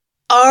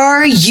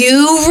Are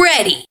you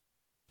ready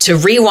to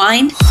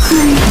rewind?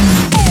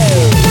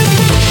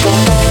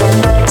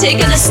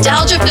 Take a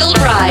nostalgia-filled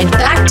ride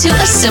back to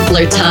a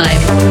simpler time.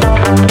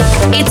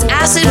 It's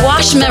Acid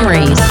Wash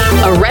Memories,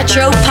 a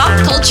retro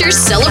pop culture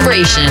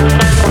celebration.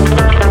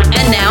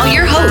 And now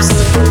your hosts,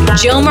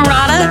 Joe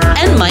Murata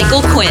and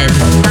Michael Quinn.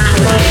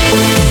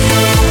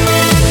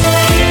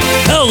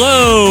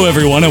 Hello,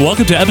 everyone, and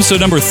welcome to episode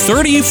number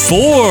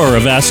 34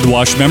 of Acid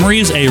Wash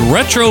Memories, a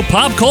retro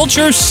pop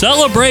culture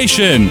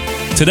celebration.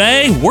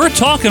 Today, we're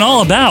talking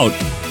all about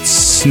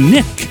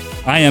SNICK.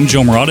 I am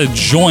Joe Murata,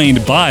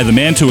 joined by the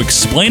man to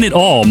explain it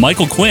all,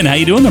 Michael Quinn. How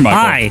you doing there, Michael?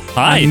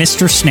 Hi. I'm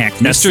Mr. SNICK.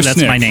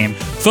 That's my name.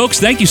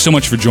 Folks, thank you so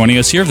much for joining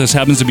us here. If this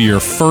happens to be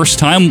your first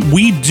time,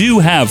 we do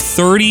have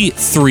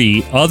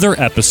 33 other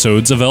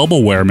episodes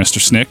available where, Mr.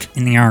 SNICK?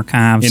 In the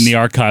archives. In the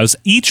archives.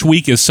 Each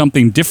week is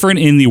something different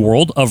in the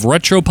world of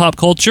retro pop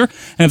culture.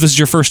 And if this is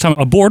your first time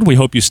aboard, we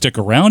hope you stick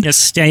around.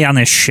 Just stay on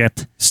this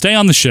ship. Stay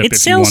on the ship if you want to.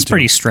 It sails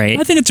pretty straight.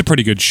 I think it's a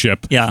pretty good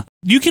ship. Yeah.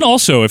 You can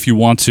also, if you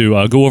want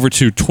to, go over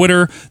to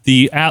Twitter,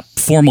 the app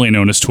formerly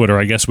known as Twitter,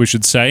 I guess we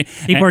should say.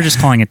 People are just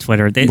calling it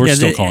Twitter. We're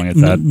still calling it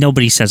that.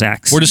 Nobody says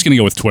X. We're just going to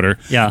go with Twitter.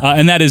 Yeah.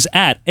 And that is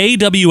at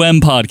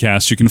AWM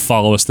Podcast. You can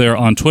follow us there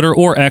on Twitter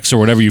or X or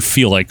whatever you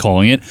feel like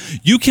calling it.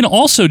 You can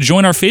also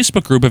join our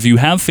Facebook group if you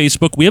have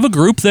Facebook. We have a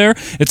group there.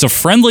 It's a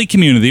friendly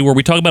community where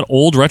we talk about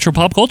old retro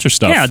pop culture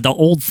stuff. Yeah, the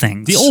old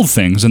things. The old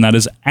things, and that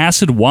is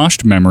Acid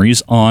Washed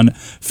Memories on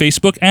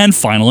Facebook. And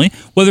finally,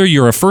 whether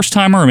you're a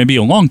first-timer or maybe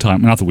a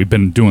long-timer, not that we've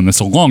been doing this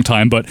a long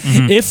time, but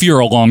if you're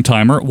a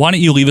long-timer, why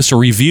don't you leave us a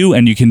review,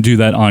 and you can do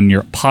that on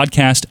your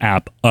podcast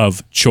app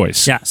of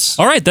choice. Yes.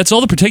 All right, that's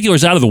all the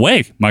particulars out of the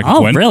way, Michael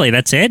Quinn. Oh, really?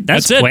 That's it?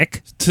 That's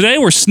quick. Today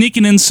we're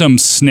sneaking in some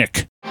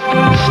SNICK.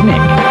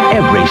 SNICK,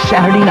 every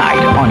Saturday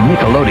night on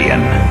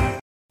Nickelodeon.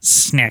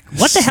 SNICK.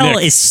 What the hell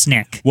is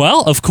SNICK?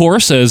 Well, of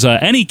course, as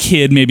any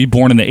kid maybe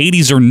born in the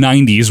 80s or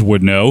 90s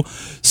would know,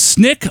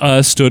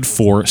 SNICK stood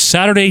for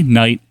Saturday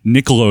Night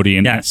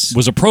Nickelodeon. Yes. It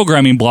was a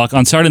programming block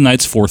on Saturday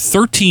nights for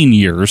 13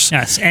 years.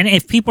 Yes, and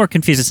if people are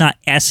confused, it's not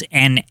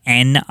SNNICK.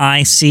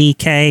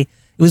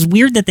 It was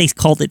weird that they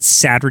called it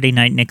Saturday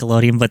Night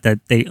Nickelodeon, but that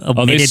they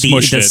omitted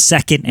the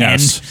second N.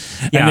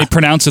 Yeah. And they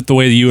pronounce it the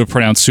way that you would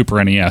pronounce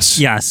Super NES.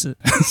 Yes.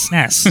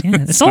 SNES.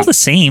 Yeah, it's all the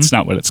same. It's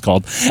not what it's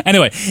called.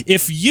 Anyway,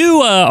 if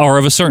you are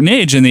of a certain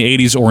age in the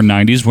 80s or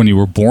 90s when you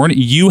were born,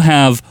 you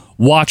have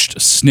watched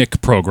SNICK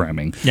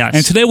programming. Yes.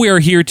 And today we are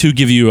here to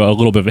give you a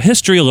little bit of a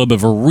history, a little bit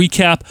of a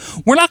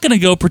recap. We're not going to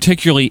go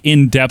particularly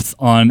in-depth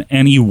on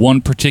any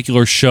one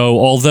particular show,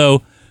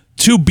 although,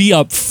 to be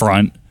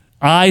upfront,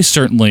 I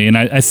certainly, and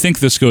I think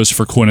this goes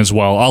for Quinn as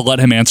well, I'll let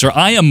him answer.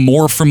 I am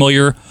more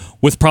familiar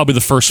with probably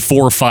the first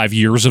 4 or 5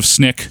 years of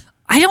SNICK.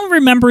 I don't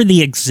remember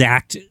the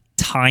exact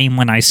time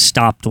when I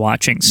stopped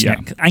watching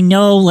SNICK. Yeah. I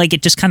know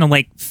it just kind of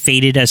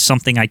faded as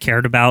something I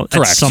cared about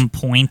Correct. At some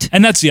point.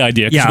 And that's the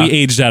idea, because we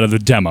aged out of the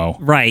demo.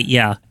 Right,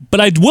 yeah.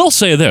 But I will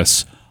say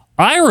this.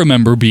 I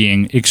remember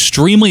being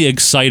extremely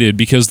excited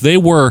because they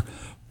were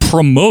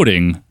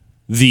promoting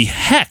the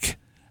heck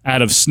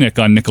out of SNICK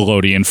on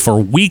Nickelodeon for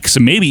weeks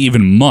and maybe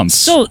even months.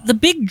 So the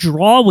big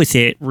draw with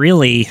it,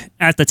 really,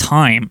 at the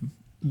time,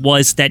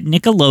 was that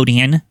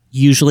Nickelodeon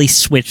usually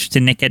switched to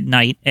Nick at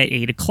Night at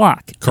 8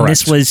 o'clock. Correct. And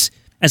this was,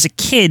 as a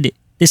kid,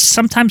 this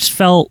sometimes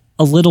felt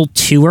a little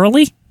too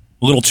early.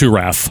 A little too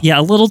raff. Yeah,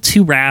 a little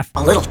too raff.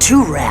 A little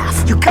too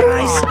raff. You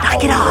guys,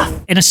 knock it off.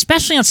 And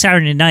especially on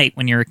Saturday night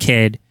when you're a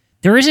kid,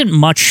 there isn't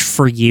much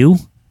for you.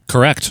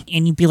 Correct.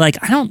 And you'd be like,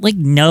 I don't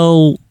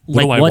know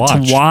what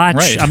to watch.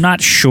 Right. I'm not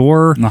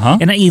sure. Uh-huh.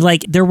 And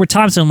there were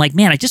times when I'm like,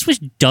 man, I just wish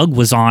Doug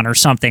was on or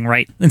something,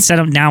 right? Instead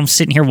of now I'm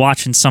sitting here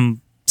watching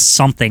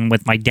something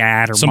with my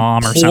dad or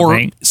mom or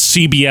something.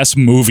 CBS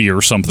movie or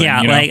something.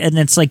 Yeah, you know? and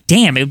it's like,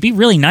 damn, it would be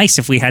really nice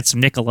if we had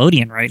some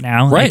Nickelodeon right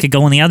now. Right. I could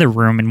go in the other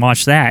room and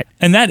watch that.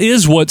 And that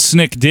is what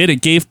SNICK did.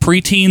 It gave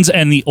preteens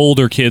and the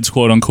older kids,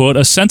 quote unquote,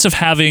 a sense of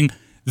having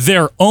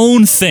their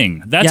own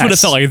thing. That's what it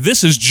felt like.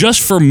 This is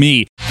just for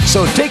me.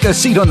 So take a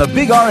seat on the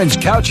big orange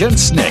couch and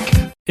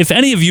SNICK. If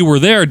any of you were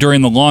there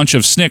during the launch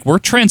of SNICK, we're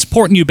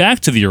transporting you back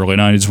to the early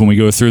 90s when we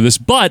go through this,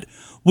 but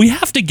we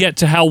have to get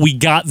to how we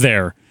got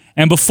there.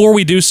 And before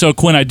we do so,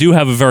 Quinn, I do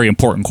have a very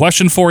important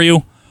question for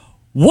you.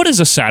 What is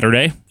a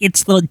Saturday?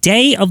 It's the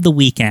day of the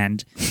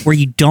weekend where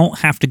you don't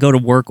have to go to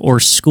work or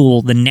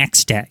school the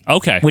next day.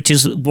 Okay. Which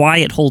is why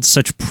it holds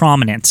such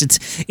prominence.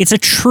 It's a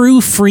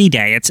true free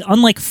day. It's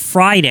unlike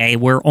Friday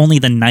where only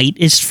the night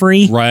is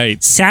free.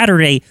 Right.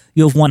 Saturday,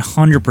 you have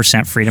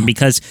 100% freedom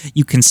because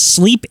you can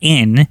sleep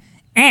in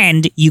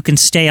and you can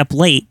stay up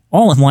late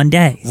all in one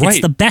day. Right.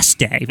 It's the best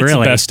day, really. It's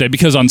the best day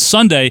because on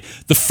Sunday,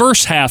 the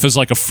first half is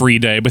like a free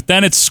day, but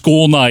then it's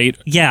school night.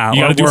 Yeah, you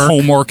got to do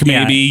homework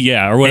maybe,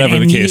 or whatever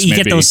the case may be.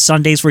 You get those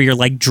Sundays where you're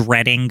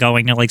dreading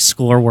going to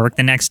school or work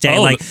the next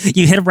day.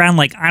 You hit around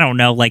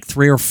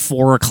 3 or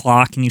 4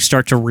 o'clock and you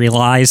start to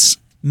realize,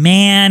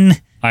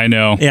 man, I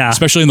know. Yeah.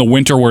 Especially in the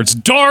winter where it's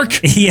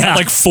dark. Yeah.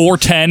 At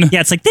 4:10.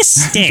 Yeah, it's like,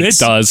 this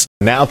stinks. It does.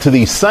 Now to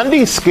the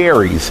Sunday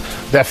scaries,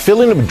 that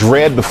feeling of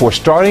dread before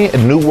starting a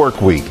new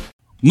work week.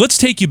 Let's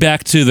take you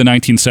back to the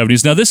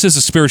 1970s. Now, this is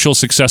a spiritual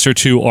successor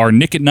to our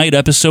Nick at Night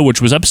episode,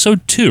 which was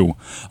episode 2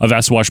 of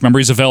Acid Wash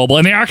Memories, available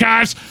in the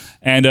archives.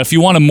 And if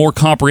you want a more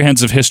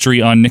comprehensive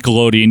history on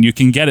Nickelodeon, you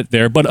can get it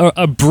there. But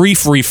a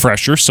brief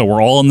refresher, so we're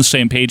all on the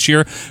same page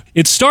here.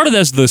 It started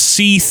as the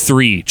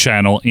C3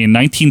 channel in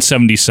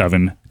 1977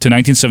 to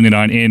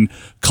 1979 in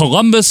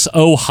Columbus,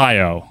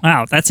 Ohio.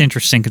 Wow, that's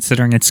interesting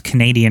considering it's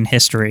Canadian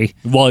history.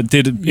 Well, it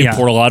did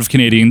import a lot of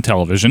Canadian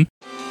television.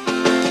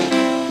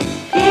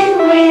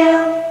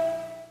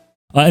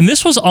 And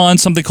this was on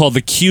something called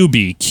the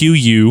QB,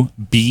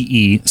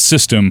 QUBE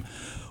system,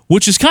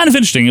 which is kind of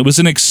interesting. It was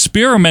an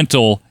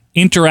experimental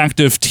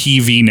interactive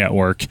TV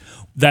network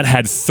that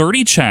had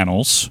 30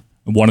 channels,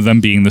 one of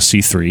them being the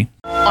C3.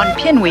 On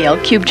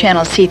Pinwheel, Cube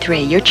Channel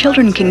C3, your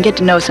children can get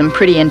to know some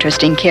pretty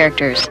interesting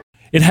characters.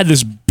 It had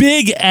this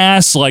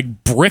big-ass,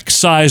 like,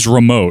 brick-sized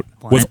remote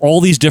with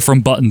all these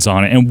different buttons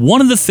on it. And one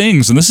of the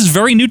things, and this is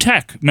very new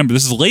tech, remember,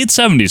 this is late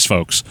 70s,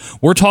 folks.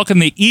 We're talking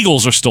the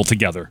Eagles are still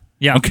together.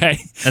 Yeah. Okay?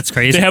 That's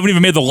crazy. They haven't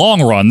even made the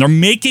long run. They're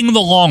making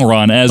the long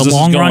run as this is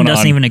going on. The long run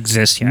doesn't even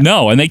exist yet.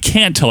 No, and they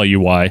can't tell you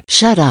why.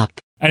 Shut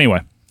up. Anyway,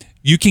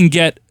 you can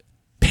get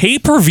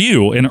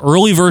pay-per-view, an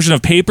early version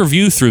of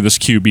pay-per-view through this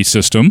QB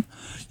system.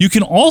 You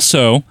can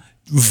also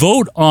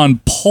vote on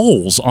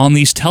polls on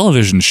these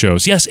television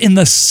shows. Yes, in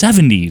the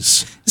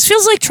 70s. This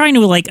feels like trying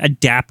to like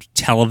adapt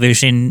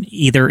television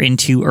either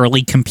into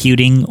early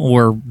computing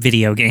or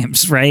video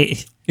games,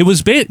 right? It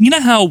was, you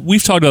know how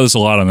we've talked about this a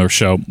lot on our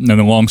show and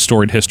the long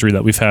storied history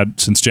that we've had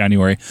since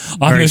January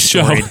on Very this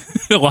storied.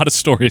 show. A lot of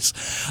stories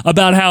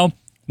about how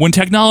when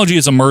technology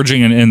is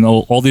emerging and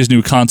all these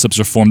new concepts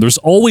are formed, there's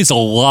always a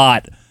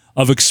lot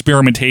of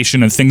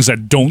experimentation and things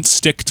that don't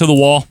stick to the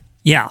wall.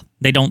 Yeah,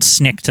 they don't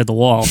snick to the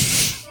wall.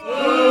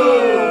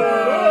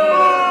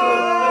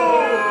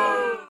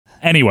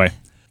 Anyway,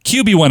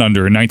 QB went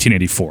under in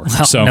 1984.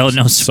 Well, so no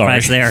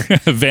surprise there.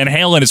 Van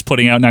Halen is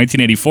putting out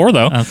 1984,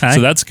 though. Okay. So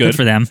that's good. Good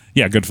for them.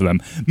 Yeah, good for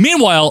them.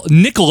 Meanwhile,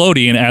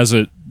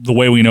 Nickelodeon, the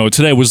way we know it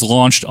today, was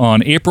launched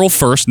on April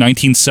 1st,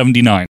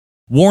 1979.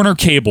 Warner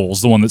Cable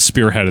is the one that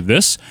spearheaded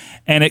this,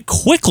 and it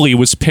quickly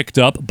was picked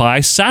up by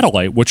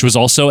satellite, which was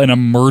also an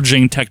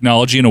emerging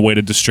technology and a way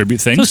to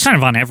distribute things. It was kind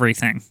of on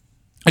everything.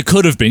 It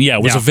could have been, yeah.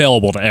 It was Yeah.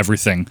 available to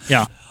everything.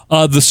 Yeah.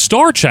 The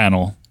Star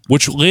Channel,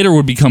 which later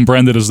would become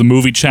branded as the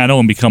Movie Channel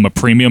and become a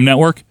premium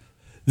network,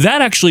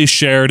 that actually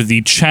shared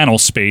the channel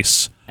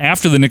space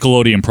after the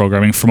Nickelodeon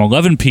programming from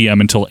 11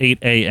 p.m. until 8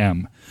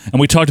 a.m. And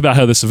we talked about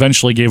how this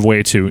eventually gave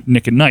way to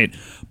Nick at Night.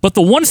 But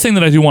the one thing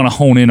that I do want to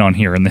hone in on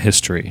here in the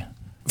history,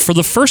 for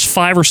the first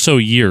 5 or so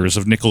years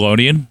of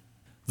Nickelodeon,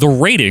 the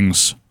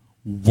ratings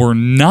were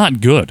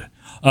not good.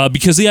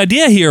 Because the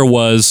idea here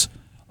was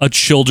a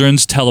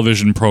children's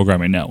television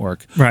programming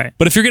network. Right.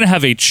 But if you're going to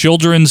have a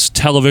children's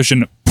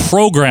television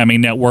programming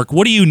network,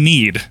 what do you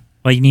need?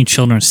 Well, you need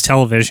children's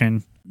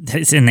television,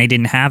 and they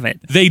didn't have it.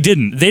 They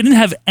didn't. They didn't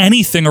have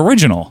anything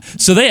original.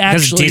 So they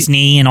Because actually...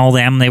 Disney and all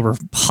them, they were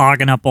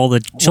hogging up all the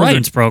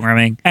children's Right.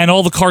 programming. And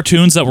all the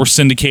cartoons that were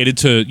syndicated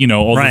to,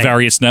 all the Right.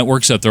 various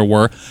networks that there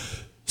were.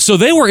 So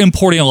they were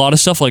importing a lot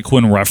of stuff like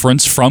Quinn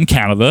Reference from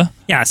Canada.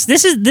 Yes,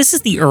 this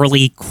is the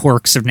early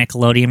quirks of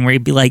Nickelodeon where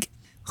you'd be like,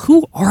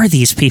 who are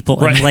these people?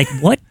 Right. And like,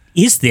 what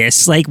is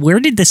this? Like, where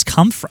did this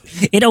come from?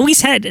 It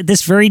always had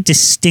this very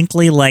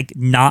distinctly, like,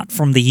 not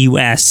from the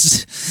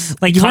U.S.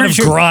 Like, you Kind weren't of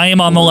sure- grime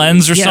on the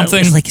lens or Yeah,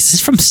 something. Like, is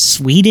this from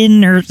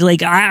Sweden or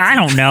like I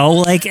don't know?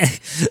 Like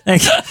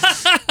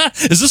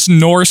Is this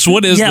Norse?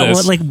 What is yeah, this?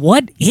 well, like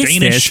what is Danish?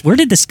 this? Where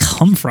did this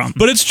come from?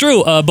 But it's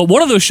true. But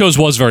one of those shows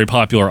was very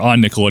popular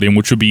on Nickelodeon,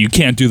 which would be You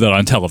Can't Do That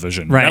on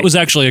Television. Right. That was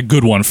actually a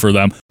good one for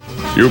them.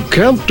 You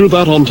Can't Do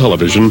That on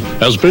Television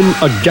has been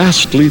a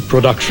ghastly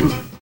production.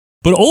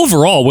 But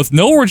overall, with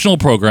no original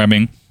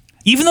programming,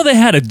 even though they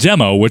had a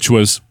demo, which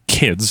was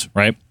kids,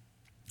 right?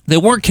 They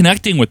weren't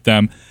connecting with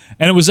them.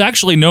 And it was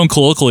actually known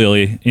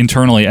colloquially,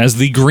 internally, as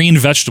the green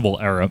vegetable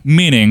era,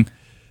 meaning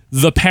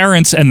the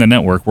parents and the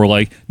network were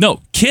like,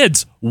 no,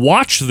 kids,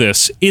 watch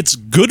this. It's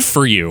good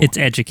for you. It's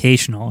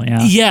educational, yeah.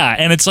 Yeah,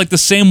 and it's like the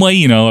same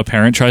way, a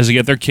parent tries to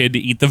get their kid to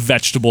eat the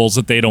vegetables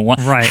that they don't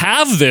want. Right.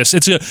 Have this.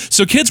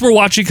 So kids were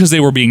watching because they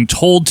were being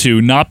told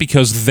to, not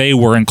because they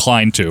were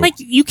inclined to. Like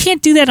you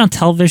can't do that on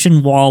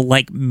television while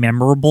like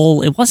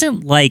memorable. It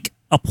wasn't like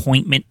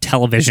appointment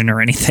television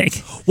or anything.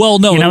 Well,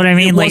 no. You know what I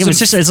mean? Like it was wasn't-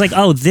 just it's like,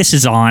 oh, this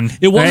is on.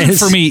 It wasn't Right?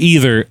 for me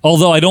either,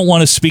 although I don't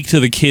want to speak to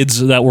the kids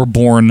that were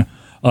born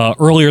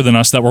earlier than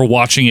us that were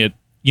watching it,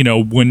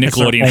 when It's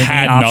their Nickelodeon only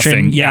had option,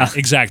 nothing. yeah.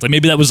 Exactly.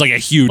 Maybe that was like a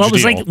huge Well, it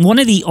was deal. like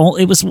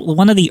it was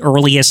one of the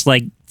earliest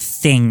like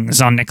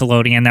things on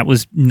Nickelodeon that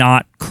was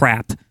not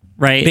crap,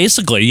 right?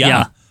 Basically, yeah.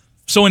 Yeah.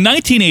 So in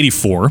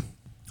 1984,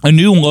 a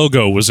new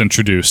logo was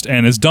introduced,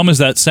 and as dumb as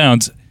that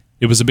sounds,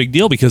 it was a big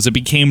deal because it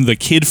became the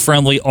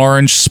kid-friendly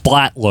orange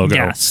splat logo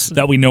Yes.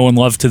 that we know and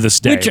love to this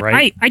day, Which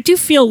right? I do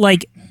feel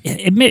like,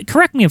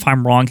 correct me if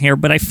I'm wrong here,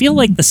 but I feel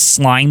like the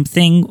slime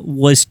thing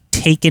was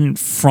taken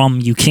from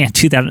You Can't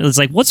Do That? It's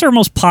like, what's our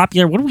most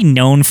popular? What are we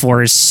known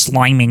for? Is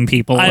sliming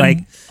people?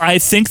 I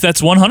think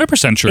that's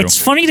 100% true.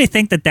 It's funny to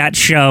think that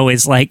show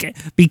is like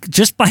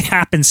just by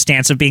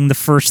happenstance of being the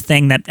first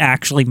thing that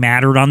actually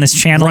mattered on this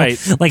channel. Right.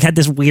 Like had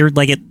this weird,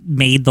 like it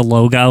made the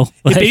logo.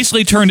 It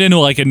basically turned into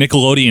like a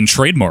Nickelodeon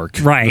trademark.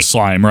 Right. The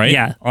slime, right?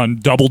 Yeah. On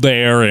Double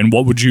Dare and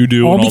What Would You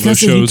Do and all those because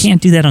shows. You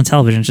can't do that on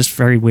television. It's just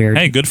very weird.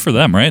 Hey, good for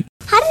them, right?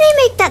 How do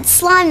they make that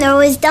slime they're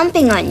always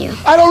dumping on you?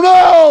 I don't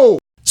know!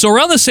 So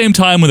around the same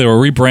time when they were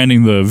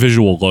rebranding the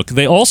visual look,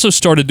 they also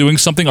started doing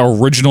something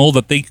original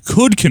that they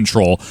could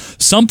control,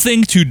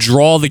 something to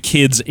draw the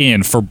kids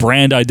in for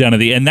brand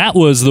identity, and that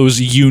was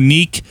those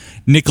unique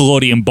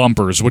Nickelodeon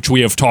bumpers, which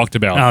we have talked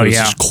about. Oh, those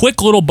yeah.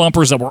 quick little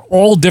bumpers that were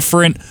all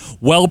different,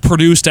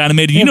 well-produced,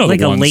 animated. You know like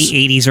the a ones. late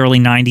 80s, early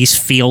 90s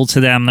feel to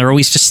them. They're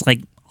always just like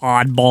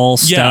oddball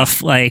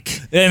stuff, like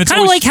And it's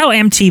kind of always- like how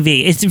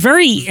MTV. It's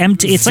very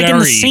empty. It's like in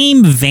the Very,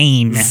 same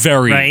vein,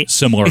 very right?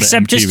 similar to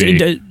Except MTV.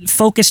 just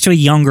focused to a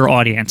younger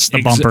audience.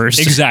 The bumpers,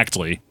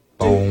 Exactly.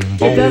 It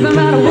doesn't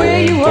matter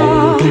where you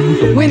are,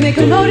 when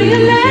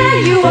Nickelodeon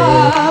land you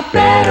are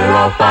better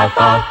off by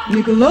far.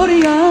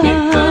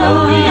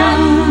 Nickelodeon.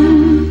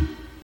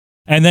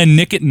 And then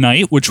Nick at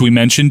Night, which we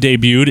mentioned,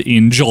 debuted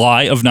in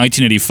July of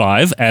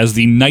 1985 as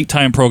the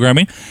nighttime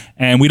programming.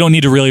 And we don't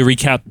need to really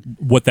recap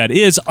what that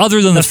is,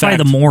 other than That's the fact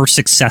probably the more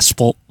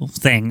successful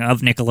thing of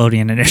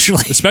Nickelodeon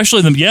initially. especially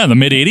in the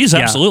mid 80s,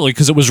 absolutely,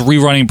 because it was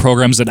rerunning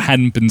programs that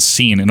hadn't been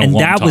seen in a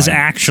long time. And that was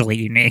actually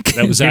unique.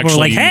 That was People actually were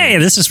like, hey,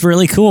 this is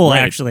really cool,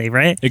 Right. actually,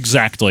 right?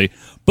 Exactly.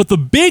 But the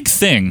big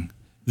thing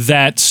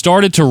that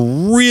started to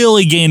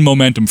really gain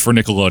momentum for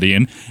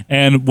Nickelodeon,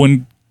 and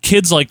when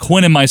kids like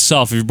Quinn and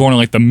myself, if you're born in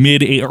like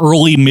the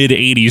early mid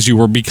 80s, you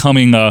were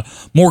becoming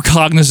more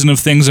cognizant of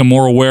things and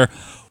more aware.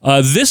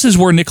 This is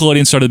where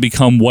Nickelodeon started to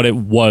become what it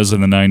was in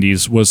the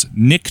 90s, was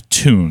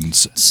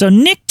Nicktoons. So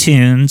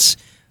Nicktoons,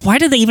 why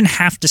do they even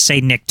have to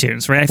say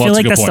Nicktoons, right? I feel that's a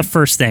like good that's the point.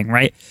 first thing,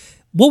 right?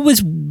 What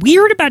was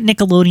weird about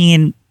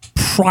Nickelodeon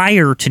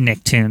prior to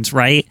Nicktoons,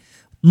 right?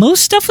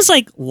 Most stuff was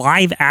like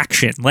live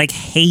action, like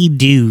Hey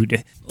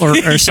Dude,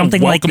 or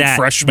something like Welcome that.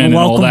 Freshmen and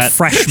all Welcome that.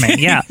 Freshmen,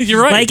 yeah.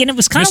 You're right. Like, and it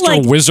was kind of Mr.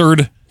 like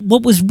Wizard.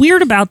 what was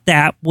weird about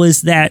that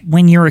was that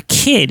when you're a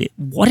kid,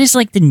 what is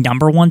like the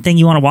number one thing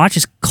you want to watch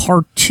is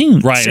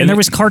cartoons. Right. And there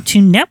was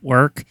Cartoon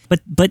Network, but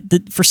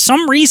for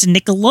some reason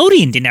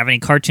Nickelodeon didn't have any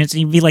cartoons,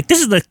 and you'd be like, this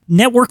is the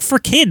network for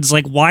kids.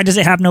 Like, why does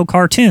it have no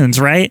cartoons,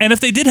 right? And if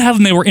they did have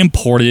them, they were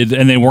imported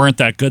and they weren't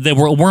that good. They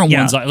weren't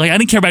ones like I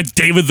didn't care about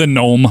David the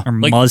Gnome Or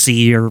like,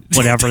 Muzzy or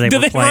whatever they Did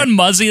were they playing. run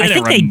Muzzy? I They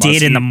think didn't they run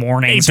did in Muzzy. the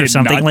mornings They or did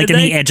something, not, like did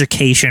in they? the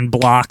education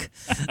block.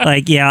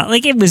 Like, yeah,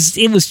 like it was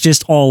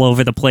just all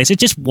over the place. It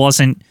just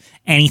wasn't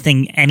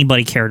anything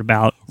anybody cared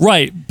about.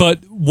 Right, but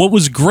what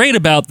was great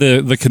about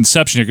the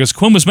conception here, because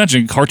Quinn was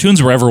mentioning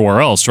cartoons were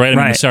everywhere else, right? I mean,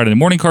 Right. the Saturday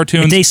morning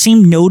cartoons. They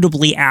seem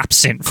notably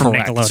absent from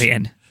Correct.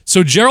 Nickelodeon.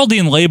 So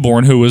Geraldine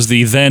Laybourne, who was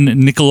the then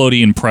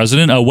Nickelodeon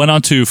president, went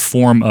on to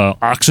form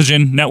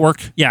Oxygen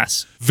Network.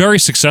 Yes. Very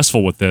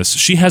successful with this.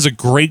 She has a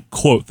great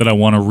quote that I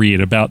want to read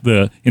about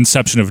the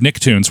inception of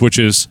Nicktoons, which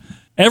is,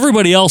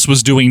 everybody else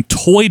was doing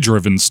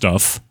toy-driven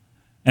stuff,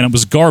 and it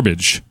was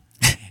garbage.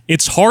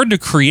 It's hard to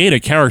create a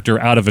character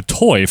out of a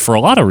toy for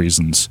a lot of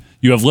reasons.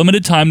 You have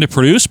limited time to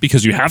produce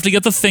because you have to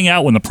get the thing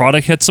out when the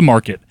product hits the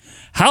market.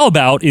 How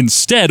about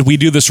instead we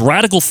do this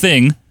radical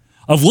thing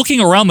of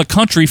looking around the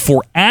country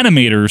for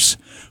animators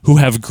who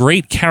have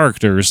great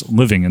characters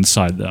living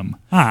inside them.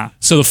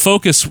 So the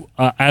focus,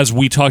 as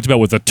we talked about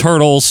with the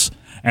Turtles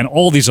and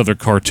all these other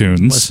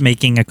cartoons, Was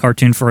making a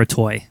cartoon for a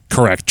toy.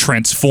 correct,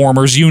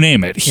 Transformers, you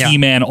name it, Yeah.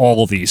 He-Man,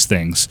 all of these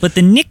things. But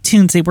the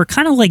Nicktoons, they were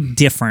kind of like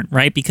different,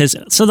 right? Because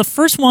so the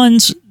first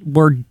ones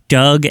were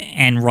Doug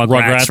and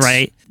Rugrats, Rugrats.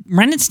 right?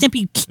 Ren and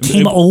Stimpy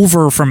came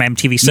over from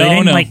MTV, so they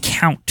didn't like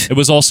count. It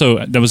was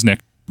also, that was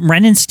Nick.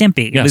 Ren and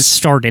Stimpy, it Yes. was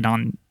started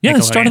on Yeah, it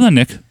Nickelodeon. started on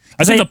Nick.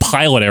 I think I- the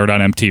pilot aired on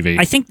MTV.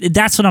 I think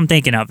that's what I'm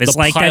thinking of. It's The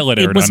like that, pilot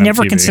it aired was on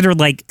never MTV. considered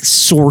like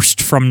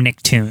sourced from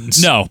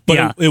Nicktoons. No, but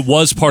yeah. it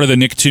was part of the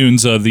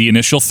Nicktoons, the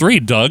initial three,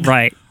 Doug,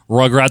 Right.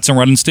 Rugrats, and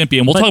Ren and Stimpy.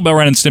 And we'll talk about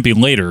Ren and Stimpy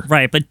later.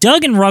 Right, but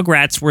Doug and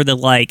Rugrats were the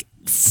like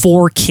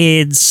for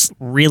kids,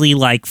 really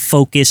like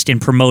focused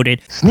and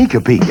promoted. Sneak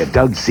a peek at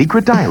Doug's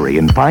secret diary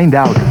and find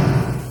out.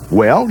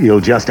 Well,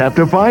 you'll just have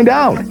to find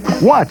out.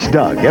 Watch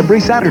Doug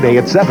every Saturday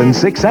at 7,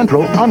 6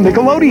 Central on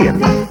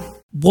Nickelodeon.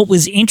 What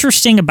was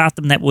interesting about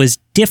them that was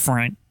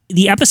different,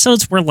 the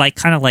episodes were like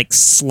kind of like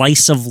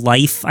slice of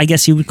life, I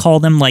guess you would call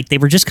them. Like they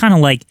were just kind of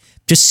like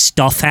just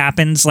stuff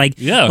happens. Like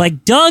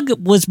like Doug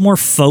was more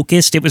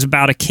focused. It was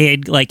about a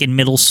kid like in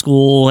middle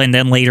school and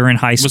then later in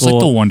high It school. was like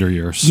the Wonder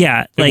Years.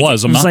 Yeah, It like,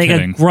 was. I'm not like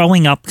kidding. a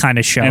growing up kind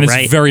of show, And it's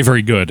right? very,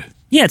 very good.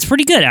 Yeah, it's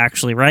pretty good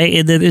actually,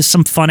 right? There's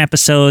some fun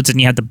episodes, and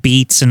you had the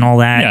beats and all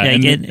that. Yeah,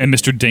 Like, and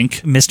Mr. Dink.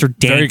 Mr.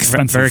 Dink, Very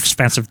expensive.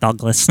 expensive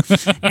Douglas.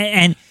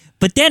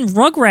 But then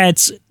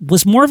Rugrats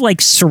was more of like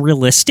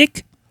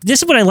surrealistic.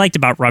 This is what I liked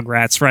about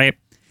Rugrats, right?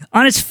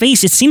 On its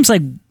face, it seems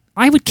like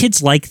why would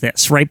kids like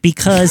this, right?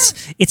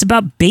 Because it's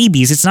about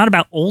babies. It's not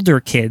about older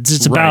kids.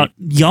 It's about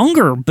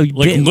younger,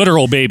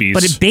 literal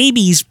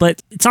babies.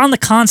 But it's on the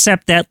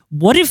concept that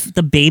what if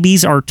the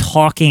babies are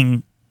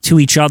talking to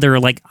each other,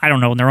 like, I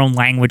don't know, in their own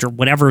language or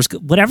whatever,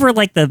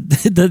 like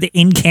the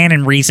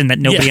in-canon reason that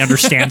nobody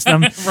understands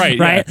them. Right.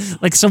 Yeah.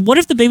 Like, so what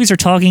if the babies are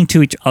talking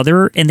to each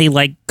other and they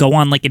like go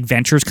on like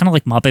adventures, kind of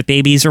like Muppet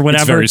Babies or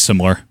whatever? It's very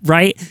similar.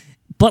 Right.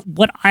 But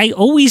what I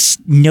always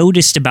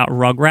noticed about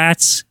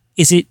Rugrats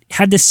is it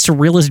had this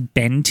surrealist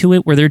bend to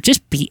it where there'd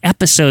just be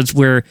episodes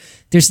where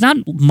there's not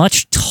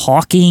much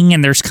talking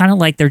and there's kind of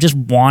like they're just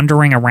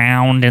wandering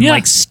around and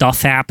like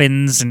stuff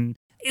happens, and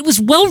it was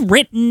well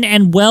written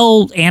and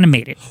well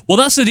animated. Well,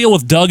 that's the deal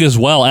with Doug as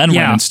well, and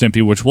Ren and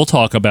Stimpy, which we'll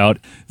talk about.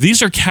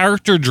 These are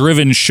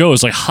character-driven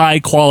shows, like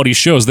high-quality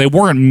shows. They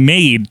weren't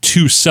made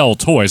to sell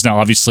toys. Now,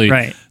 obviously,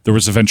 there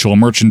was eventual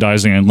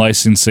merchandising and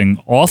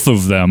licensing off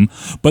of them,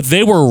 but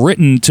they were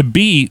written to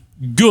be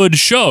good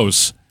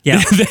shows.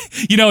 Yeah.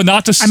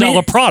 Not to sell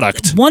a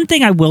product. One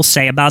thing I will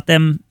say about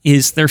them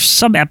is there's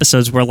some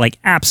episodes where like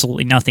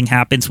absolutely nothing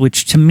happens,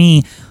 which to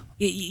me,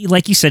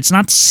 like you said, it's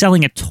not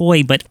selling a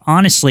toy, but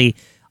honestly,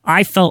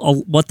 I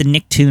felt what the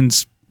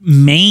Nicktoons'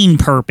 main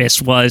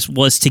purpose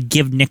was to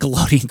give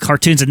Nickelodeon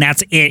cartoons, and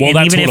that's it. Well, and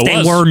that's even if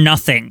they were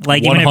nothing,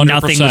 like 100%. Even if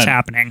nothing was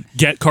happening,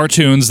 get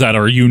cartoons that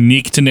are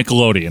unique to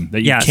Nickelodeon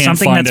that you can't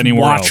find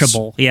anywhere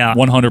watchable. else. Yeah,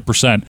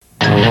 100%.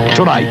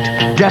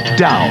 Tonight, get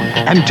down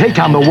and take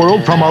on the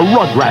world from a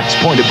Rugrats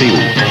point of view.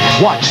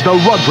 Watch the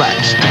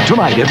Rugrats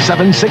tonight at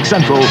 7, 6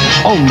 Central,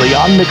 only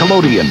on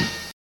Nickelodeon.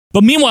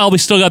 But meanwhile, we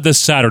still got this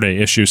Saturday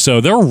issue,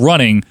 so they're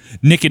running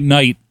Nick at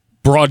Night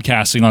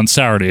broadcasting on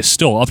Saturdays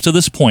still up to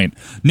this point.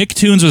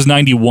 Nicktoons was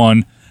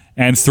 91,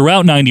 and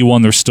throughout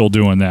 91, they're still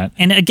doing that.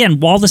 And again,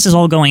 while this is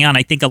all going on,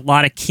 I think a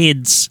lot of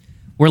kids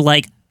were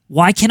like,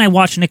 why can't I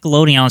watch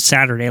Nickelodeon on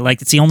Saturday?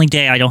 Like, it's the only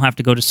day I don't have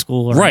to go to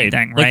school or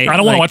anything, right? I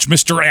don't want to watch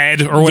Mr.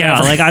 Ed or whatever. Yeah,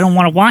 like, I don't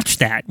want to watch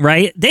that,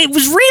 right? It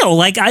was real.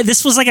 Like,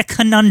 this was like a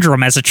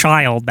conundrum as a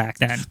child back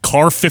then.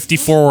 Car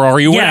 54, where are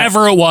you?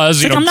 Whatever it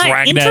was, I'm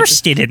not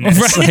interested in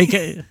this.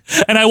 Right?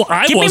 And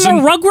I give wasn't.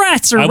 me more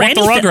Rugrats or I want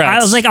anything. The Rugrats. I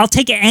was like, I'll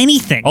take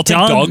anything. I'll take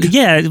Doug.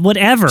 Yeah,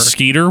 whatever.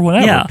 Skeeter,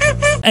 whatever.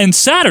 Yeah. And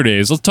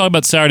Saturdays, let's talk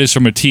about Saturdays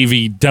from a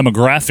TV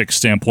demographic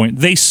standpoint.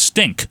 They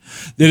stink.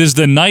 It is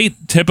the night,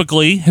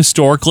 typically,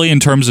 historically, in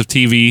terms of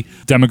TV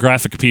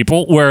demographic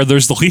people, where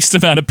there's the least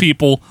amount of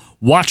people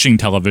watching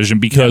television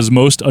because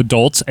most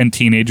adults and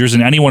teenagers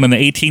and anyone in the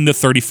 18 to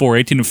 34,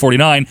 18 to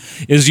 49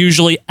 is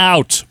usually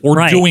out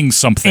or doing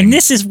something. And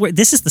this is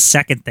the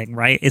second thing,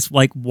 right? It's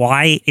like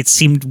why it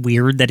seemed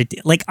weird that it,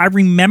 like, I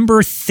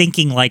remember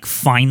thinking like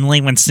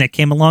finally when SNICK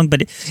came along,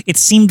 but it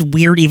seemed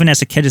weird even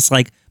as a kid. It's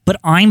like, but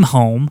I'm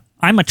home.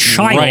 I'm a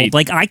child. Right.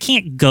 Like, I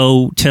can't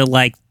go to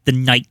like the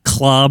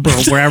nightclub or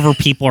wherever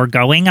people are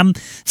going. I'm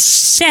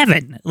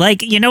 7.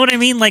 Like, you know what I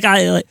mean? Like,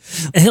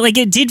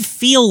 it did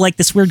feel like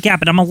this weird gap,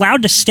 and I'm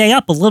allowed to stay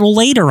up a little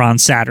later on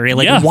Saturday.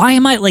 Like,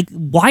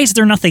 why is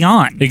there nothing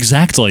on?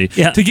 Exactly.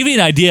 Yeah. To give you an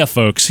idea,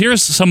 folks,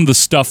 here's some of the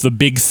stuff the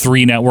big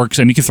 3 networks,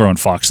 and you can throw in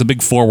Fox, the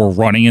big 4 were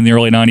running in the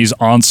early 90s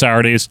on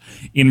Saturdays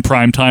in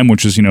prime time,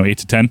 which is, 8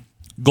 to 10.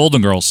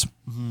 Golden Girls.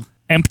 Mm-hmm.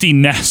 Empty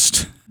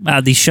Nest.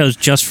 These shows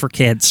just for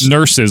kids.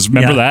 Nurses.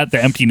 Remember that?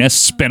 The Empty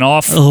Nest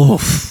spinoff? Oh.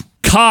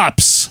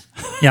 Cops.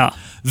 Yeah.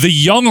 The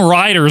Young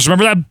Riders.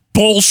 Remember that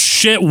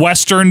bullshit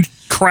Western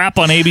crap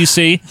on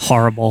ABC?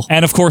 Horrible.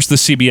 And of course, the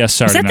CBS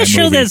Saturday Night Movie. Is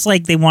that the show that's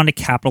like they wanted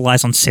to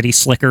capitalize on city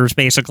slickers,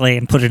 basically,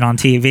 and put it on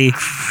TV?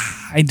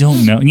 I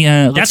don't know.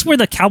 Yeah. That's where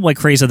the cowboy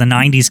craze of the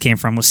 90s came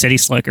from, with city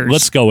slickers.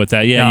 Let's go with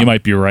that. Yeah, you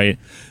might be right.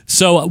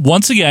 So,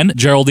 once again,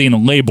 Geraldine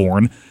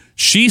Laybourne,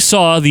 she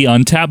saw the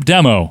Untapped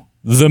demo.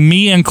 The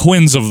Me and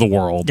Quins of the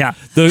world. Yeah.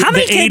 How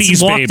many 80s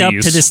kids walked babies. up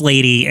to this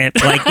lady,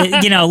 at, like,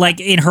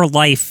 like in her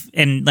life,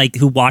 and like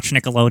who watched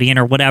Nickelodeon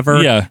or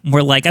whatever? Yeah.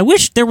 We're like, I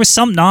wish there was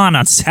something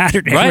on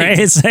Saturday. Right.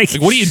 It's like,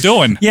 what are you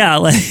doing? Yeah.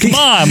 Like, come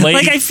on, lady.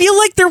 Like, I feel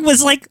like there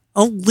was like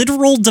a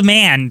literal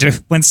demand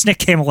when SNICK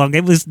came along.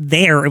 It was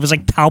there. It was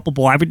like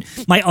palpable.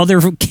 My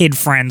other kid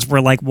friends were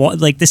like, "What?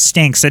 Like, this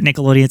stinks at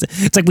Nickelodeon."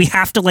 It's like we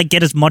have to like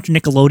get as much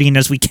Nickelodeon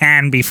as we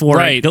can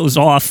before it goes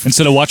off.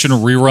 Instead of watching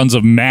reruns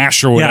of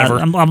MASH or whatever.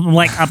 Yeah,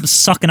 I'm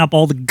sucking up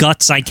all the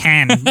guts I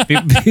can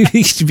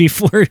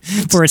before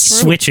it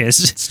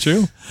switches. It's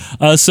true.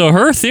 So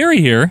her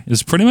theory here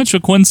is pretty much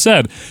what Quinn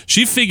said.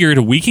 She figured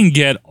we can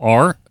get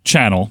our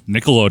channel,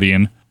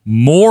 Nickelodeon,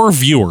 more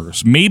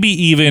viewers, maybe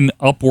even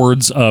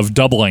upwards of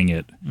doubling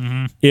it,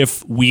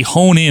 if we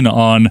hone in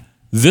on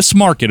this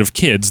market of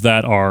kids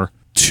that are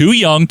too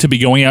young to be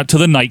going out to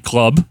the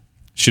nightclub.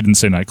 She didn't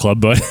say nightclub,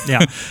 but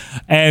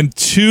and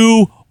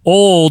too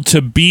old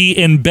to be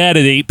in bed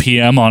at 8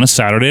 p.m. on a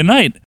Saturday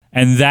night.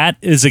 And that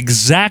is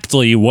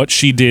exactly what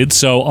she did.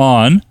 So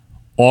on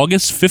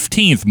August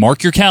 15th,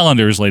 mark your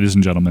calendars, ladies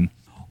and gentlemen,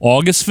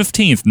 August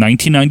 15th,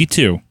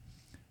 1992,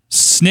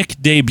 SNICK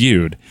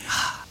debuted.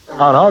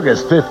 On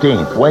August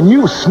 15th, when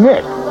you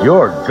SNICK,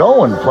 you're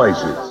going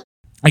places.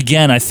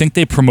 Again, I think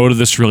they promoted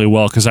this really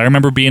well because I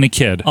remember being a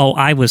kid. Oh,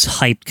 I was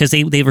hyped because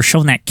they were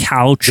showing that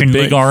couch the and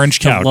big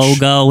orange couch, the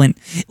logo, and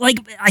like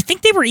I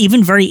think they were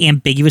even very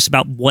ambiguous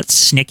about what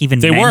SNICK even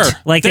meant. Were.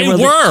 Like they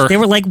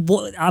were like,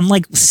 what? I'm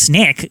like,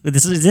 SNICK.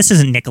 This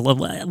isn't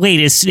Nickelodeon. Wait,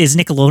 is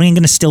Nickelodeon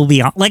going to still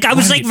be on? Like I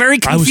was like very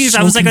confused.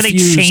 I was like,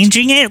 confused. Are they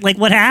changing it? Like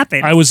what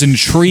happened? I was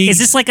intrigued. Is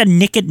this like a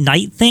Nick at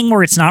Night thing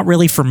where it's not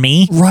really for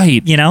me?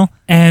 Right. You know.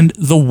 And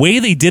the way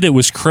they did it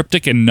was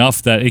cryptic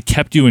enough that it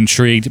kept you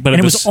intrigued. But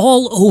it was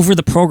all over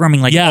the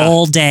programming, like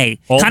all day.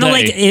 Kind of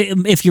like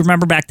if you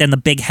remember back then, The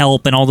Big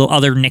Help and all the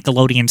other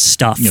Nickelodeon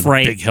stuff,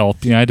 right? Big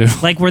Help, yeah, I do.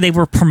 Like where they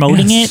were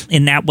promoting it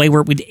in that way,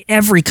 where with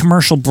every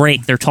commercial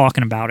break, they're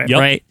talking about it,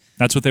 right?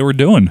 That's what they were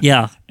doing.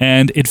 Yeah.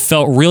 And it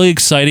felt really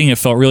exciting. It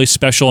felt really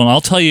special. And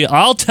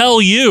I'll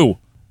tell you,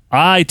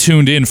 I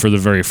tuned in for the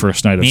very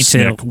first night of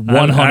SNICK.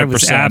 100%. I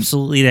was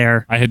absolutely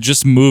there. I had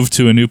just moved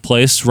to a new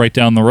place right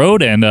down the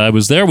road, and I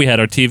was there. We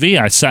had our TV.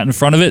 I sat in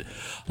front of it.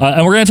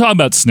 And we're going to talk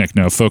about SNICK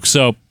now, folks.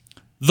 So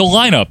the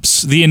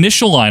lineups, the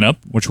initial lineup,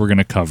 which we're going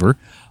to cover,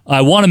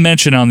 I want to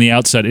mention on the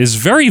outset, is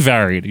very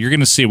varied. You're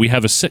going to see we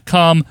have a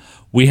sitcom,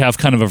 we have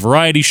kind of a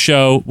variety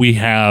show, we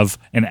have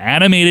an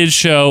animated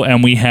show,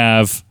 and we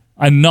have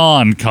a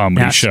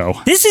non-comedy show.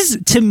 This is,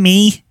 to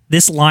me,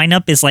 this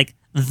lineup is like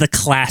the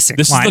classic.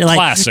 This is the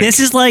classic.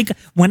 This is like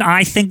when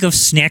I think of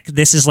SNICK,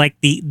 this is like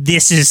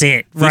this is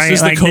it, right?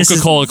 This is the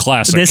Coca-Cola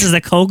classic. This is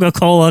the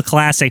Coca-Cola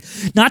classic.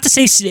 Not to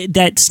say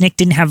that SNICK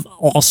didn't have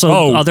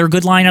also other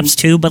good lineups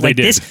too, but like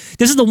this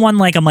is the one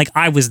like I'm like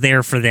I was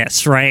there for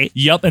this, right?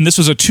 Yep, and this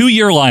was a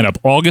 2-year lineup,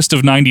 August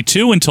of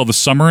 92 until the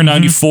summer of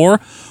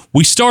 94.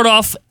 We start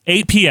off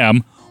 8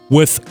 p.m.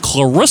 with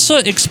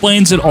Clarissa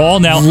Explains It All.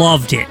 Now,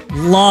 loved it.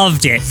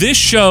 This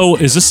show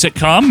is a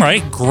sitcom,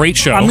 right? Great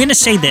show. I'm going to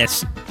say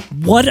this.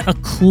 What a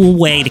cool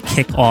way to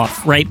kick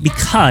off, right?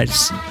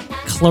 Because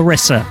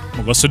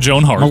Melissa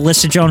Joan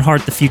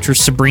Hart, the future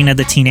Sabrina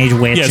the Teenage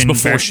Witch. Yes,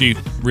 before she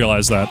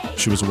realized that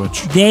she was a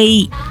witch.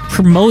 They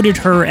promoted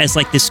her as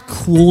like this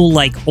cool,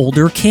 like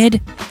older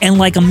kid. And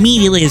like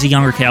immediately as a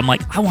younger kid, I'm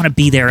like, I want to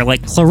be there.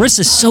 Like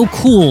Clarissa's so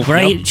cool,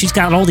 right? Yep. She's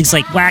got all these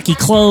like wacky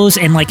clothes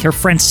and like her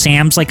friend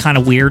Sam's like kind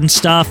of weird and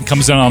stuff. He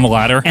comes down on the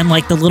ladder. And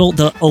like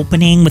the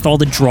opening with all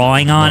the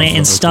drawing on it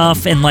and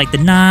stuff. And like the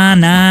na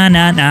na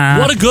na na.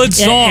 What a good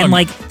song. And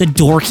like the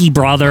dorky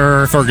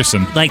brother.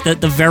 Ferguson. Like the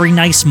very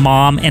nice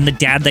mom and the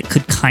dad that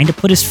could kind of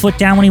put his foot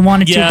down when he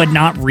wanted to, but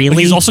not really.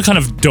 But he's also kind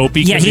of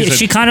dopey. Yeah,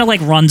 she kind of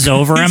like runs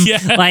over him.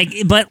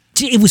 But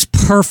it was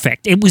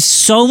perfect. It was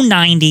so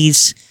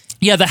 90s.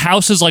 Yeah, the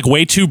house is like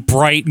way too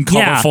bright and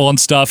colorful and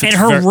stuff. And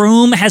her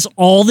room has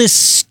all this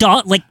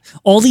stuff, like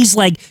all these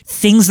like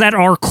things that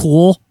are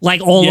cool,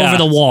 like all over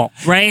the wall,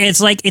 right?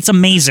 It's like, it's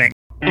amazing.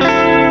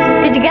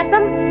 Did you get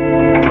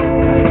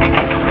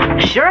them?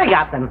 Sure I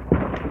got them.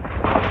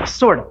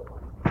 Sort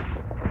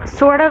of.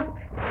 Sort of?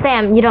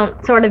 Sam, you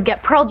don't sort of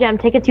get Pearl Jam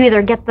tickets. You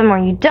either get them or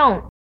you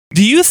don't.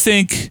 Do you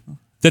think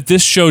that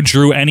this show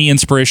drew any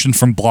inspiration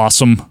from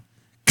Blossom?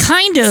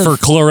 Kind of. For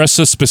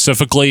Clarissa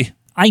specifically?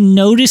 I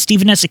noticed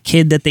even as a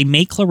kid that they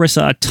made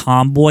Clarissa a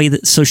tomboy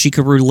so she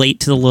could relate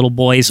to the little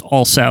boys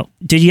also.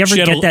 Did you ever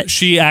get that?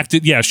 She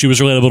acted, she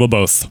was relatable to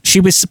both. She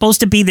was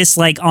supposed to be this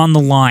like on the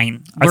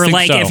line. Where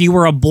like if you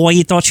were a boy,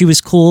 you thought she was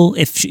cool.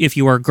 If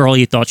you were a girl,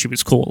 you thought she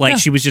was cool. Like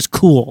she was just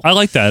cool. I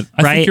like that.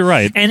 I think you're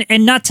right.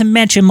 And not to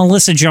mention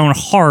Melissa Joan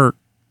Hart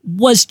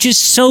was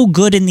just so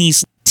good in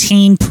these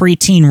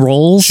preteen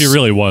roles. She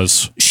really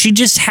was. She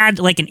just had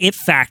like an it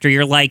factor.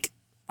 You're like,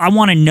 I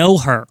want to know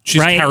her.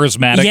 She's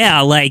charismatic.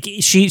 Yeah, like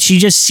she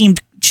just seemed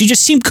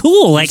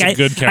cool. Like a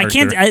good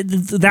character.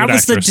 That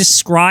was the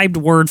described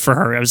word for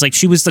her. I was like,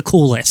 she was the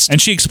coolest,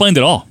 and she explained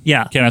it all.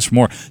 Yeah, can't ask for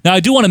more. Now, I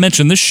do want to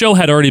mention this show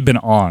had already been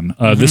on.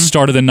 This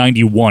started in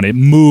 '91. It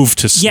moved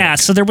to SNICK. Yeah,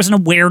 so there was an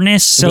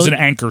awareness. So it was an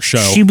anchor show.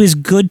 She was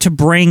good to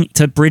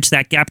bridge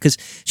that gap because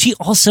she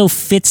also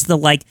fits the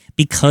like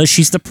because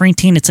she's the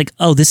preteen. It's like,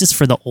 oh, this is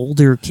for the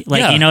older kid.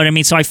 Like, you know what I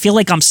mean? So I feel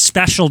like I'm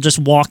special just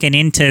walking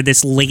into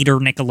this later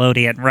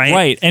Nickelodeon, right?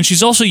 Right, and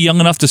she's also young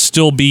enough to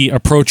still be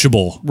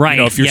approachable. Right,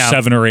 if you're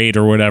 7 or 8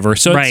 or whatever.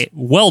 So it's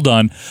well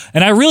done.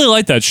 And I really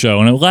liked that show,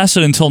 and it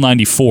lasted until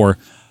 94.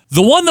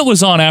 The one that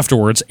was on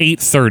afterwards,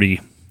 8:30.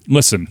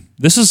 Listen,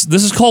 this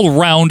is called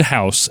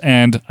Roundhouse,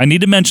 and I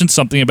need to mention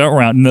something about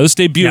Round. No, this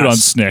debuted on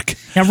SNICK.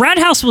 Now,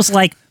 Roundhouse was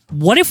like,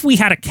 what if we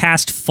had a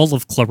cast full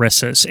of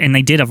Clarissas and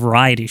they did a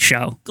variety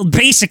show?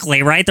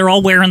 Basically, right? They're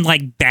all wearing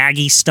like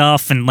baggy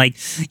stuff and like,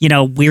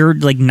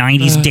 weird like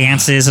 90s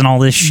dances and all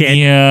this shit.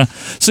 Yeah.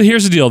 So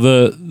here's the deal.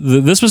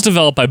 This was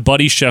developed by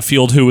Buddy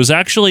Sheffield, who was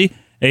actually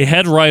a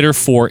head writer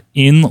for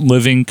In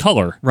Living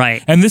Color.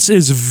 Right. And this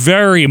is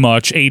very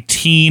much a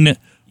teen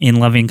In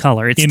Living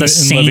Color. It's the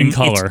same. In Living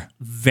Color. It's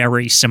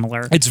very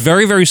similar. It's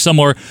very, very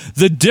similar.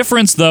 The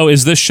difference, though,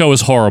 is this show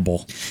is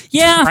horrible.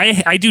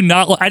 Yeah. I do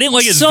not. I didn't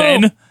like it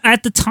then.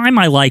 At the time,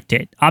 I liked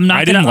it. I'm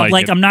not gonna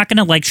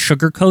like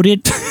sugarcoat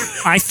it.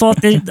 I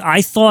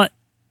thought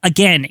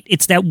again,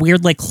 it's that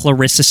weird like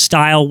Clarissa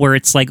style where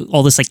it's like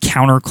all this like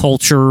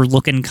counterculture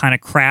looking kind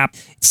of crap.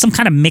 It's some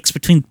kind of mix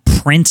between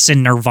Prince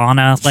and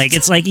Nirvana. Like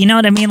it's like, you know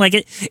what I mean? Like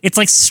it's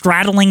like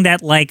straddling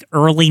that like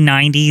early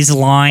 90s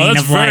line that's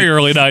of very like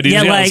early 90s.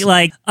 Yeah, yes.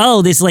 like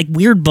oh, this like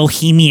weird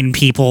bohemian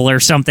people or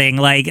something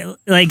like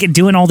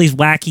doing all these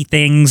wacky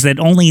things that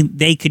only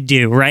they could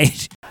do,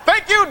 right?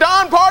 Thank you,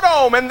 Don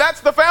Pardome, and that's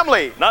the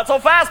family. Not so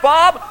fast,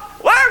 Bob.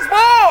 There's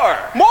more!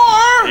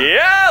 More?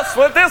 Yes,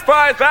 with this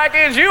prize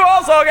package, you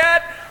also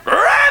get Rainbow!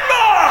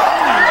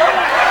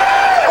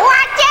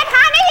 Watch it,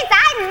 honeys.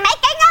 I'm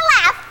making a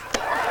left.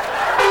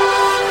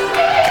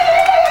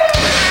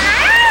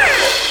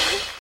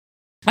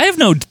 I have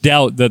no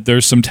doubt that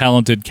there's some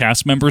talented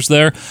cast members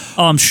there.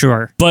 Oh, I'm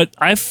sure. But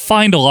I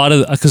find a lot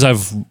of, because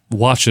I've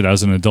watched it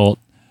as an adult.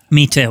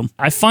 Me too.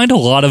 I find a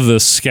lot of the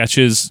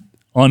sketches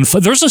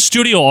there's a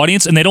studio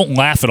audience and they don't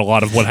laugh at a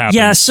lot of what happens.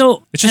 Yeah,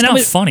 so it's just not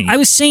funny. I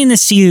was saying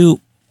this to you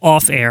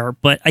off air,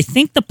 but I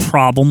think the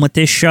problem with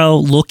this show,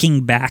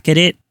 looking back at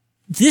it,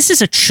 this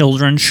is a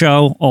children's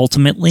show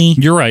ultimately.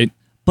 You're right.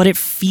 But it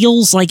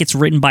feels like it's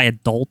written by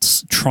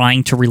adults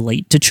trying to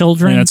relate to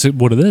children. And that's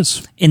what it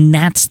is. And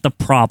that's the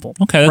problem.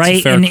 Okay, that's right?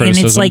 a fair criticism.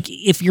 And it's like,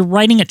 if you're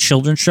writing a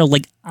children's show,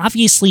 like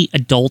obviously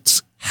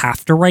adults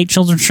have to write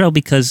children's show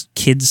because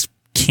kids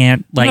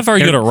can't, like, they're not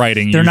very good at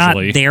writing They're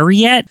usually. not there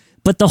yet.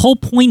 But the whole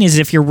point is,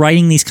 if you're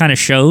writing these kind of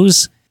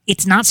shows,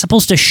 it's not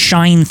supposed to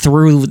shine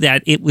through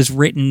that it was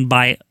written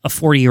by a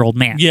 40-year-old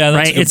man. Yeah, that's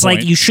right. a good It's point.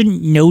 like you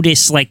shouldn't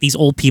notice like these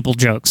old people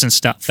jokes and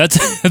stuff.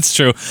 That's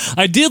true.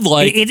 I did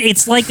like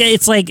it's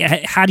like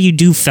how do you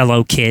do,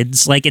 fellow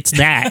kids? Like it's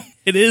that.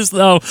 It is,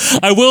 though.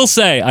 I will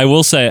say,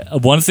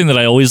 one thing that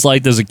I always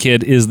liked as a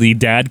kid is the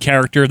dad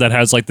character that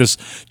has like this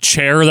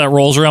chair that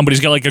rolls around, but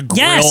he's got like a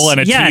grill and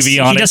a TV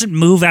on it. He doesn't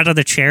move out of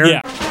the chair.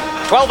 Yeah.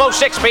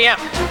 12:06 p.m.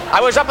 I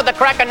was up at the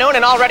crack of noon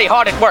and already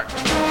hard at work.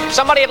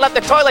 Somebody had left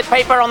the toilet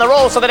paper on the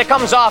roll so that it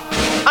comes off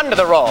under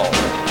the roll.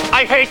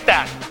 I hate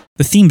that.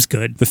 The theme's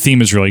good. The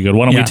theme is really good.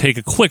 Why don't we take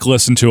a quick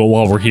listen to it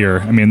while we're here?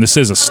 I mean, this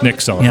is a SNICK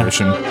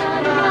celebration.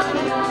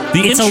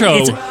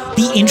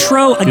 The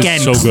intro again,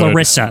 so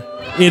Clarissa.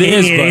 It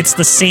is. It's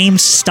the same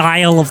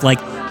style of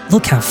like,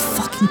 look how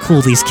fucking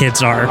cool these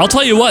kids are. I'll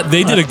tell you what,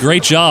 they did a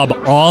great job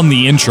on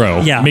the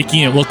intro,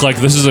 making it look like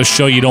this is a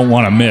show you don't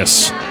want to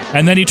miss.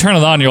 And then you turn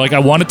it on, and you're like, I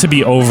want it to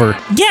be over.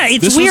 Yeah,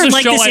 it's this weird. Was a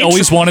like show this I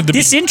always wanted to be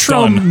This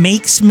intro done.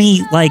 makes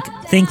me like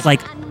think like,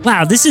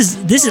 wow, this is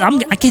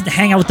I get to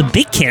hang out with the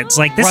big kids.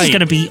 Like this is going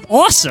to be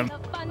awesome.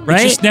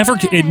 Right?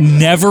 It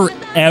never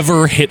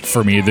ever hit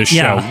for me, this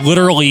show.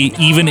 Literally,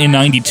 even in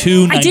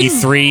 92,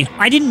 93.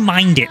 I didn't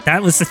mind it.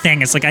 That was the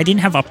thing. It's like I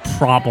didn't have a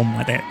problem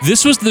with it.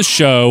 This was the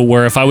show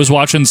where if I was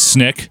watching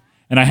SNICK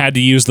and I had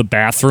to use the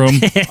bathroom,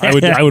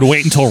 I would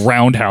wait until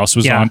Roundhouse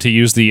was on to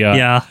use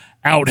the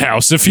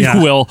outhouse, if you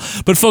will.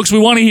 But folks, we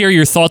want to hear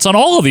your thoughts on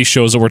all of these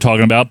shows that we're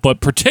talking about, but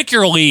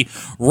particularly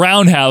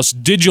Roundhouse.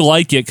 Did you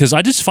like it? Because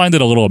I just find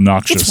it a little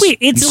obnoxious. It's weird.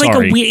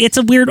 It's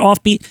a weird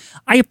offbeat.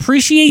 I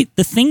appreciate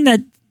the thing that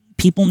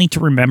people need to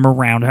remember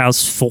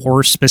Roundhouse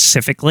for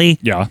specifically.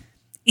 Yeah.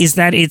 Is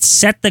that it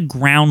set the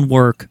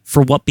groundwork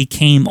for what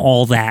became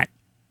all that.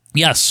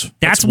 Yes.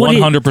 That's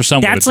 100%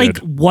 what that's it like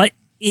did. what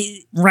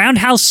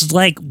Roundhouse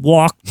like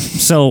walked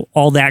so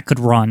all that could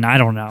run. I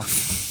don't know.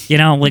 You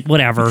know, like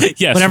whatever.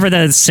 Yes. Whatever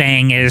the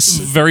saying is.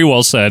 Very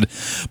well said.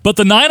 But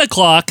the 9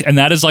 o'clock, and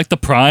that is like the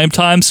prime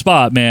time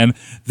spot, man.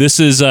 This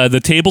is, the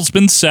table's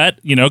been set.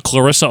 You know,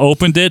 Clarissa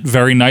opened it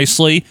very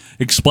nicely,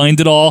 explained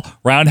it all.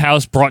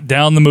 Roundhouse brought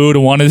down the mood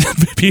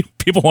and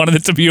people wanted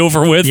it to be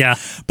over with. Yeah.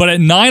 But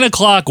at 9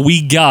 o'clock,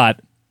 we got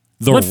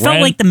what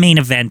felt like the main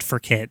event for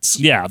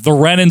kids. Yeah, the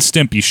Ren and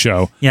Stimpy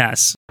show.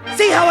 Yes.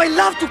 See how I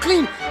love to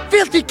clean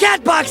filthy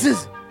cat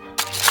boxes.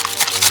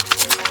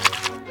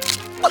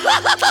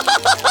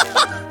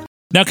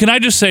 Now, can I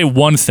just say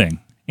one thing?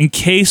 In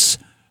case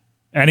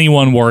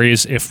anyone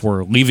worries if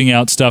we're leaving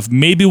out stuff,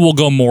 maybe we'll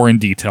go more in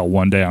detail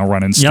one day on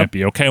Ren and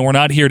Stimpy, okay? We're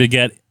not here to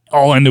get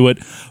all into it,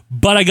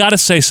 but I gotta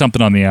say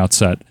something on the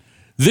outset.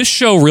 This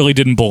show really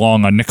didn't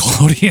belong on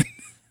Nickelodeon.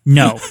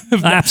 No,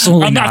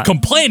 absolutely I'm not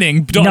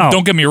complaining,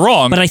 don't get me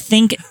wrong. But I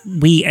think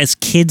we as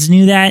kids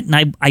knew that,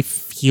 and I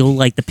feel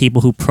like the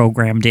people who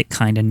programmed it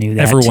kind of knew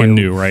that Everyone too.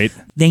 knew, right?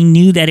 They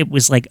knew that it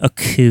was like a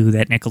coup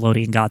that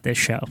Nickelodeon got this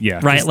show. Yeah.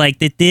 Right? Like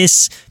that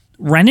this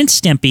Ren and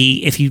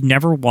Stimpy, if you've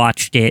never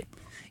watched it,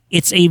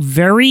 it's a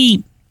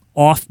very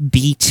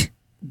offbeat,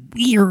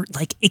 weird,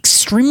 like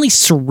extremely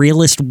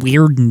surrealist,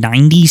 weird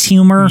 90s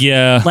humor.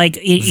 Yeah. Like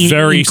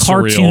in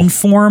cartoon surreal.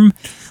 form.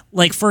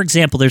 Like, for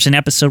example, there's an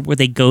episode where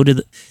they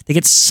they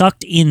get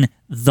sucked in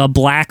the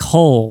black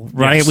hole,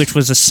 right? Yes. Which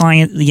was a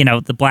science,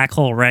 the black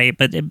hole, right?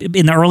 But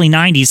in the early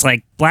 90s,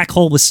 like, black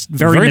hole was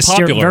very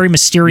popular. very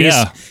mysterious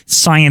Yeah.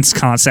 science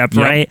concept,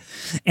 Yep. right?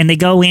 And they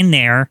go in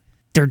there,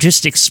 they're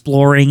just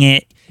exploring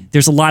it.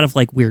 there's a lot of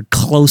like weird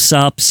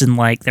close-ups and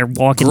like they're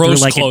walking through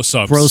like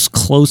gross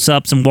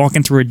close-ups and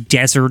walking through a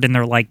desert and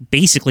they're like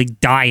basically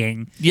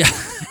dying. Yeah.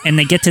 And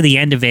they get to the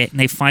end of it and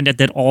they find out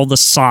that all the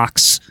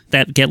socks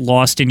that get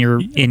lost in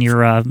your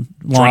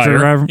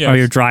laundry or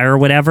your dryer or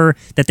whatever,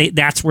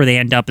 that's where they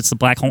end up. It's the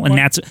black hole, and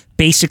that's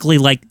basically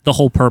like the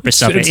whole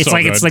purpose of it.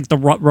 It's like the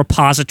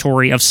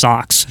repository of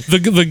socks.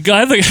 The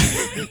guy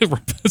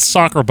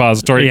sock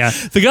repository. Yeah.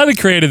 The guy that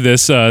created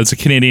this is a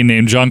Canadian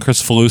named John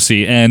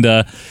Cristofalusi,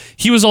 and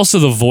he was also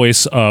the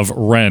voice of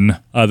Ren,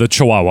 the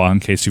Chihuahua,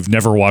 in case you've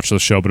never watched the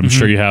show, but I'm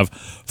sure you have,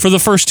 for the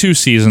first 2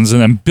 seasons. And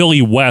then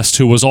Billy West,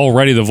 who was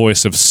already the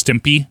voice of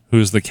Stimpy,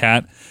 who's the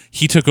cat,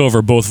 he took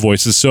over both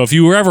voices. So if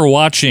you were ever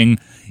watching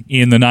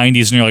in the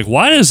 90s and you're like,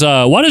 why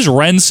does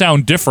Ren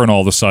sound different all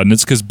of a sudden?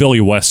 It's because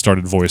Billy West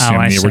started voicing him,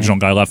 and the original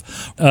guy left.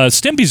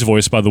 Stimpy's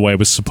voice, by the way,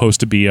 was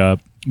supposed to be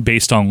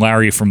based on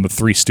Larry from the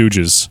Three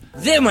Stooges.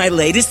 They're my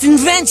latest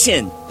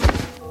invention.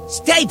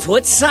 Stay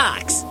put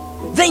socks.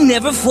 They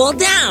never fall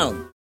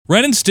down.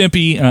 Ren and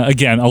Stimpy,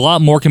 again, a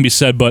lot more can be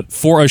said, but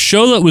for a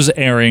show that was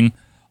airing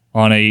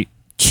on a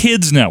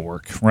kids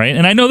network, right?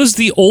 And I know this is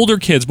the older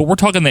kids, but we're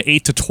talking the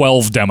 8 to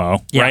 12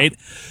 demo, right?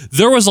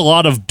 There was a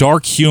lot of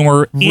dark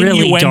humor,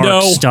 really innuendo,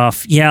 dark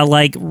stuff. Yeah,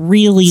 like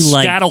really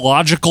like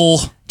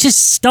scatological,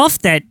 just stuff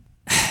that.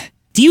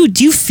 Do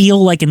you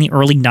feel like in the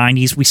early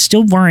 90s we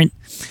still weren't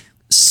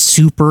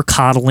super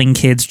coddling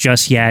kids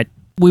just yet?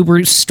 We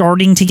were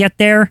starting to get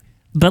there,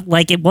 but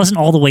like it wasn't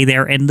all the way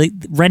there. And the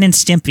Ren and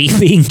Stimpy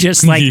being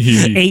just like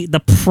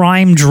the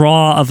prime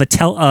draw of a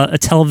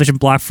television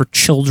block for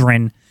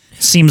children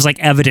seems like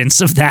evidence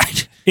of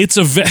that. It's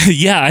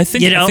I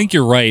think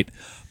you're right.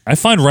 I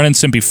find Ren and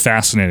Stimpy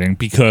fascinating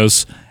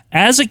because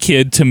as a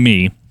kid, to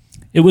me,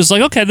 it was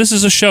like, okay, this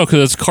is a show because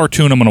it's a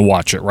cartoon, I'm going to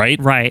watch it, right?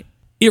 Right.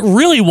 It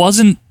really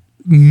wasn't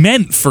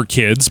meant for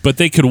kids, but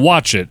they could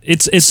watch it.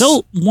 It's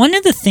so one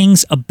of the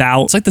things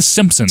about it's like The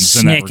Simpsons,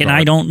 SNICK, and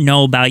I don't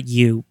know about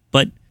you,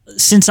 but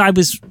since I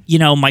was, me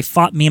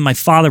and my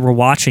father were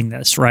watching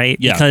this, right?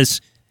 Yeah.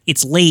 Because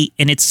it's late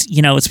and it's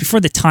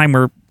before the time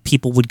where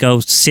people would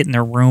go sit in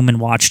their room and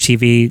watch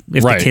TV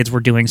if the kids were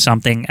doing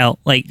something else.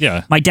 Like,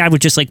 my dad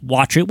would just like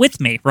watch it with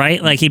me,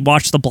 right? Like he'd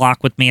watch the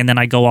block with me and then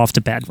I'd go off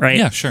to bed, right?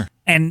 Yeah, sure.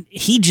 And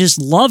he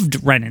just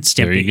loved Ren and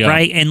There you Stimpy, go.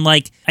 right? And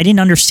like, I didn't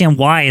understand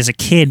why as a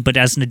kid, but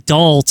as an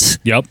adult,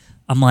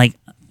 I'm like,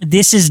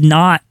 this is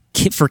not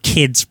for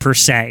kids per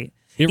se.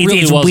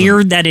 It's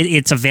weird that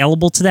it's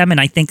available to them,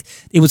 and I think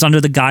it was under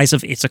the guise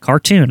of it's a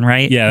cartoon,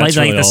 right? Yeah, that's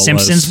like really The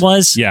Simpsons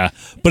was. Yeah,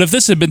 but if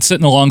this had been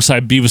sitting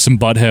alongside Beavis and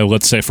Butthead,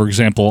 let's say, for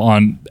example,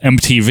 on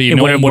MTV,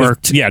 It would have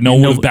worked. Yeah, no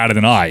one would have batted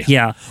an eye.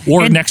 Yeah.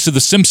 Or next to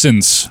The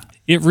Simpsons.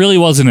 It really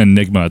was an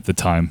enigma at the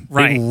time.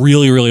 Right. It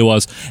really, really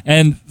was.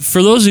 And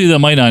for those of you that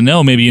might not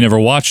know, maybe you never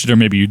watched it or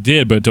maybe you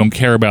did, but don't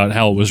care about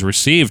how it was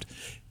received,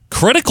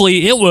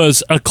 critically, it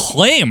was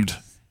acclaimed.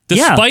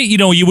 Despite,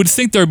 you would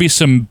think there would be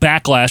some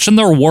backlash, and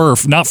there were,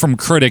 not from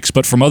critics,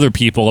 but from other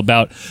people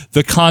about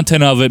the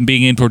content of it and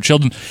being aimed toward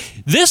children.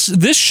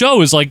 This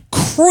show is like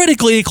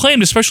critically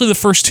acclaimed, especially the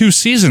first 2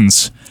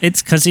 seasons.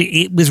 It's because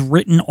it was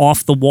written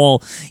off the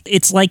wall.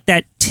 It's like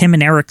that Tim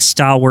and Eric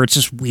style where it's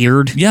just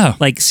weird. Yeah.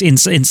 Like in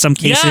some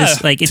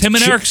cases, like it's Tim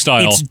and Eric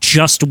style. It's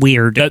just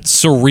weird. That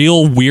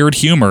surreal, weird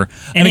humor.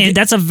 And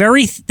that's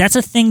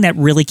a thing that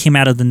really came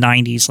out of the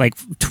 90s, like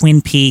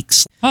Twin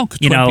Peaks. Oh,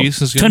 Twin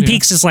Peaks is good. Twin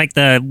Peaks is like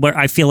where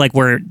I feel like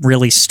where it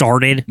really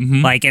started.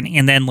 Like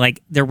and then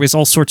like there was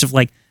all sorts of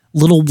like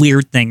little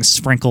weird things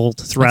sprinkled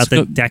throughout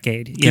the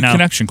decade. Good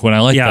connection, Quinn. I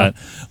like that.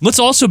 Let's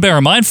also bear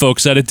in mind,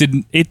 folks, that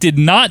it did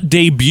not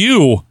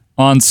debut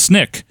on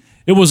SNICK.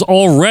 It was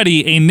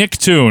already a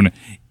Nicktoon.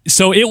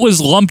 So it was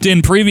lumped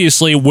in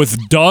previously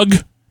with Doug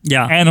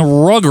and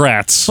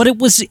Rugrats. But it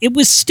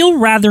was still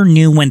rather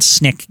new when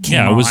SNICK came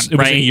on. It was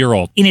a year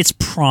old. In its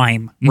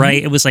prime,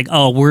 right? It was like,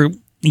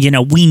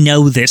 we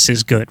know this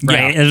is good,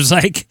 right? Yeah. It was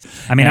like,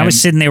 I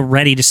was sitting there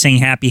ready to sing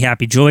Happy,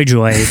 Happy, Joy,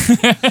 Joy,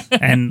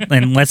 and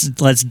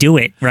let's do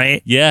it,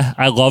 right? Yeah,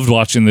 I loved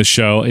watching this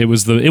show. It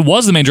was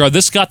the main draw.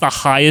 This got the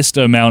highest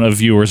amount of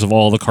viewers of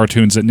all the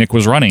cartoons that Nick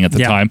was running at the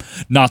time.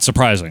 Not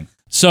surprising.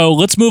 So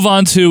let's move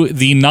on to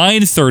the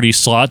 9:30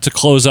 slot to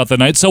close out the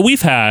night. So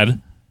we've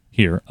had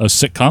here a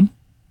sitcom,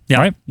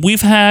 right? We've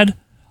had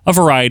a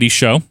variety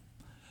show.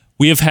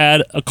 We have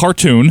had a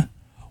cartoon.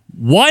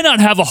 Why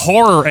not have a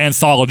horror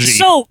anthology?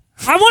 So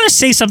I want to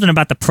say something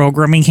about the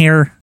programming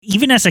here.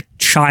 Even as a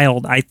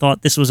child, I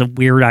thought this was a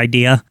weird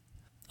idea.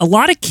 A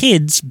lot of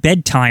kids'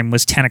 bedtime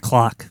was 10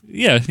 o'clock.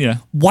 Yeah.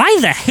 Why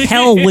the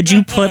hell would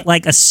you put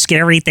like a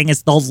scary thing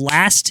as the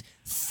last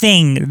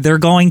thing they're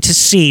going to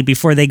see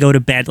before they go to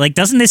bed? Like,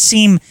 doesn't this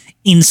seem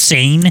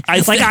insane?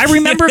 I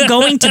remember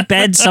going to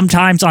bed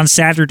sometimes on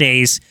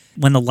Saturdays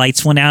when the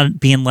lights went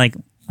out being like,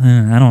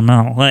 I don't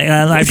know.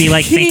 I'd be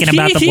like thinking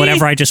about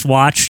whatever I just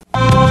watched.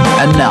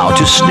 And now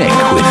to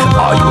SNICK with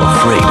Are You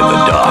Afraid of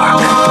the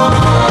Dark?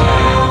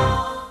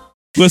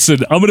 Listen,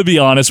 I'm going to be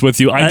honest with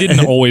you. I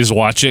didn't always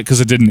watch it because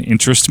it didn't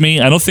interest me.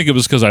 I don't think it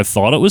was because I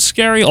thought it was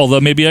scary,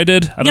 although maybe I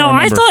did. I don't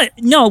remember.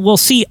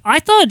 I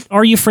thought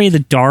Are You Afraid of the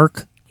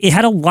Dark? it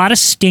had a lot of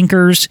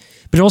stinkers,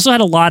 but it also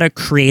had a lot of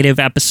creative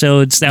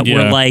episodes that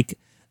were like,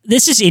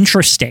 this is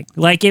interesting.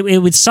 Like,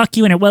 it would suck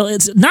you in it. Well,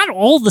 it's not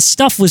all the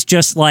stuff was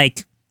just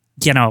like,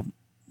 you know,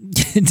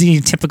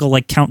 the typical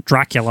like Count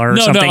Dracula or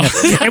something.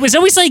 No. It was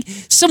always like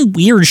some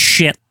weird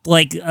shit.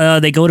 Like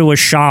they go to a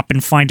shop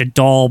and find a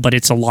doll, but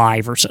it's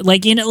alive or something.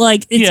 Like, you know,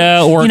 like it's,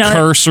 or a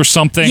curse or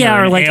something.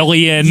 Yeah, or like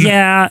alien.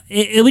 Yeah,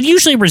 it would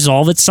usually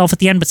resolve itself at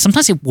the end, but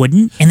sometimes it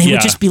wouldn't, and they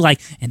would just be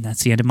like, "And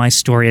that's the end of my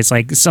story." It's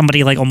like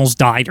somebody like almost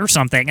died or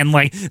something, and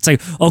like it's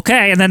like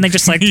okay, and then they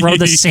just like throw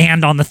the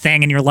sand on the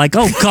thing, and you're like,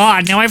 "Oh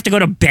God, now I have to go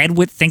to bed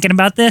with thinking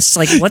about this."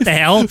 Like, what the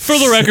hell? For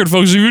the record,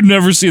 folks, if you've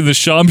never seen the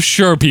show, I'm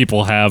sure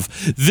people have.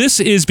 This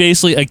is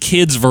basically a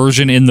kid's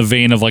version in the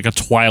vein of like a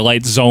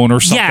Twilight Zone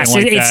or something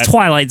like that. It's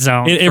Twilight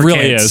Zone. It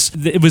really is.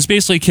 It was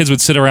basically kids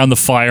would sit around the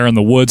fire in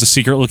the woods, a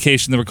secret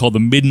location. They were called the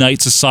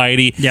Midnight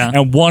Society. Yeah.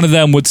 And one of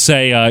them would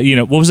say,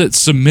 what was it?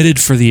 Submitted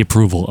for the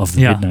approval of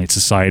the Midnight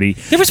Society.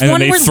 There was and one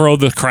then they throw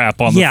the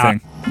crap on the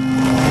thing.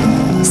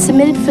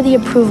 Submitted for the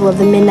approval of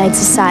the Midnight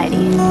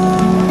Society.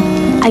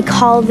 I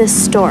call this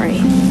story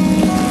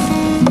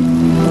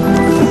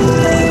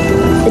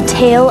The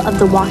Tale of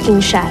the Walking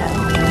Shadow.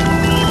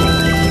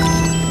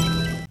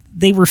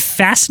 They were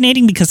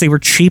fascinating because they were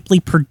cheaply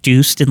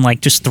produced and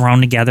like just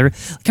thrown together.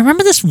 Like, I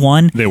remember this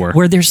one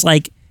where there's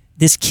like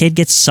this kid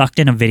gets sucked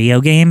in a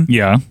video game.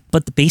 Yeah.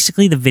 But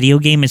basically the video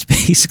game is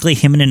basically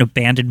him in an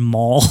abandoned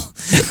mall,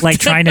 like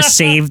trying to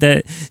save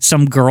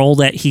some girl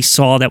that he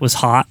saw that was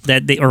hot,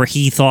 or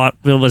he thought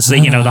was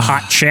the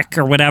hot chick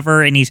or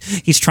whatever, and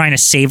he's trying to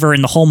save her,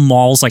 and the whole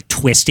mall's like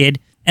twisted.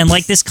 And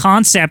like this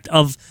concept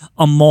of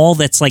a mall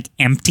that's like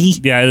empty.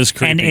 Yeah, it is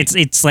creepy. And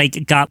it's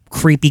like got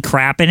creepy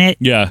crap in it.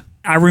 Yeah.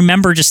 I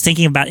remember just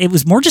thinking about it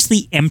was more just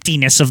the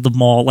emptiness of the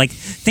mall. Like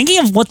thinking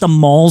of what the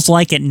mall's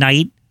like at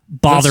night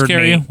bothered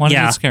me. Why did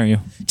it scare you?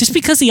 Just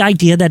because the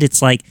idea that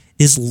it's like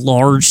this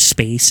large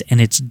space and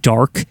it's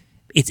dark,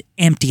 it's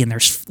empty, and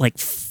there's like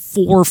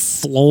 4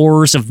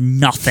 floors of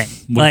nothing.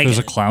 What like if there's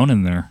a clown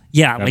in there?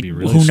 Yeah, That'd like be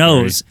really who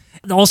scary. knows?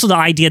 Also the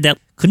idea that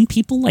couldn't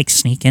people like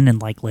sneak in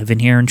and like live in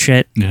here and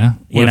shit? Yeah.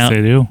 What if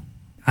they do?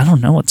 I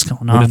don't know what's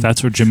going on. What if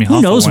that's where Jimmy Hoffa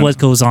Who knows went? what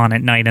goes on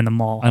at night in the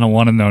mall? I don't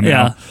want to know now.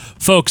 Yeah.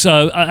 Folks,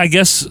 I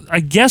guess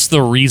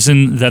the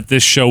reason that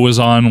this show was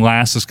on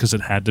last is because it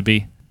had to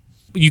be.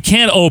 You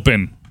can't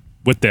open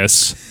with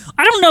this.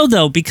 I don't know,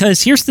 though,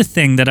 because here's the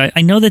thing that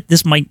I know that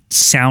this might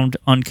sound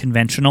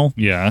unconventional.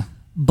 Yeah.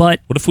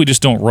 But what if we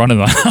just don't run it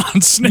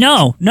on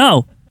SNICK?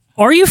 No.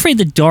 Are You Afraid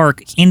of the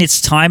Dark, in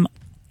its time,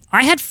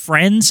 I had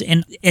friends,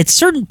 and at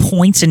certain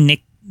points in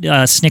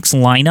SNICK's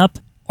lineup,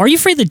 Are You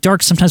Afraid of the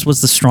Dark sometimes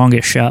was the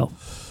strongest show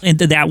in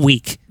that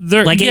week.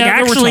 There were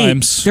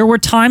times. There were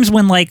times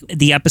when like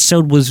the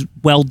episode was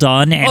well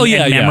done and,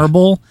 and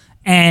memorable,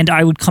 and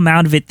I would come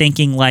out of it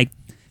thinking like,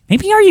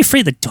 maybe Are You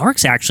Afraid of the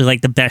Dark's actually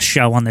like the best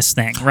show on this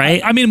thing,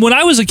 right? I mean, when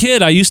I was a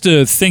kid, I used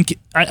to think,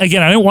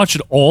 again, I didn't watch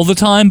it all the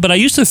time, but I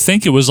used to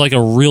think it was like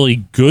a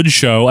really good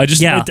show.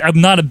 I'm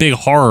not a big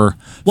horror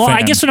fan.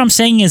 I guess what I'm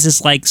saying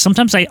is like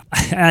sometimes I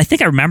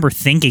think I remember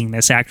thinking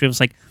this actually. It was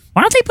like,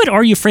 why don't they put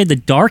Are You Afraid of the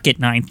Dark at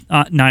 9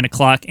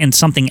 o'clock and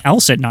something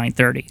else at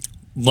 9:30?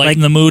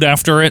 Lighten the mood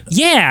after it?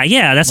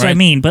 Yeah, that's what I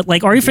mean. But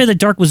like Are You Afraid of the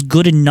Dark was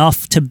good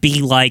enough to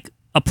be like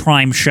a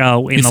prime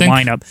show in the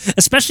lineup,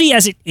 especially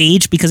as it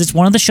aged, because it's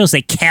one of the shows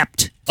they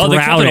kept throughout. They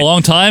kept it a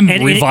long time,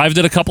 revived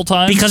it a couple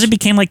times. Because it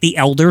became like the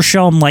Elder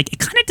show, I'm like, it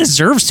kind of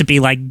deserves to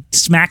be like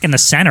smack in the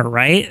center,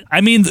 right?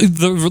 I mean,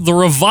 the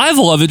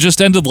revival of it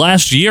just ended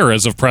last year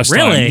as of press time.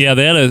 Really? Yeah,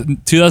 they had a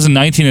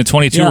 2019 and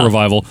 22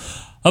 revival.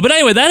 But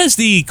anyway, that is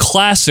the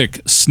classic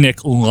SNICK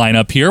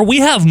lineup here. We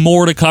have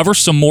more to cover,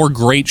 some more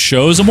great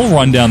shows, and we'll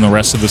run down the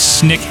rest of the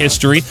SNICK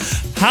history.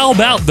 How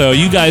about, though,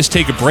 you guys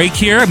take a break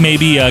here,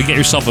 maybe get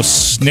yourself a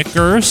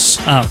Snickers.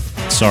 Oh.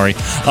 Sorry.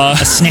 A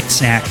SNICK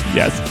snack.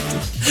 Yeah.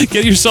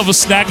 Get yourself a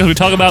snack as we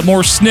talk about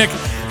more SNICK,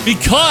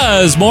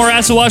 because more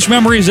Acid Wash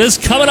Memories is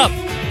coming up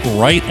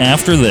right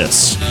after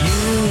this.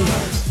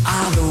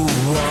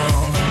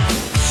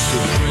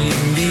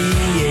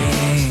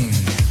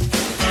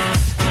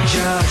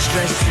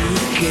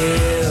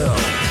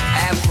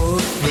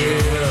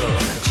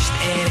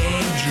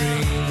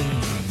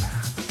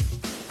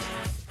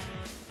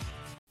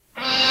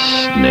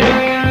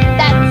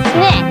 That's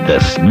SNICK. The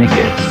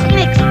SNICKers.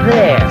 SNICK's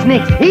there.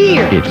 SNICK's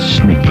here. It's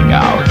sneaking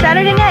out.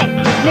 Saturday night,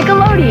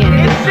 Nickelodeon.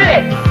 It's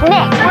SNICK.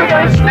 SNICK. We're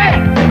going to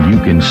SNICK. And you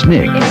can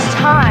snick It's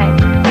time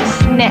to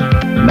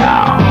SNICK.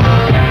 now.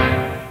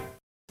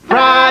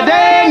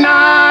 Friday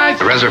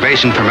night. A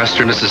reservation for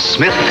Mr. and Mrs.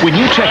 Smith. When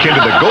you check into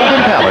the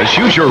Golden Palace,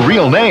 use your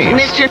real name.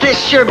 Mister, this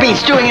sure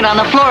beats doing it on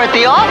the floor at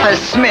the office,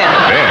 Smith.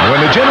 Then,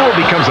 when the general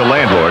becomes a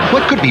landlord,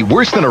 what could be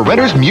worse than a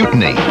renter's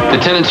mutiny? The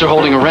tenants are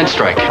holding a rent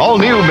strike. All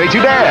new Made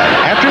You Dad,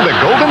 after the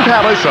Golden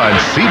Palace on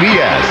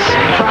CBS.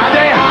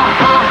 Friday, ha,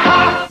 ha,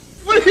 ha.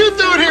 What are you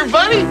doing here,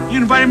 buddy?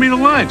 You invited me to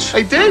lunch.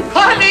 I did?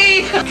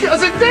 Honey,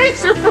 Cousin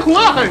Dave's here for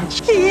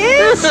lunch. He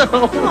is?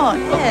 Oh,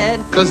 Ed.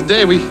 Cousin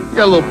Dave, we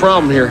got a little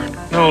problem here.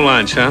 No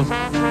lunch, huh?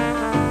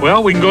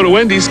 Well, we can go to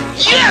Wendy's.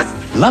 Yes!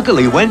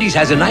 Luckily, Wendy's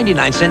has a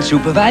 99-cent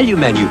super value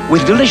menu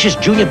with delicious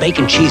junior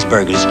bacon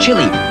cheeseburgers,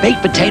 chili,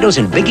 baked potatoes,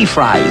 and biggie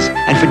fries.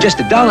 And for just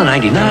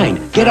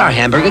 $1.99, get our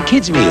hamburger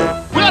kids meal.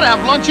 We ought to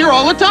have lunch here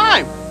all the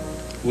time.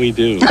 We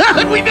do.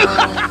 We do.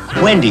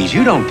 Wendy's,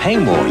 you don't pay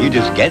more, you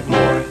just get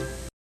more.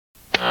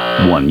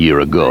 1 year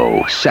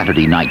ago,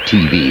 Saturday night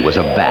TV was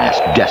a vast,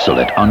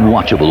 desolate,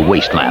 unwatchable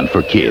wasteland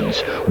for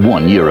kids.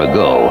 1 year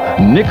ago,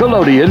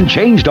 Nickelodeon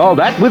changed all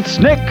that with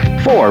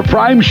SNICK. 4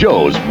 prime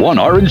shows, 1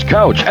 orange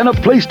couch, and a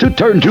place to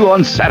turn to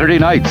on Saturday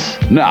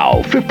nights.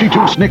 Now, 52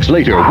 SNICKs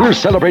later, we're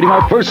celebrating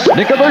our first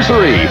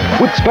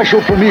SNICkiversary with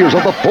special premieres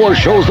of the 4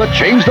 shows that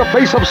changed the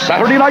face of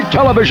Saturday night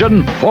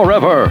television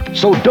forever.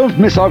 So don't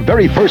miss our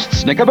very first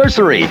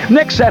SNICkiversary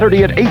next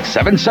Saturday at 8,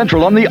 7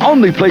 Central on the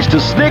only place to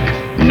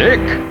SNICK,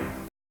 Nick.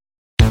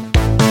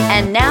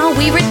 And now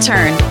we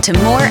return to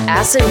more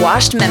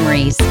acid-washed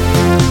memories.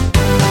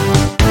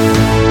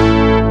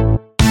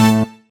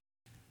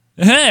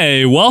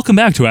 Hey, welcome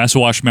back to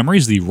Acid Wash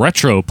Memories, the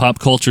retro pop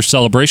culture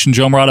celebration.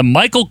 Joe Morata,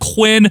 Michael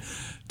Quinn,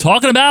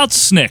 talking about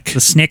SNICK. The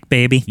SNICK,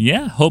 baby.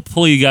 Yeah,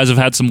 hopefully you guys have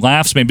had some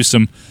laughs, maybe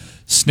some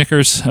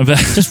Snickers.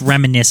 Just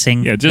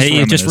reminiscing. Yeah,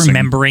 just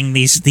remembering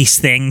these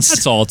things.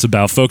 That's all it's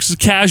about, folks.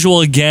 It's casual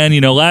again.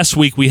 You know, last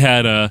week we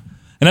had an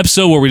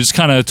episode where we just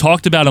kind of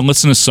talked about and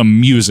listened to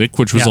some music,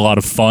 which was a lot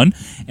of fun.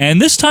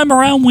 And this time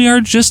around, we are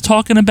just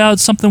talking about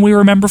something we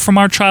remember from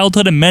our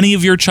childhood and many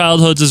of your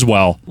childhoods as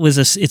well.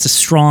 It's a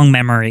strong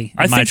memory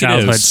in my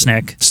childhood,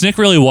 SNICK. SNICK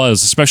really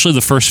was, especially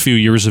the first few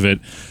years of it.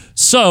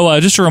 So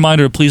just a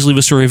reminder, please leave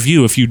us a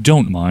review if you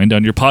don't mind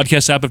on your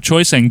podcast app of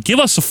choice and give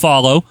us a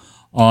follow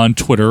on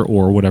Twitter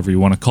or whatever you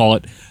want to call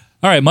it.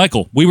 All right,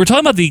 Michael, we were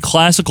talking about the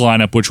classic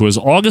lineup, which was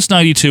August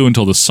 92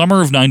 until the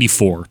summer of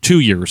 94, 2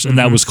 years. And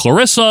that was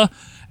Clarissa,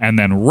 and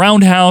then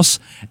Roundhouse,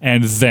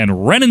 and then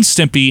Ren and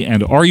Stimpy,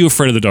 and Are You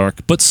Afraid of the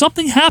Dark? But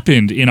something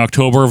happened in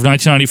October of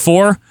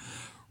 1994.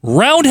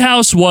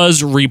 Roundhouse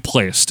was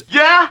replaced.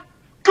 Yeah?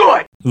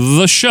 Good.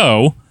 The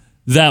show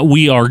that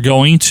we are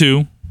going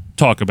to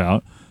talk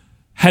about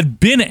had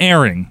been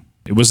airing.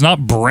 It was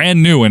not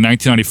brand new in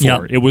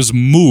 1994. It was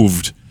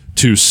moved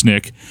to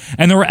SNICK.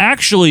 And there were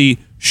actually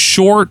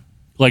short,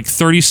 like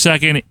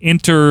 30-second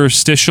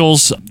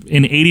interstitials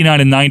in 89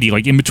 and 90,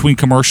 like in between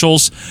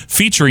commercials,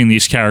 featuring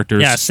these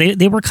characters. Yes,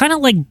 they were kind of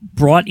like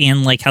brought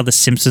in like how The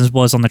Simpsons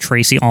was on the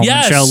Tracy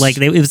Ullman show. Like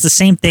it was the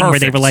same thing where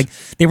they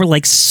were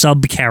like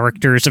sub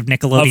characters of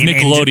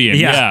Nickelodeon.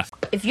 Yeah.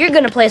 If you're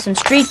gonna play some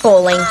street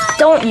bowling,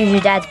 don't use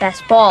your dad's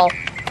best ball.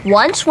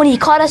 Once, when he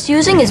caught us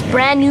using his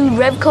brand new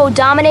Revco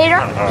Dominator,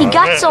 he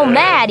got so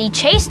mad he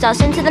chased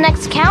us into the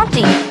next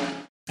county.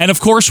 And of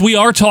course, we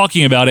are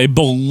talking about a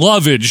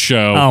beloved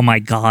show. Oh my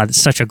God,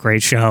 such a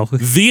great show.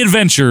 The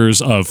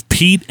Adventures of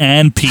Pete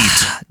and Pete.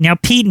 Now,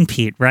 Pete and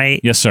Pete,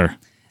 right? Yes, sir.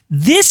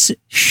 This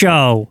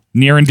show...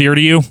 Near and dear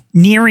to you?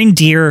 Near and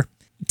dear.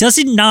 Does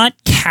it not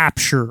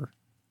capture,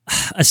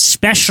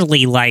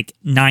 especially like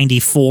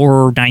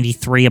 94,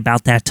 93,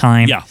 about that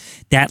time? Yeah.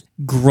 That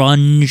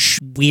grunge,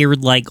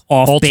 weird, like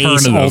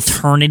off-base,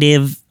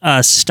 alternative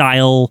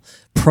style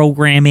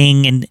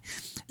programming. And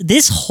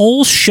this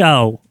whole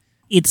show...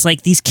 It's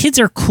like these kids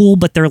are cool,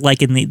 but they're like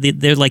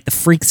they're like the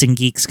freaks and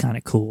geeks kind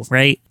of cool,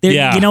 right?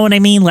 You know what I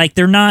mean? Like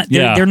they're not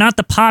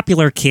the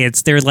popular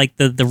kids. They're like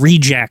the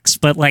rejects,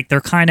 but like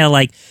they're kind of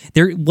like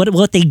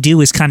what they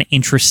do is kind of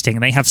interesting.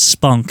 They have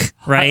spunk,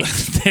 right?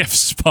 They have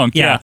spunk,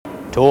 yeah.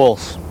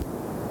 Tools.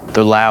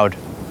 They're loud.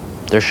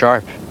 They're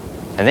sharp,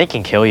 and they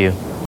can kill you.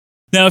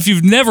 Now, if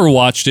you've never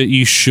watched it,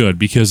 you should,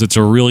 because it's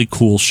a really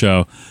cool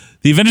show.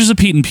 The Adventures of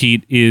Pete and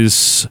Pete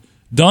is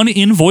done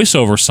in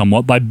voiceover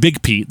somewhat by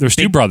Big Pete. There's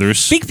two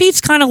brothers. Big Pete's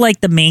kind of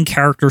like the main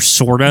character,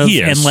 sort of.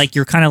 He is. And like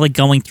you're kind of like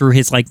going through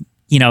his like,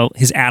 you know,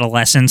 his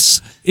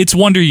adolescence. It's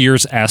Wonder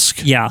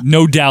Years-esque. Yeah.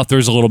 No doubt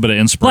there's a little bit of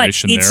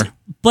inspiration there.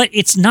 But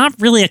it's not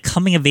really a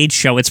coming-of-age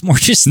show. It's more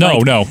just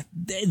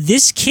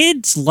this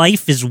kid's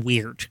life is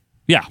weird.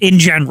 Yeah. In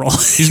general.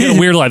 He's got a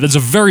weird life. It's a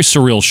very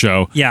surreal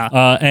show.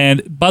 Yeah.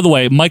 And by the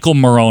way, Michael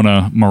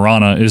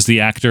Morana is the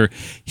actor.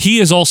 He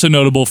is also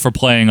notable for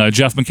playing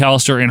Jeff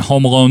McAllister in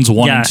Home Alone's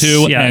 1 and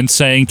 2 and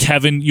saying,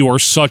 Kevin, you are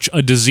such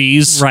a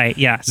disease. Right,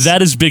 yes.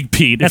 That is Big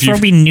Pete. That's where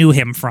we knew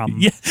him from.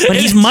 Yeah. But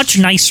he's much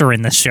nicer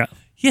in this show.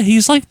 Yeah,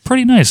 he's like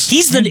pretty nice.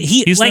 He's like,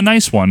 the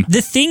nice one.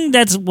 The thing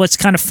what's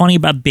kind of funny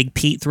about Big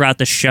Pete throughout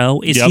the show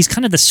is he's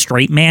kind of the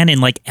straight man, and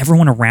like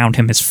everyone around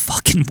him is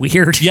fucking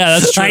weird. Yeah,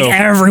 that's true. Like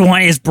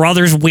everyone, his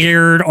brother's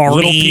weird,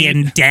 Artie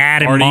and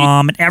Dad and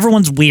Mom, and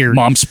everyone's weird.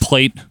 Mom's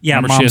plate. Yeah,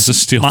 remember she has a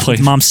steel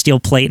plate. Mom's steel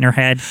plate in her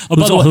head.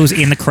 Who's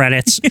in the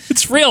credits?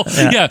 It's real.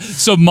 Yeah.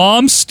 So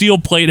Mom's steel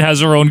plate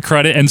has her own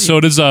credit, and so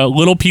does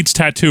Little Pete's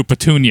tattoo,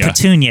 Petunia.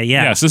 Petunia,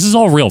 yeah. Yes, this is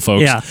all real,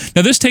 folks. Yeah.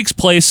 Now this takes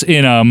place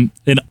in an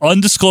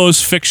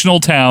undisclosed fictional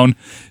town.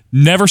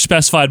 Never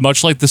specified,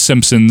 much like The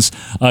Simpsons,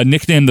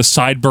 nicknamed the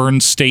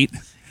Sideburn State.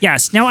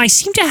 Yes. Now, I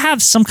seem to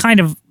have some kind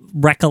of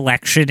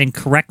recollection, and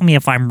correct me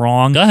if I'm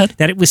wrong, Go ahead.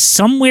 that it was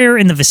somewhere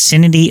in the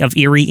vicinity of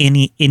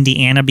Erie,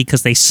 Indiana,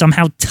 because they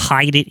somehow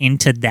tied it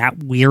into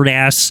that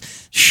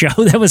weird-ass show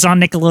that was on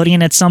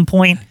Nickelodeon at some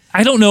point.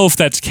 I don't know if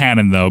that's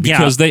canon, though,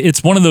 because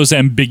it's one of those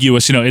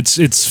ambiguous,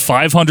 it's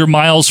 500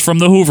 miles from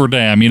the Hoover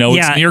Dam,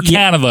 it's near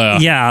Canada.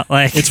 Yeah.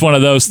 It's one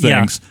of those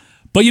things.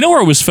 But you know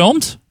where it was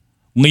filmed?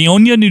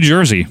 Leonia, New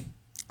Jersey.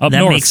 Up that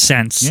north. makes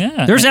sense.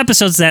 Yeah. There's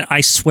episodes that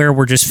I swear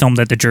were just filmed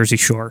at the Jersey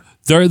Shore.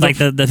 Like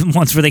the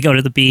ones where they go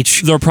to the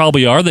beach. There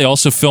probably are. They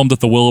also filmed at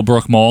the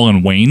Willowbrook Mall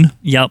in Wayne.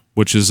 Yep.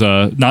 Which is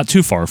not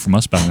too far from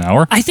us, about an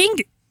hour. I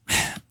think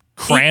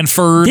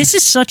Cranford. This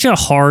is such a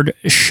hard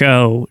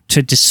show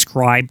to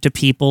describe to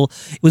people.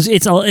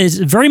 It's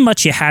very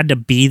much you had to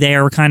be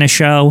there kind of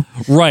show.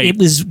 Right. It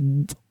was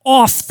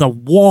off the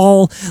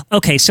wall.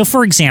 Okay, so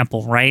for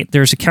example, right,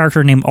 there's a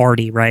character named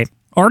Artie, right?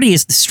 Artie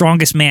is the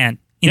strongest man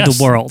in the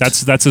world.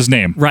 That's his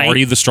name. Right.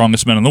 Artie, the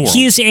strongest man in the world.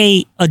 He is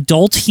a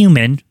adult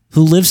human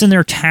who lives in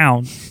their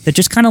town that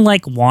just kind of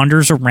like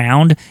wanders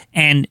around,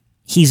 and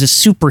he's a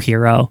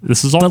superhero.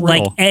 This is all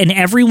real. And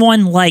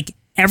everyone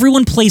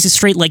plays it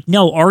straight. Like,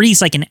 no,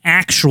 Artie's like an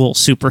actual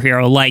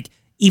superhero. Like,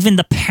 even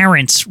the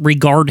parents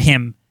regard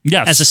him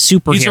as a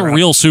superhero. He's a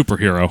real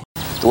superhero.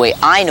 The way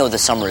I know the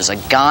summer is a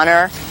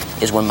goner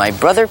is when my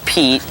brother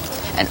Pete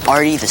and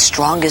Artie, the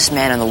strongest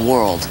man in the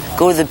world,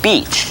 go to the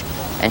beach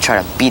and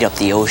try to beat up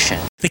the ocean.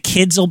 The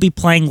kids will be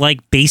playing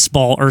like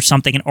baseball or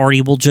something, and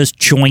Artie will just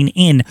join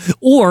in.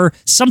 Or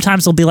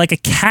sometimes there'll be like a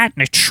cat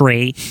in a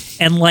tree,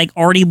 and like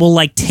Artie will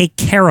like take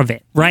care of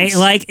it, right? Yes.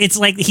 Like it's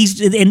like he's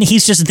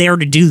just there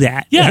to do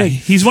that. Yeah,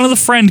 he's one of the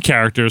friend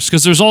characters,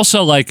 because there's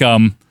also like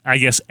I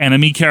guess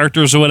enemy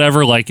characters or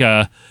whatever, like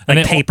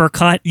Paper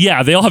Cut.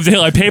 Yeah, they have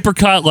like Paper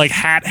Cut, like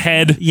Hat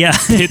Head,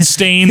 Hit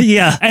Stain.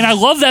 Yeah, and I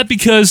love that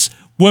because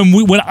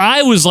when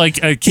I was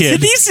like a kid,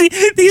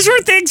 these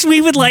were things we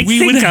would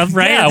think of,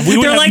 right? Yeah, we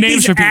would They're have like names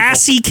these for people.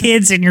 assy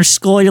kids in your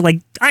school. You're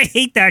like, I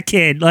hate that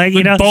kid. Like,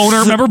 you know, Boner.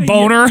 Remember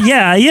Boner?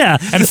 Yeah.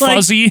 And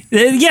Fuzzy.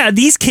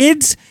 These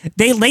kids,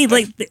 they like.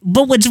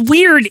 But what's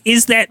weird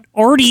is that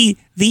Artie,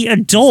 the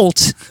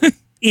adult,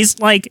 is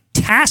like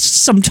tasked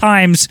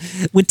sometimes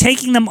with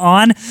taking them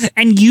on,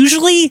 and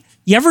usually.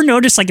 You ever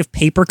notice, like, if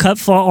Paper Cut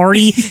fought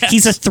Artie,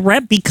 he's a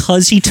threat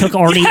because he took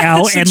Artie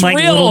out, and, like,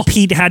 real. little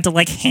Pete had to,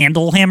 like,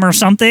 handle him or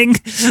something?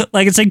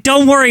 Like, it's like,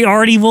 don't worry,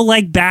 Artie, we'll,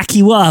 like, back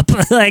you up.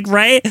 Like,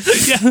 right?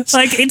 Yes.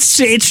 Like, it's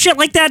shit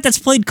like that that's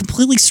played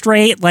completely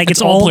straight. Like,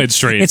 it's all played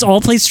straight. It's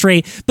all played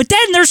straight. But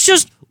then there's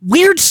just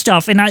weird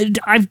stuff, and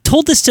I've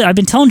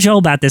been telling Joe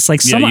about this.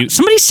 Like, somebody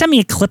sent me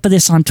a clip of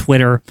this on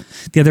Twitter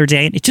the other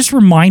day, and it just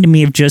reminded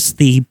me of just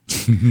the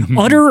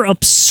utter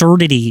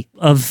absurdity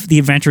of the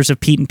adventures of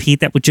Pete and Pete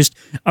that would just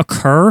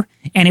occur,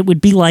 and it would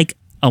be like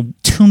a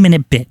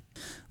 2-minute bit.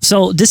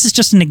 So this is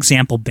just an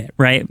example bit,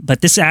 right?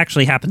 But this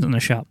actually happens in the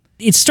show.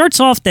 It starts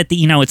off that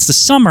it's the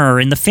summer,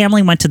 and the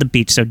family went to the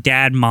beach. So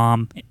Dad,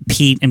 Mom,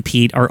 Pete, and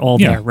Pete are all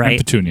there, right?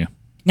 And Petunia.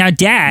 Now,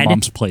 Dad,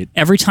 Mom's plate.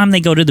 Every time they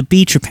go to the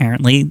beach,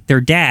 apparently, their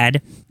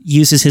dad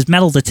uses his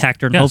metal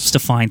detector and hopes to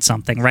find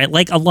something, right?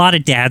 Like a lot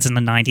of dads in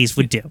the 90s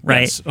would do,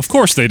 right? Yes, of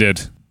course they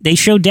did. They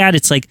show Dad,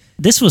 it's like,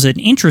 this was an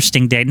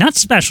interesting day. Not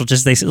special,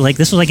 just this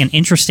was like an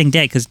interesting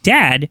day, because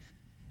Dad,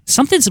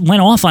 something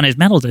went off on his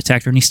metal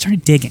detector, and he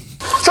started digging.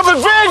 Something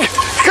big!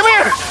 Come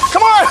here!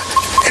 Come on!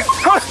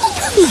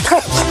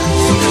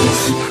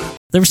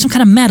 There was some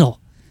kind of metal.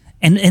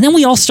 And then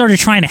we all started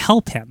trying to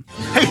help him.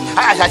 Hey,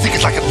 I think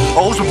it's like an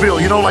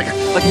Oldsmobile, like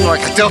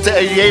a Delta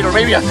 88 or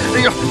maybe a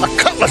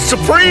Cutlass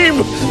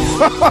Supreme.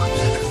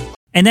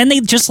 And then they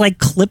just like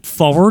clip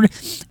forward.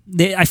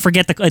 I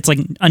forget it's like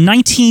a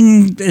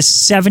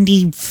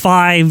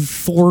 1975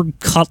 Ford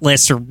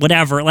Cutlass or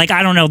whatever. Like,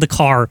 I don't know the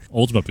car.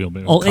 Oldsmobile,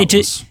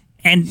 maybe.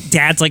 And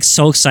Dad's like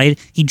so excited.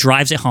 He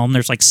drives it home.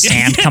 There's like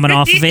sand coming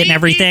off of it and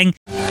everything.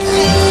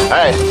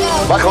 Hey,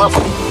 buckle up.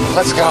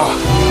 Let's go.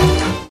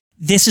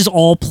 This is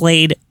all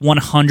played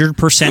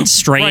 100%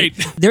 straight. Right.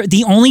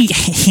 The only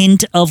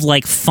hint of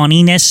like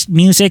funniness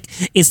music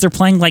is they're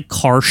playing like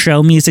car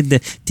show music, the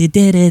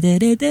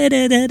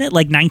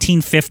like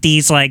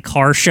 1950s like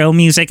car show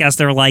music as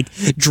they're like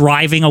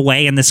driving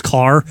away in this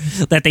car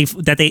that they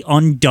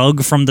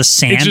undug from the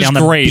sand down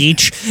the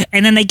beach.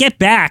 And then they get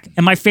back,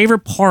 and my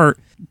favorite part,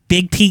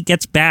 Big Pete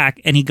gets back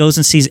and he goes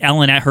and sees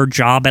Ellen at her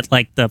job at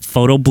like the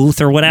photo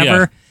booth or whatever.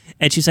 Yeah.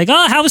 And she's like,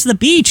 oh, how was the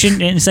beach?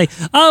 And it's like,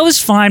 oh, it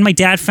was fine. My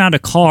dad found a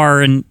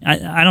car, and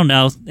I don't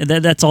know.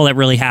 That's all that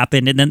really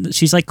happened. And then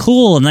she's like,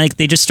 cool. And like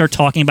they just start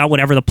talking about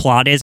whatever the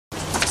plot is.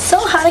 So,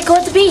 how'd it go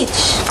at the beach?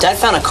 Dad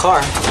found a car.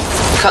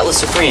 Cutlass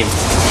Supreme.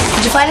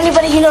 Did you find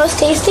anybody you know is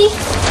tasty?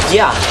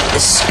 Yeah,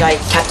 this guy,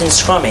 Captain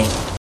Scrummy.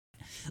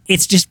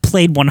 It's just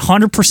played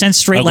 100%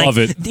 straight. I love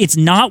it. It's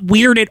not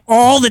weird at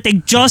all that they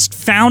just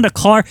found a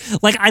car.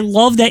 Like, I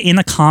love that in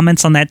the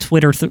comments on that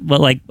Twitter,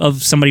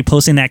 of somebody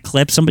posting that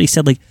clip, somebody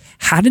said, like,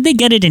 how did they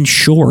get it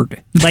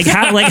insured? Like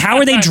how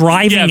are they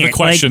driving yeah, the it?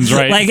 questions,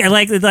 right?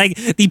 Like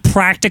the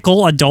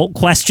practical adult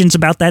questions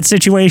about that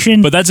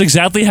situation. But that's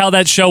exactly how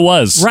that show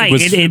was. Right.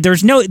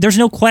 There's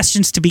no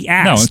questions to be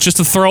asked. No, it's just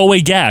a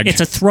throwaway gag.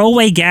 It's a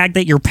throwaway gag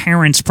that your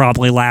parents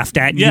probably laughed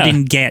at and you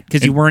didn't get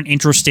because you weren't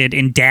interested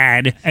in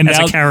Dad as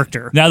a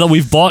character. Now that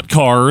we've bought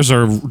cars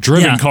or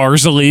driven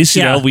cars, at least,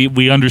 you know,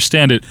 we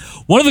understand it.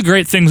 One of the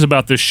great things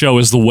about this show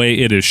is the way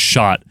it is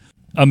shot.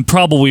 I'm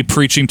probably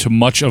preaching to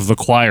much of the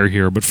choir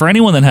here, but for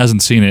anyone that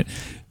hasn't seen it,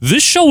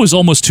 this show is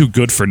almost too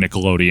good for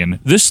Nickelodeon.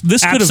 This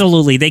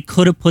absolutely they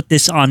could have put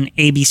this on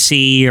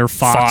ABC or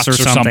Fox or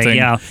something.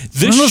 Yeah,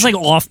 this was like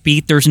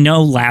offbeat. There's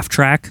no laugh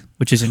track,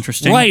 which is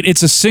interesting. Right,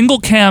 it's a single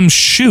cam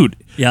shoot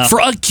for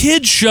a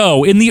kid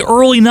show in the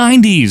early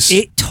 90s.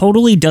 It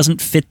totally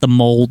doesn't fit the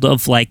mold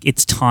of like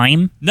its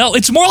time. No,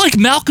 it's more like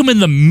Malcolm in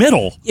the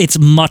Middle. It's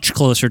much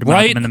closer to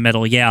Malcolm in the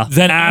Middle,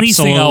 than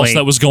anything else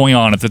that was going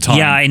on at the time.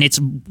 Yeah, and it's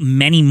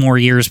many more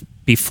years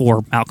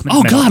before Malcolm in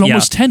the Middle. Oh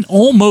God,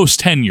 almost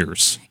 10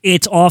 years.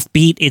 It's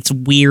offbeat, it's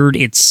weird,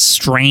 it's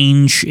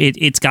strange,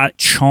 it's got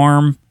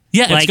charm.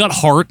 Yeah, it's got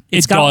heart.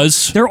 It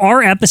does. There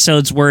are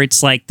episodes where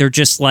it's like they're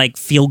just like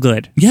feel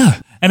good. Yeah.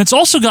 And it's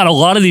also got a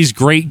lot of these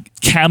great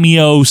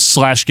cameo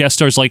 / guest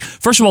stars. Like,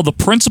 first of all, the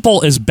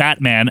principal is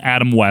Batman,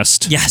 Adam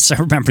West. Yes, I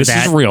remember that.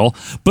 This is real.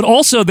 But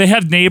also, they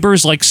have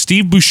neighbors like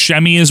Steve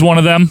Buscemi is one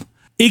of them.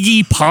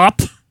 Iggy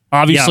Pop,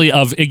 obviously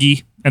of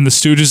Iggy and the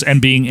Stooges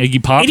and being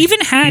Iggy Pop. It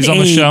even had He's on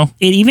the show.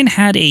 It even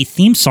had a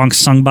theme song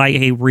sung by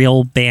a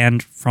real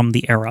band from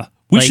the era.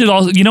 We should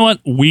also, you know what?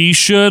 We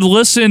should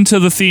listen to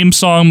the theme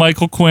song,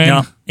 Michael Quinn.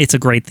 Yeah, it's a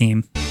great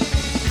theme.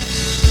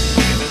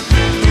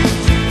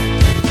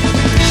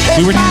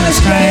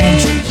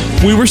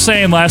 We were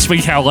saying last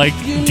week how like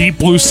Deep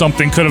Blue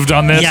Something could have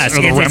done this. Yes,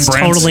 or the it's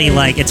totally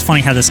like, it's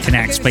funny how this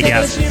connects, but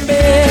yeah.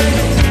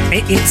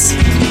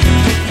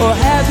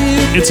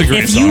 It's a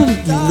great if song. you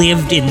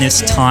lived in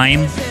this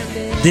time,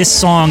 this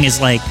song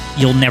is like,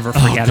 you'll never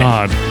forget it.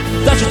 God.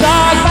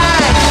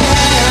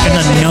 And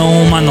the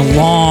gnome on the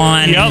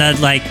lawn, and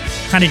the like,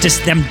 kind of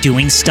just them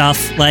doing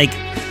stuff, like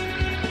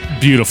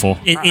beautiful.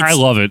 I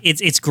love it.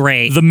 It's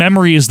great. The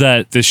memories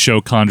that this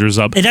show conjures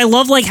up, and I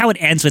love like how it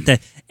ends with the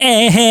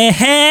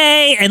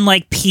hey, and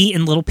like Pete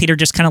and Little Peter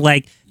just kind of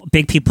like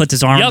Big Pete puts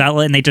his arm about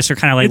it, and they just are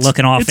kind of like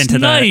looking off into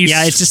the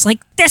it's just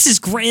like, this is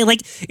great.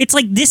 Like it's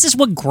like this is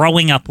what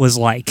growing up was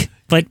like.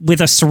 But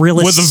with a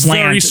surrealist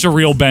very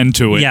surreal bend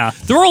to it. Yeah.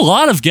 There were a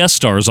lot of guest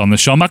stars on the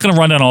show. I'm not going to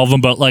run down all of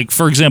them, but like,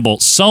 for example,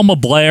 Selma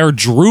Blair,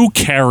 Drew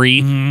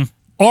Carey,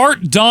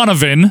 Art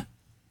Donovan.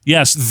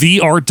 Yes,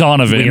 the Art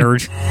Donovan.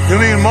 Weird. You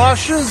mean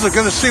Martians are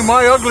going to see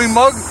my ugly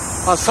mug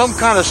on some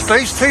kind of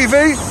space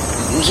TV?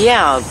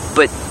 Yeah,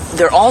 but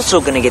they're also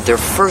going to get their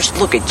first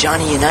look at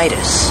Johnny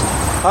Unitas.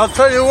 I'll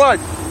tell you what,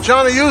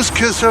 Johnny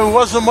Usekisser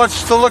wasn't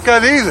much to look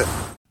at either.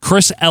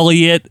 Chris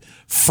Elliott,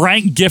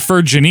 Frank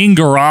Gifford, Janine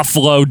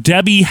Garofalo,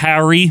 Debbie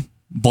Harry,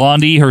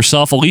 Blondie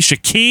herself, Alicia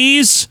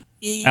Keys,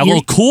 LL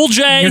Cool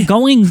J. You're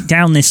going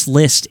down this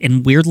list,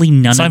 and weirdly,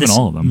 none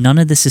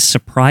of this is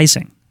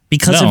surprising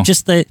because of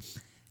just the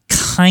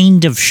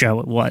kind of show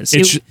it was.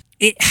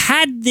 It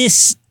had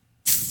this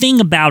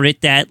thing about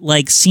it that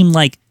like seemed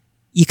like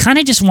you kind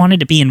of just wanted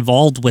to be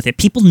involved with it.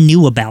 People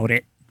knew about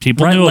it.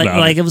 People knew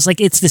about it. It was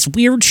like, it's this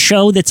weird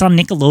show that's on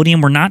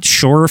Nickelodeon. We're not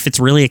sure if it's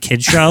really a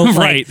kid's show.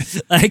 Right.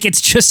 Like, it's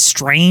just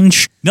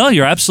strange. No,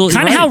 you're absolutely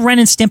right. Kind of how Ren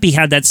and Stimpy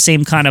had that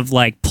same kind of,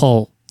 like,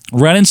 pull.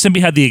 Ren and Stimpy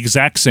had the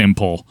exact same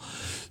pull.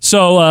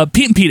 So,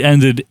 Pete and Pete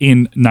ended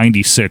in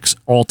 96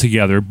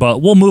 altogether,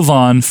 but we'll move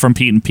on from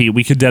Pete and Pete.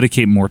 We could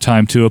dedicate more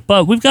time to it,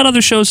 but we've got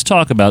other shows to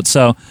talk about.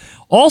 So,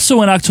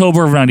 also in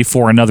October of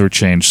 94, another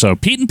change. So,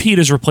 Pete and Pete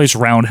has replaced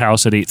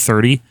Roundhouse at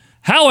 8:30.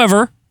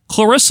 However,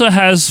 Clarissa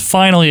has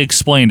finally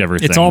explained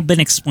everything. It's all been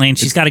explained.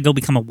 She's got to go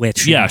become a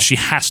witch. Yeah, she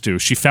has to.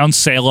 She found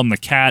Salem the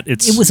cat.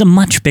 It was a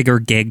much bigger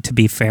gig, to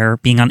be fair,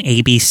 being on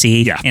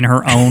ABC in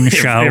her own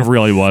show. It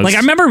really was. Like, I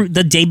remember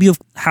the debut of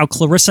how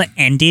Clarissa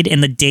ended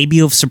and the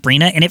debut of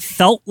Sabrina, and it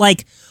felt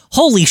like,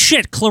 holy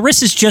shit,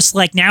 Clarissa's just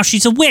like, now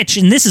she's a witch,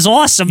 and this is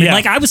awesome. Yeah. And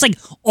like, I was like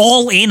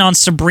all in on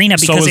Sabrina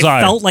because it I.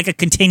 felt like a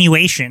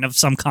continuation of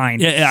some kind.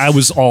 Yeah, I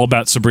was all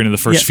about Sabrina the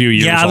first few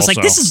years. Yeah, I was like,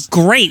 this is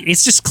great.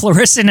 It's just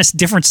Clarissa in a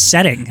different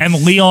setting. And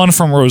Leon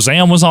from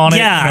Roseanne was on it.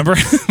 Yeah. Remember?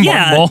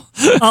 Yeah.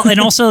 And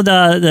also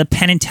the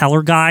Penn and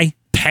Teller guy.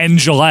 Penn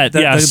Jillette,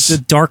 yes. The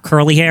dark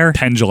curly hair.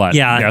 Penn Jillette,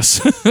 yeah. Yes.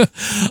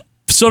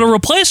 So to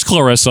replace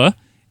Clarissa,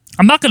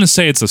 I'm not going to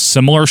say it's a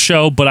similar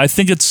show, but I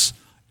think it's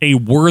a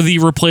worthy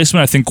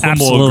replacement. I think Quinn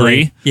will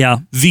agree. Yeah.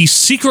 The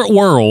Secret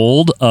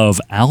World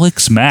of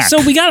Alex Mack.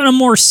 So we got a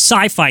more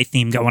sci-fi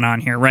theme going on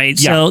here, right?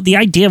 Yeah. So the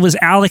idea was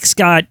Alex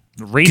got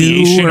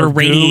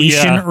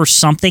radiation or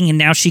something, and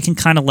now she can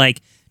kind of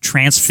like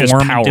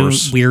transform and do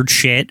weird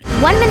shit.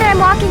 1 minute I'm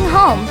walking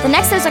home, the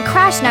next there's a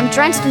crash and I'm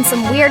drenched in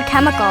some weird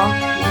chemical.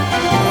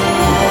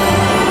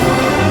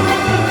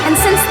 And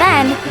since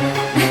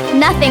then,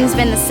 nothing's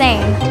been the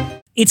same.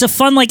 it's a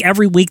fun, like,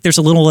 every week there's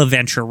a little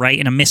adventure, right?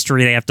 And a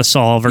mystery they have to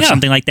solve or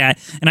something like that.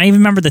 And I even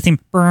remember the theme.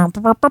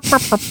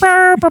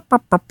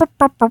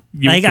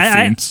 Like,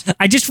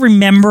 I just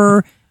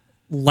remember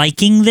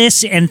liking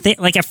this. And,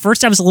 like, at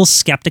first I was a little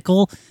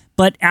skeptical.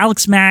 But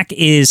Alex Mack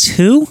is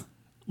who?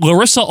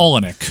 Larissa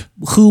Oleynik.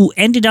 Who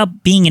ended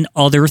up being in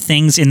other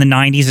things in the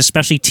 90s,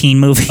 especially teen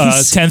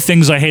movies. 10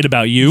 Things I Hate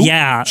About You.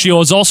 Yeah. She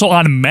was also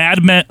on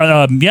Mad Men.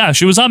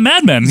 She was on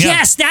Mad Men. Yeah.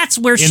 Yes, that's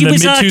where she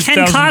was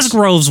Ken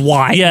Cosgrove's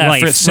wife. Yeah,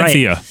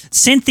 Cynthia. Right.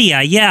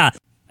 Cynthia, yeah.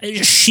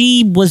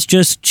 She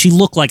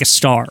looked like a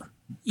star.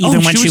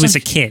 Even when she was a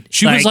kid.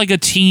 She was like a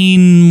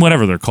teen,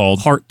 whatever they're called.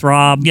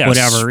 Heartthrob,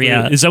 whatever,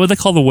 yeah. Is that what they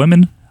call the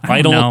women?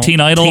 Teen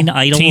Idol?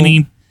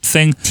 Teeny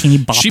thing. Teeny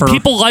bopper.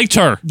 People liked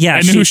her. Yeah,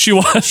 and who she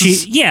was.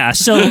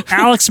 So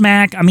Alex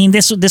Mack, I mean,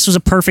 this was a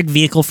perfect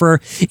vehicle for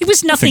her. It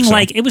was nothing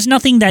it was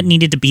nothing that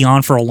needed to be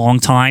on for a long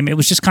time. It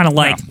was just kind of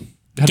like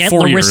get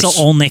Larissa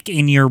Oleynik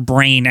in your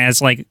brain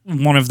as like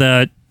one of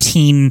the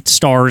teen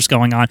stars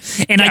going on.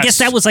 And I guess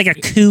that was like a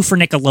coup for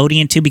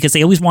Nickelodeon too, because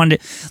they always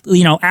wanted,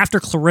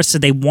 after Clarissa,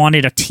 they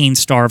wanted a teen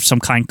star of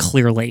some kind,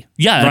 clearly.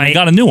 Yeah, right? They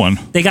got a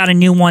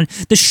new one.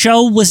 The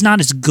show was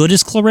not as good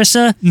as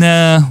Clarissa.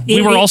 Nah,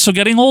 we were also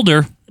getting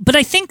older. But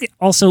I think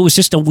also it was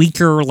just a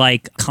weaker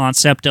like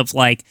concept of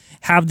like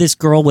have this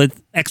girl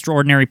with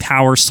extraordinary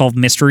powers solve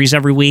mysteries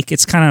every week.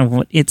 It's kind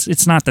of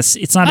it's not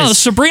as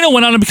Sabrina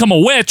went on to become a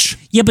witch.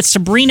 Yeah, but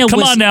Sabrina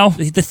Come on now.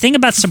 The thing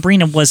about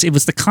Sabrina was it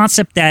was the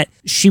concept that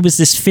she was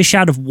this fish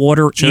out of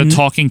water a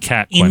talking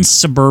cat in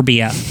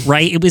suburbia,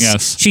 right? It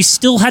was she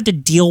still had to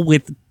deal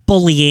with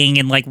bullying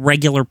and like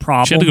regular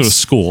problems. She had to go to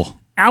school.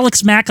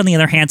 Alex Mack, on the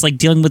other hand, is like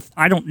dealing with,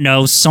 I don't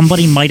know,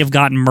 somebody might have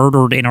gotten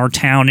murdered in our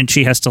town and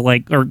she has to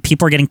or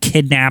people are getting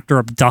kidnapped or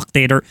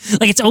abducted or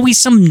like it's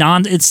always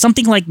it's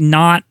something like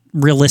not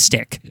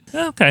realistic.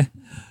 Okay.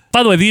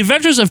 By the way, The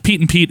Adventures of Pete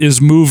and Pete is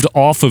moved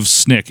off of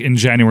SNICK in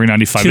January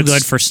 95. Too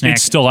good for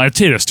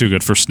SNICK. It is too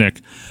good for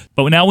SNICK.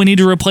 But now we need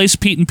to replace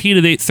Pete and Pete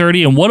at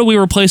 8:30. And what do we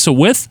replace it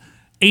with?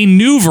 A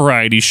new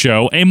variety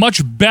show, a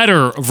much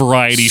better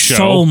variety show.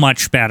 So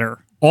much better.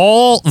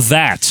 All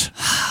That.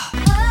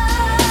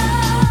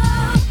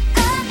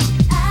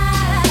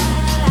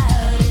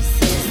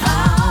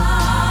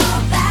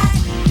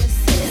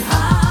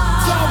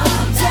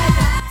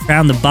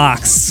 Found the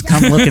box.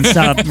 Come look and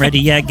stop. Ready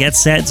yet? Get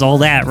set. It's all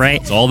that,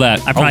 right? It's all that.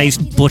 I probably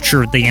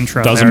butchered the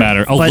intro. Doesn't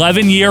matter.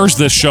 11 years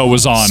this show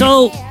was on.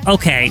 So,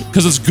 okay.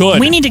 Because it's good.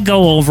 We need to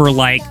go over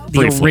like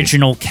the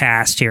original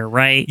cast here,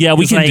 right? Yeah,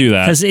 we can do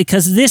that.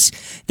 Because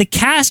the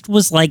cast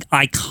was like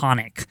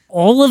iconic.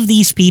 All of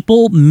these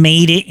people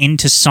made it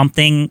into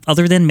something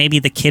other than maybe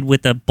the kid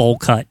with the bowl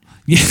cut.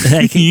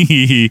 I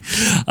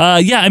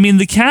mean,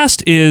 the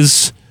cast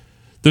is...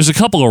 There's a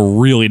couple of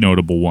really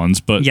notable ones,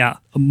 but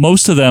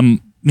most of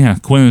them... Yeah,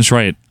 Quinn is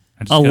right.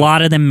 A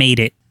lot of them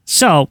made it.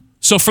 So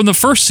from the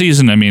first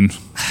season,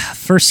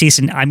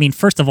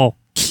 first of all,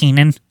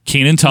 Kenan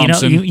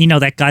Thompson. You know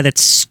that guy that's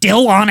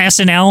still on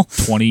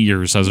SNL. 20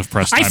 years as of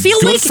press time. I feel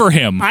good like for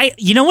him.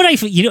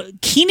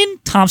 Kenan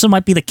Thompson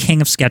might be the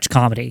king of sketch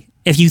comedy.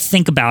 If you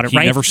think about it, he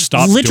right? Never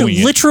stopped doing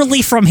it.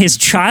 Literally from his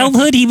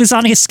childhood, he was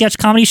on his sketch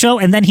comedy show,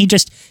 and then he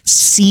just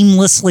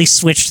seamlessly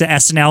switched to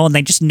SNL, and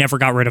they just never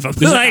got rid of him.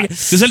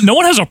 No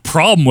one has a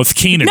problem with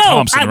Kenan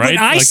Thompson, right? When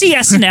I see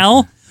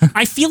SNL,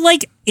 I feel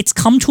like it's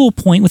come to a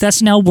point with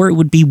SNL where it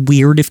would be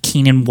weird if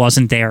Kenan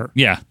wasn't there.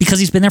 Yeah. Because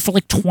he's been there for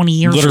like 20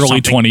 years Literally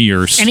 20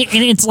 years. And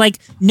it's like,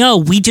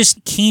 no,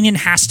 Kenan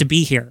has to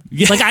be here.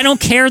 Yeah. Like, I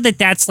don't care that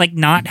that's like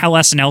not how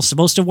SNL's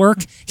supposed to work.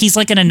 He's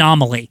like an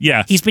anomaly.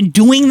 Yeah. He's been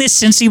doing this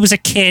since he was a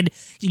kid.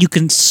 You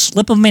can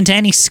slip him into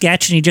any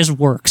sketch and he just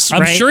works,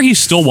 I'm sure he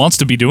still wants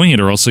to be doing it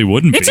or else he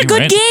wouldn't It's a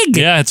good gig.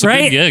 Yeah, it's a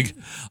good gig.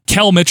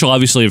 Kel Mitchell,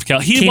 obviously, of Kel.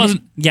 He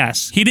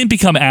didn't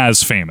become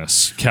as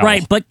famous, Kel.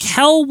 Right, but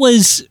Kel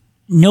was...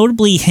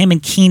 Notably, him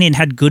and Kenan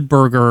had Good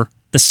Burger,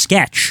 the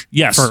sketch,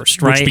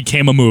 first, right? Which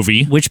became a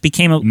movie.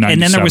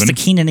 And then there was the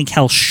Kenan and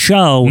Kel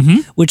show,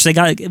 which they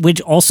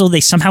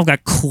somehow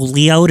got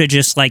Coolio to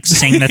just like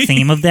sing the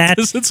theme of that.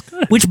 It's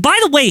good. Which, by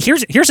the way,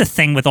 here's a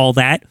thing with all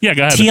that. Yeah,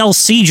 go ahead.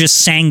 TLC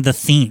just sang the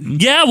theme.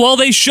 Yeah, well,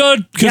 they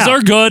should because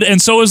they're good, and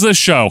so is this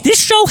show.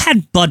 This show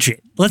had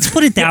budget. Let's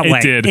put it that way.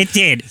 It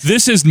did.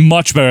 This is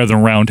much better than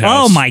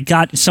Roundhouse. Oh my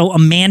God! So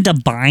Amanda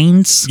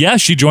Bynes. Yeah,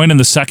 she joined in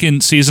the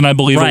second season, I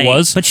believe it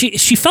was. But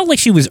she felt like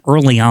she was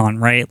early on,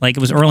 right? Like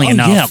it was early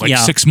enough. Yeah,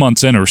 6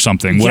 months in or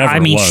something. Whatever. I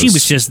mean, it was. she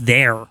was just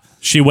there.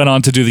 She went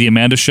on to do the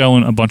Amanda Show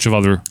and a bunch of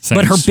other things.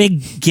 But her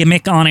big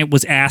gimmick on it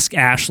was Ask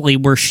Ashley,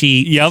 where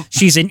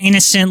she's an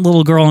innocent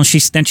little girl and she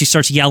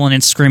starts yelling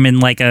and screaming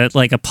like a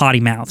potty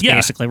mouth,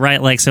 basically, right?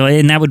 Like so,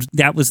 and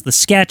that was the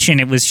sketch,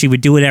 and she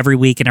would do it every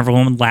week, and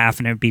everyone would laugh,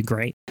 and it would be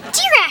great.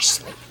 Dear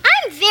Ashley,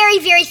 I'm very,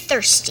 very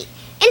thirsty.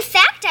 In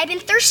fact, I've been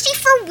thirsty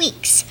for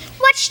weeks.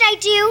 What should I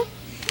do?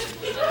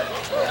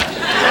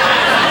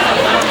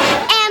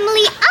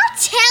 Emily, I'll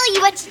tell you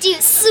what to do,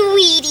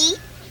 sweetie.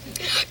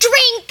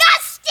 Drink a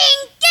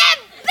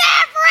stinking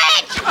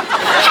beverage!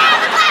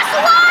 Have a glass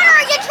of water,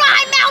 you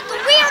dry-mouthed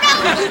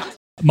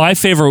weirdo! My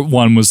favorite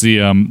one was the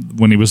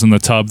when he was in the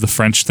tub, the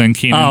French thing,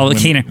 Keenan. Oh,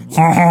 Keenan.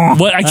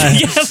 What? I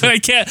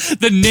can't.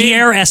 The name.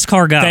 Pierre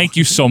Escargot. Thank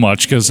you so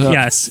much, because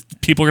yes,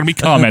 people are going to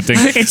be commenting.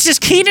 It's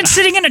just Keenan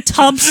sitting in a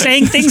tub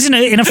saying things in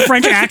a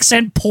French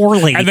accent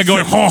poorly. And they're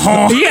going, ha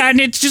ha. Yeah, and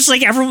it's just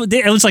like everyone,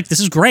 it was like, this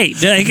is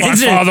great. Like, my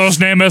father's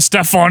name is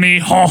Stephanie,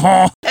 ha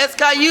ha.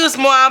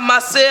 Excuse-moi,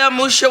 monsieur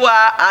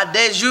Mouchoir, à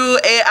des jours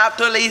et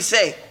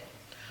actualisé.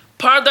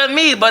 Pardon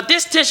me, but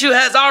this tissue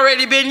has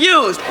already been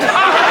used.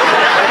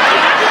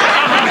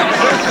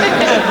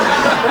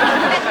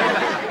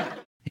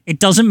 It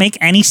doesn't make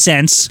any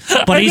sense,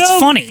 but it's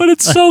funny. But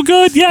it's so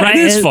good. Yeah, right?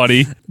 It is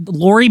funny.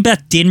 Lori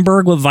Beth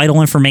Dinberg with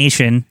Vital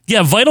Information.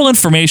 Yeah, Vital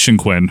Information,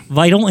 Quinn.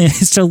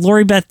 So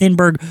Lori Beth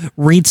Dinberg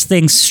reads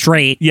things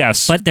straight.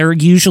 Yes. But they're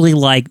usually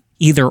like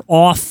either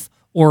off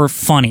or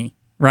funny,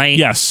 right?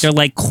 Yes. They're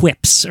like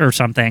quips or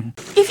something.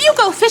 If you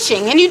go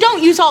fishing and you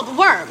don't use all the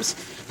worms,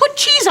 put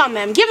cheese on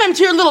them, give them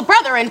to your little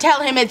brother and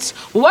tell him it's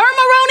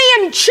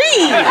wormaroni and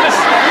cheese.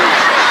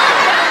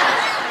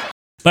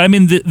 But I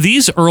mean,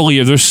 these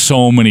earlier, there's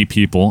so many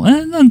people.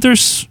 And then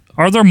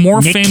are there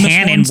more Nick famous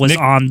Cannon ones? was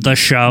on the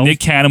show.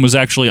 Nick Cannon was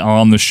actually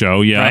on the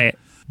show, yeah. Right.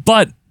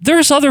 But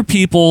there's other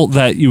people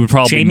that you would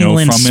probably know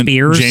from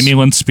Spears. it. Jamie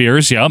Lynn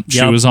Spears, yep.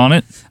 She was on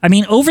it. I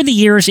mean, over the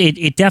years,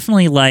 it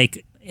definitely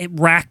it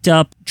racked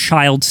up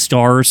child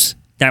stars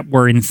that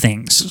were in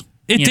things.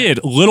 It did.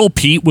 Little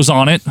Pete was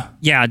on it.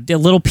 Yeah,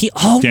 Little Pete.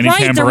 Oh, Danny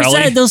right. There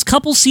was those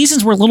couple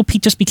seasons where Little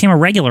Pete just became a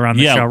regular on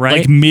the show, right?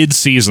 Like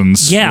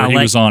mid-seasons where he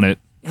was on it.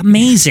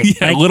 Amazing.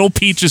 Yeah, Little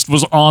Pete just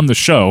was on the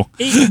show.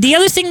 The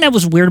other thing that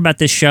was weird about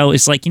this show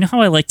is, like, you know how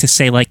I like to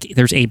say, like,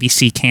 there's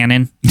ABC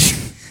canon?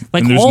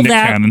 Like, all Nick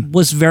that Cannon.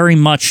 was very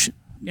much,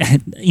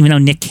 even though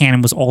Nick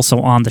Cannon was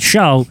also on the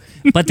show,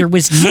 but there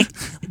was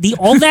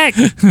all that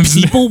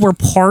people were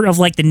part of,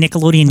 like, the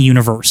Nickelodeon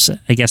universe,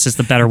 I guess is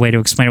the better way to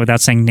explain it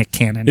without saying Nick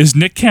Cannon. Is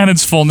Nick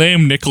Cannon's full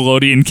name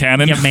Nickelodeon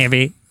Cannon? Yeah,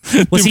 maybe.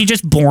 Was he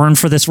just born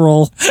for this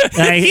role?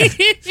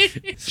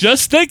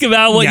 Just think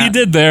about what you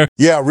did there.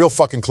 Yeah, real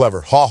fucking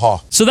clever. Ha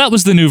ha. So that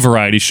was the new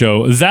variety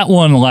show. That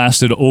one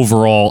lasted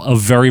overall a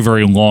very,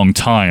 very long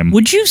time.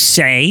 Would you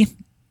say,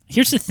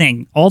 here's the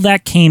thing, all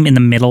that came in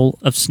the middle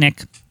of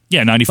SNICK?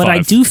 Yeah, 95. But I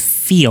do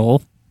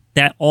feel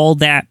that all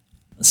that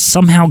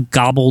somehow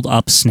gobbled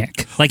up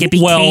SNICK. Like, it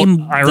became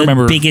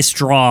the biggest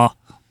draw.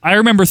 I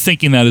remember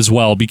thinking that as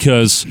well,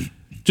 because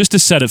just to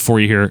set it for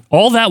you here,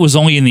 all that was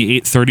only in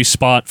the 8:30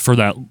 spot for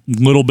that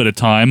little bit of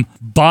time.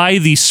 By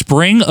the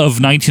spring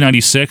of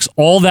 1996,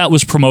 all that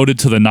was promoted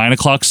to the 9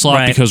 o'clock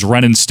slot because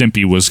Ren and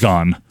Stimpy was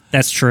gone.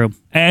 That's true.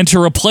 And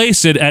to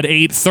replace it at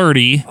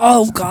 8:30...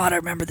 Oh, God, I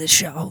remember this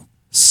show.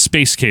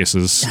 Space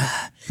Cases.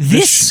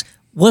 This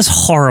was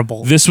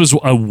horrible. This was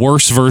a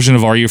worse version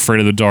of Are You Afraid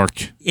of the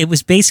Dark? It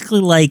was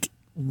basically like,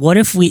 what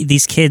if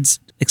these kids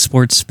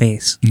explored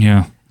space?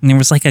 Yeah. And there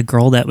was like a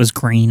girl that was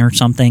green or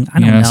something. I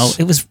don't know.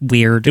 It was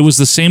weird. It was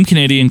the same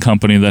Canadian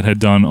company that had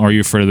done Are You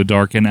Afraid of the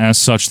Dark? And as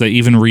such, they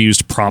even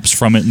reused props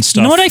from it and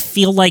stuff. You know what I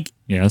feel like?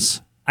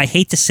 Yes. I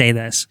hate to say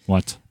this.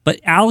 What? But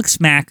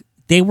Alex Mack,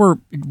 they were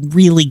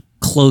really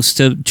close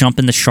to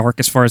jumping the shark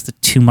as far as the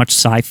too much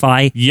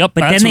sci-fi. Yep,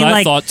 but that's then what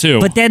I thought too.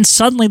 But then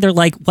suddenly they're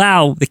like,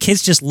 wow, the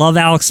kids just love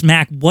Alex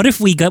Mack. What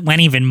if we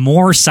went even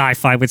more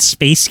sci-fi with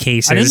Space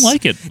Cases? I didn't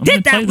like it.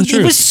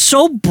 It was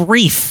so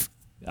brief.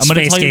 I'm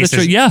going to tell you the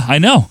truth. Yeah, I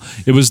know.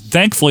 It was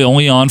thankfully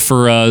only on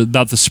for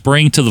about the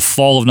spring to the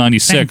fall of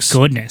 96. Thank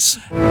goodness.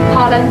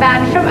 Holland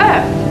man from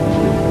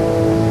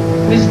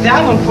Earth. Miss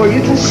Davenport,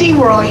 you can see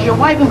we're all here.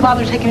 Why even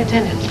bother taking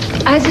attendance?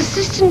 As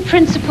assistant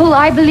principal,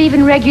 I believe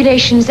in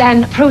regulations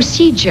and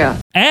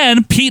procedure.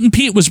 And Pete and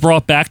Pete was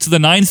brought back to the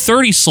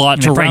 9:30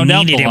 slot to round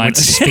out the line. With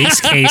Space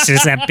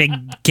Cases, that big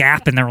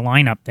gap in their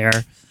lineup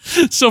there.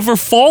 So for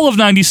fall of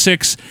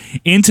 96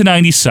 into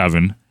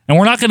 97... And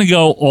we're not going to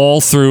go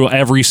all through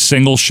every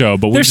single show,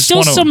 but there's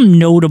still some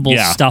notable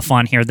stuff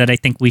on here that I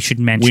think we should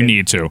mention. We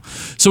need to.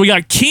 So we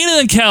got Kenan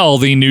and Kel,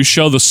 the new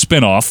show, the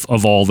spinoff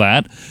of all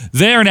that.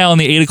 They are now in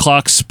the 8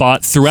 o'clock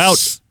spot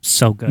throughout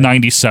so good.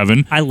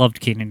 97. I loved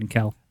Kenan and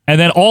Kel. And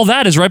then all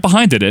that is right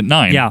behind it at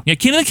 9. Yeah. Yeah,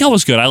 Kenan and Kel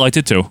was good. I liked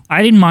it too.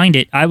 I didn't mind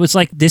it. I was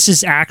like, this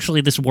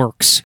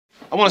works.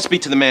 I want to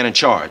speak to the man in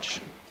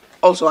charge.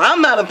 Oh, so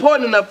I'm not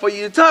important enough for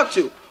you to talk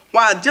to?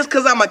 Why, just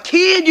because I'm a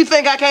kid, you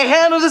think I can't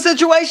handle the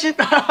situation?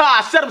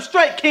 Set him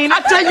straight, Keenan.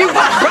 I tell you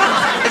what, bro.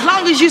 As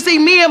long as you see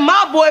me and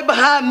my boy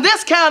behind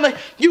this counter,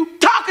 you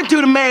talking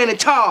to the man in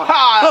charge.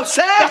 Oh,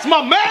 Sam? That's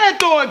my man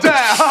throwing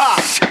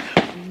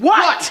down.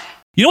 What?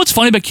 You know what's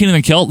funny about Kenan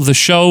and Kel? The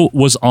show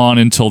was on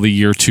until the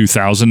year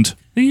 2000.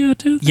 The year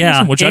 2000?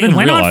 Yeah, which I didn't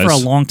realize. It went on for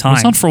a long time. It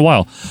was on for a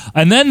while.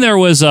 And then there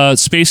was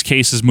Space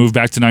Cases moved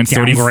back to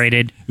 9:30.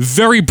 Downgraded.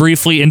 Very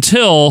briefly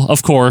until,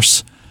 of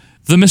course...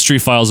 The Mystery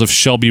Files of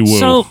Shelby Woo.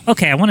 So,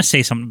 okay, I want to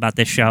say something about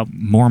this show.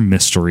 More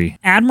mystery.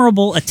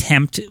 Admirable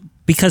attempt,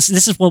 because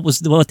this is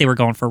what they were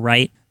going for,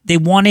 right? They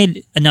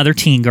wanted another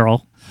teen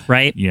girl,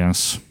 right?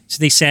 Yes. So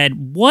they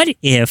said, what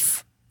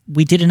if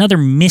we did another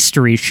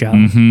mystery show?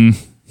 Mm-hmm.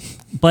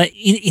 But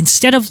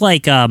instead of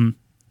like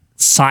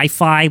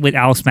sci-fi with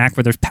Alice Mack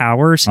where there's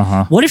powers.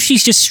 What if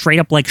she's just straight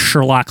up like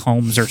Sherlock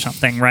Holmes or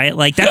something, right?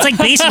 Like that's like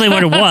basically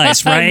what it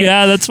was, right?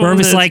 Yeah, that's what where it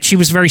was is. like she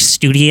was very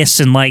studious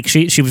and like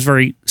she was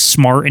very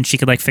smart and she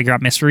could like figure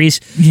out mysteries.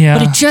 Yeah.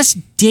 But it just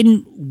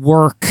didn't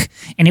work,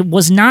 and it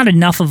was not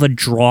enough of a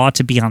draw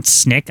to be on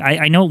SNICK.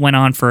 I know it went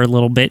on for a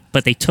little bit,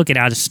 but they took it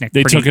out of SNICK.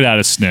 They took it out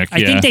of SNICK.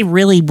 I think they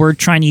really were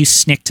trying to use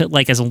SNICK to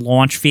like as a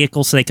launch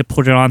vehicle so they could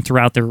put it on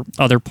throughout their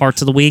other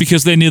parts of the week.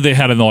 Because they knew they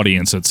had an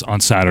audience on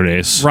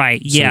Saturdays.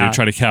 Right, yeah. So they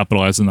try to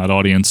capitalize on that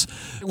audience.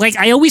 Like,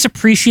 I always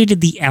appreciated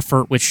the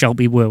effort with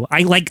Shelby Woo.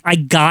 I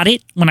got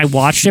it when I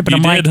watched it, but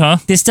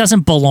this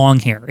doesn't belong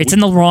here. It's in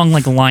the wrong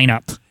like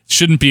lineup. It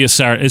shouldn't be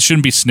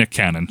SNICK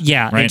canon.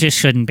 Yeah, right? It just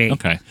shouldn't be.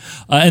 Okay.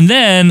 And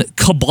then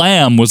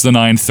Kablam was the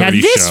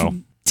 9:30 show.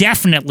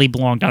 Definitely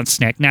belonged on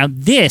SNICK. Now,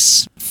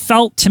 this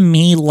felt to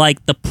me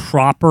like the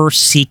proper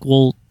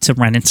sequel to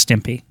Ren and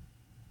Stimpy.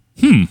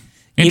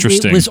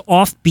 Interesting. It was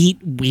offbeat,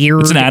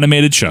 weird. It's an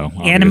animated show.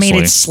 Obviously.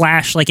 Animated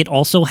 / like it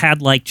also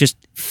had like just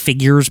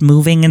figures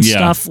moving and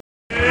stuff.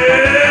 It's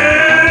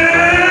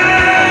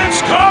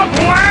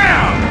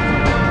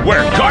Kablam!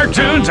 Where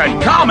cartoons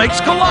and comics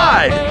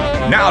collide.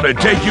 Now to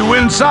take you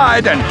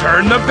inside and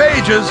turn the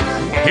pages,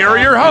 here are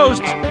your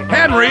hosts,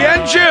 Henry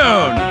and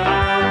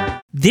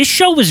June. This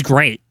show was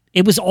great.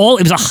 It was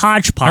a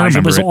hodgepodge.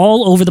 It was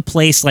all over the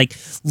place, like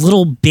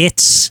little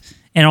bits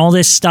and all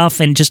this stuff,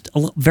 and just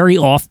very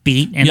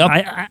offbeat. And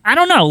I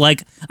don't know,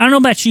 like I don't know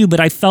about you, but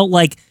I felt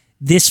like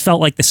this felt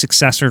like the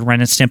successor to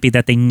Ren and Stimpy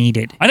that they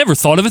needed. I never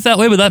thought of it that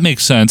way, but that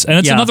makes sense. And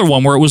it's another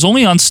one where it was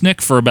only on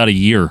SNICK for about a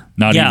year,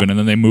 not even, and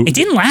then they moved. It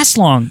didn't last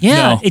long.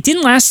 Yeah, It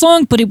didn't last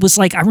long, but it was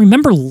like I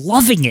remember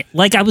loving it.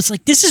 Like I was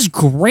like, this is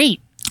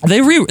great.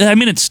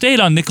 It stayed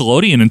on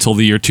Nickelodeon until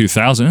the year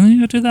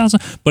 2000,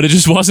 but it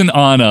just wasn't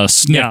on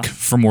SNICK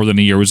for more than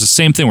a year. It was the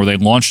same thing where they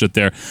launched it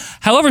there.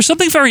 However,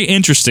 something very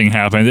interesting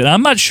happened, and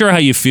I'm not sure how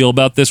you feel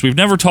about this. We've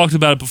never talked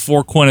about it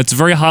before, Quinn. It's a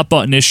very hot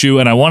button issue,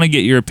 and I want to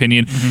get your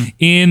opinion.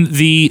 In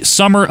the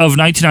summer of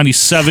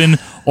 1997,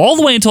 all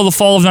the way until the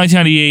fall of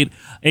 1998,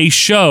 a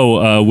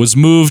show was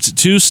moved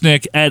to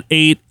SNICK at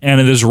 8, and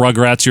it is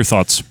Rugrats. Your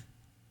thoughts?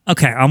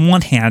 Okay, on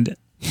one hand,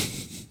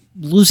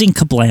 losing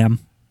Kablam,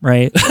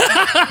 right?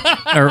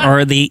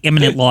 or the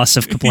imminent loss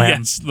of Kablam.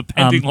 Yes, the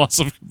pending loss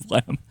of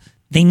Kablam.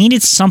 They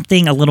needed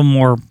something a little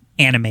more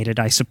animated,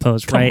 I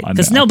suppose, right?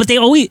 Because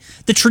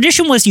the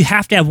tradition was you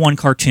have to have one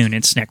cartoon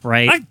in SNICK,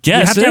 right? I guess you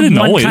have they to have didn't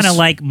one kind of always.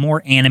 like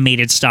more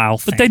animated style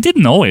thing. But they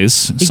didn't always.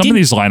 Some of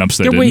these lineups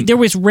they didn't. There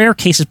was rare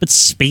cases, but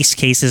space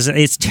cases,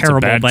 it's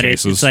terrible. bad But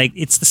cases. it's like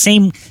it's the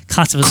same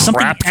concept of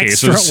something Crap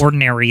cases.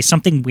 extraordinary,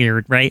 something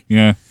weird, right?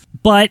 Yeah.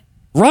 But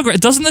Rugrats,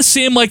 doesn't this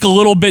seem like a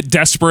little bit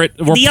desperate?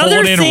 We're the pulling other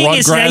in thing Rugrats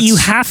is that you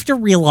have to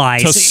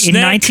realize to in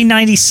SNICK.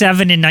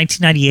 1997 and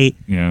 1998,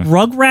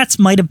 Rugrats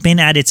might have been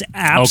at its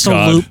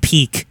absolute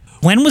peak.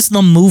 When was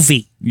the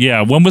movie?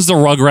 Yeah, when was the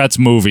Rugrats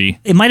movie?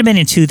 It might have been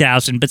in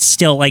 2000, but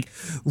still, like,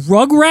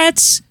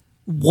 Rugrats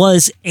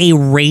was a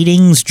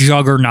ratings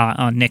juggernaut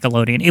on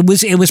Nickelodeon.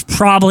 It was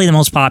probably the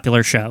most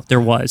popular show there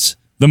was.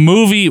 The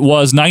movie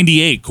was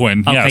 98,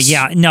 Quinn. Okay, yes.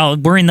 yeah. No,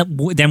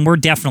 we're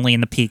definitely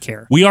in the peak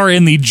here. We are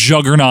in the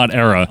juggernaut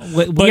era.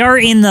 We are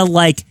in the,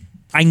 like,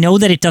 I know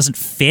that it doesn't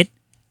fit,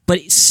 but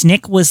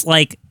SNICK was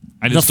like,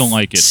 I just don't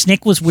like it.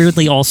 SNICK was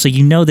weirdly also,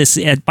 you know this,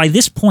 by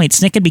this point,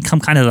 SNICK had become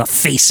kind of the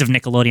face of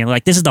Nickelodeon.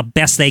 Like, this is the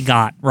best they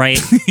got, right?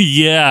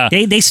 Yeah.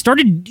 They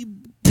started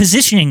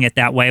positioning it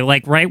that way,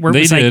 like, right? Where it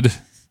They was did.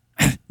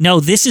 Like,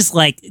 no, this is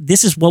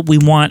what we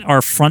want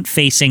our front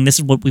facing, this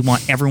is what we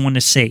want everyone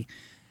to see.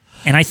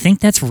 And I think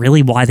that's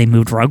really why they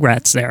moved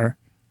Rugrats there.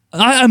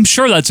 I'm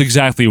sure that's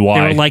exactly why.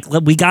 They were like,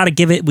 we got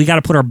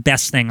to put our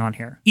best thing on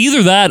here.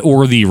 Either that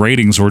or the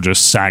ratings were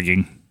just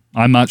sagging.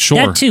 I'm not sure.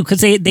 That too,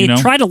 because they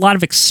tried a lot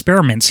of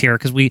experiments here,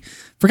 because we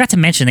forgot to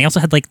mention they also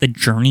had like the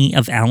Journey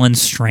of Alan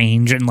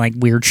Strange and like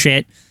weird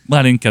shit. Well,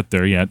 I didn't get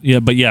there yet.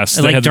 Yeah, but yes,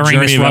 they like had during the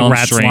Journey this of Alan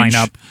Rugrats Strange.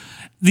 lineup.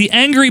 The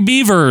Angry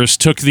Beavers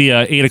took the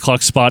 8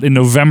 o'clock spot in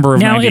November of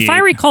Now, 98. if I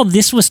recall,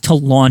 this was to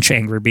launch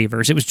Angry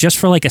Beavers. It was just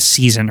for like a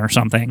season or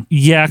something.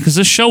 Yeah, because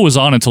this show was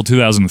on until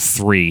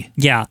 2003.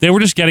 Yeah. They were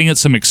just getting it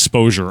some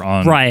exposure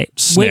on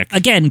SNICK.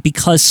 Again,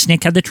 because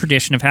SNICK had the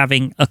tradition of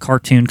having a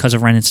cartoon because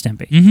of Ren and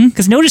Stimpy.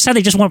 Because notice how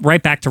they just went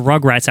right back to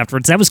Rugrats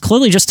afterwards. That was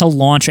clearly just to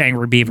launch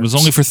Angry Beavers. It was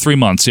only for 3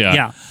 months,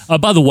 yeah. Yeah.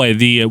 By the way,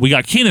 we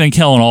got Kenan and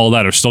Kel and all of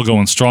that are still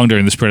going strong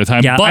during this period of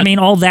time. Yeah, but I mean,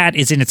 all that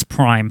is in its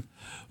prime.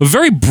 A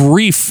very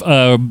brief...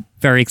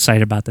 very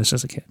excited about this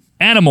as a kid.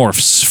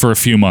 Animorphs for a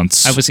few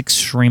months. I was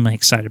extremely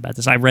excited about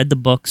this. I read the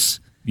books.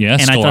 Yeah,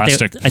 and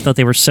Scholastic. I thought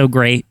they were so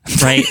great,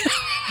 right?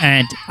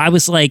 And I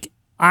was like,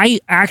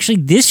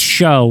 this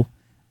show,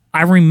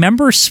 I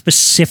remember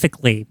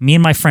specifically, me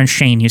and my friend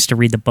Shane used to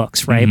read the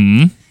books, right?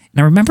 Mm-hmm. And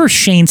I remember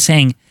Shane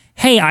saying,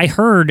 hey, I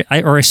heard,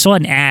 or I saw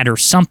an ad or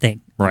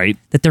something. Right.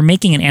 That they're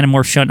making an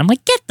Animorph show. And I'm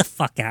like, get the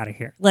fuck out of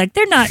here. Like,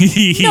 they're not,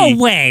 no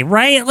way,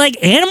 right? Like,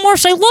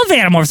 Animorphs, I love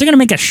Animorphs. They're going to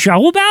make a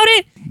show about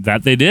it?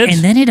 That they did. And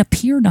then it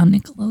appeared on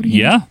Nickelodeon.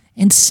 Yeah.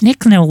 And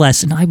SNICK, no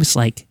less. And I was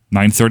like...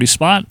 9:30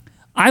 spot.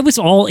 I was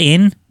all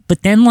in,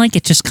 But then, like,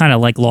 it just kind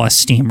of like lost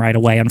steam right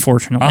away,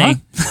 unfortunately.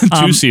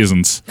 2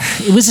 seasons.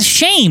 It was a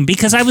shame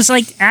because I was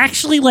like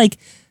actually like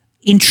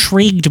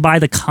intrigued by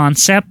the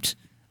concept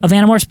of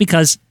Animorphs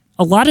because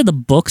a lot of the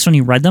books, when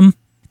you read them,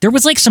 there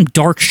was like some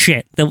dark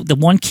shit. The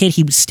one kid,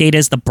 he stayed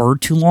as the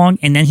bird too long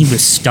and then he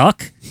was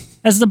stuck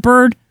as the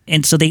bird.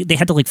 And so they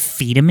had to like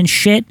feed him and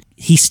shit.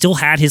 He still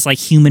had his like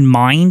human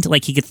mind.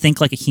 Like he could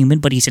think like a human,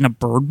 but he's in a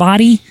bird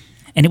body.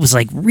 And it was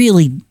like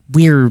really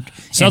weird.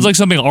 Sounds like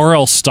something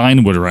R.L.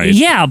 Stein would write.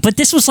 Yeah, but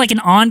this was like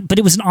but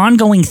it was an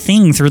ongoing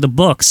thing through the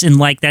books, and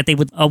like that they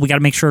would, we got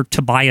to make sure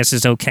Tobias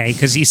is okay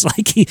because he's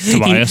like he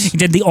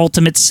did the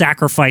ultimate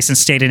sacrifice and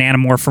stayed in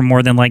Animorph for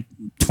more than like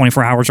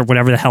 24 hours or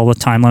whatever the hell the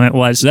time limit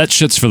was. That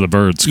shit's for the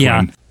birds, Quinn.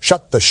 Yeah.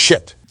 Shut the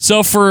shit.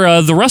 So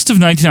for the rest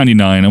of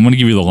 1999, I'm going to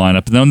give you the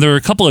lineup, and then there are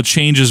a couple of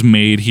changes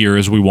made here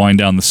as we wind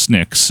down the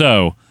SNICK.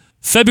 So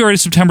February to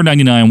September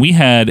 99, we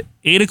had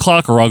 8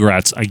 o'clock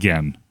Rugrats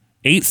again.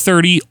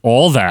 8:30,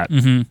 all that.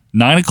 9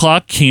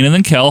 o'clock, Keenan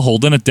and Kel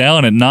holding it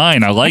down at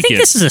 9. I like it. I think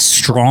this is a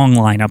strong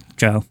lineup,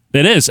 Joe.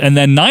 It is. And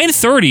then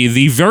 9:30,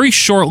 the very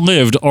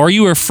short-lived Are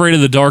You Afraid of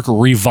the Dark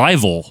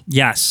revival.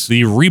 Yes.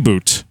 The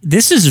reboot.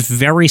 This is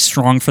very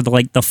strong for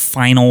the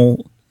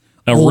final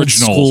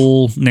original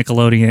old school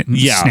Nickelodeon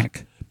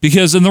SNICK.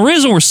 Because, and the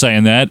reason we're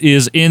saying that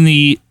is in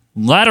the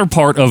latter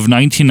part of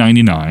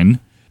 1999,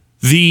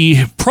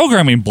 the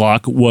programming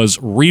block was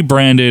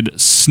rebranded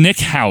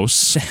SNICK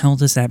House. What the hell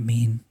does that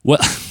mean?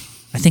 What?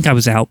 I think I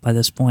was out by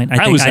this point.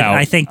 I was out.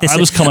 I think I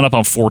was coming up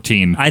on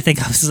 14. I think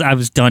I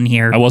was done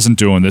here. I wasn't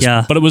doing this.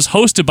 Yeah. But it was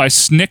hosted by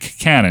SNICK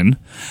Cannon.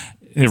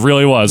 It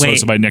really was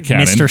hosted by Nick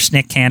Cannon. Mr.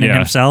 SNICK Cannon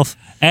himself.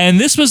 And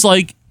this was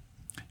like,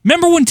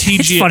 remember when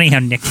It's funny how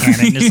Nick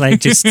Cannon is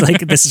like, just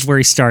like, this is where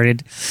he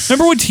started.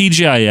 Remember when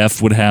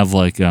TGIF would have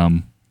like,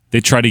 they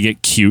try to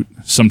get cute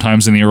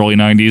sometimes in the early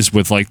 90s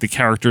with like the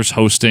characters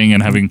hosting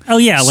and having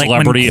celebrity like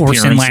when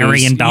Corson, appearances.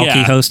 Larry, and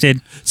Balky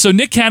hosted. So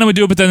Nick Cannon would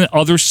do it, but then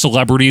other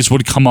celebrities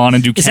would come on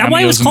and do cameos. Is that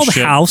why it was and called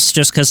shit. House?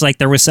 Just because like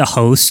there was a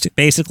host,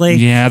 basically?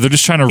 Yeah, they're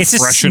just trying to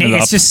freshen it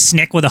up. It's just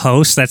SNICK with a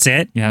host, that's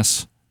it?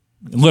 Yes.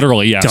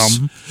 Literally, yes.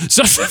 Dumb.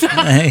 So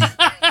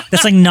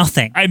that's like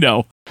nothing. I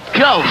know.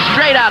 Go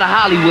straight out of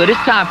Hollywood. It's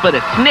time for the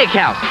SNICK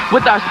House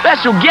with our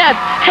special guest,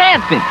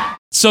 Hanson.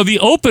 So the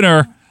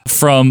opener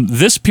from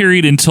this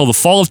period until the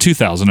fall of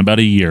 2000, about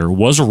a year,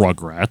 was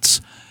Rugrats.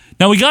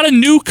 Now we got a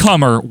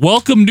newcomer.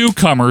 Welcome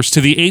newcomers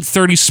to the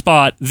 8:30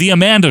 spot, The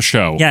Amanda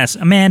Show. Yes,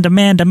 Amanda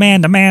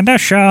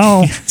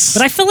Show. Yes.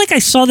 But I feel like I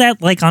saw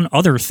that like on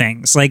other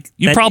things. Like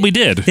you probably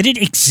did. Did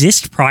it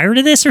exist prior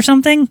to this or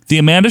something? The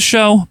Amanda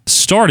Show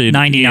started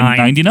 99. in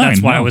 99.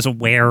 That's why I was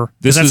aware.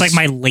 Because that's like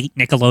my late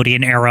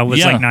Nickelodeon era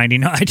was like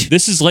 99.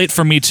 This is late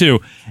for me too.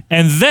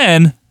 And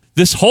then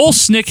this whole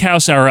SNICK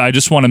House era, I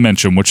just want to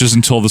mention, which is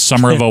until the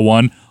summer of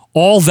 01,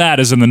 all that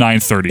is in the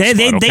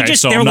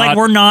 930s. They're like,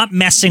 we're not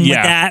messing with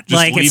that. Just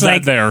like leave it's that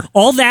like there.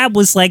 All that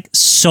was like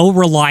so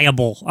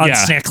reliable on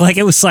SNICK. Like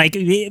it was like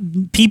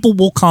people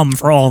will come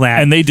for all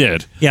that, and they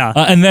did. Yeah.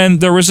 And then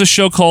there was a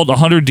show called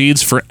 100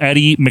 Deeds for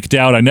Eddie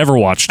McDowd. I never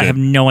watched it. I have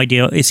no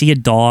idea. Is he a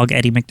dog,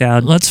 Eddie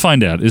McDowd? Let's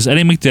find out. Is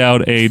Eddie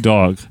McDowd a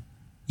dog?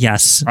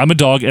 Yes. I'm a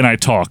dog and I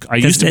talk. I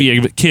used to be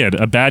a kid,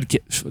 a bad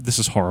kid. This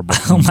is horrible.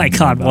 Oh my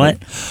God, what?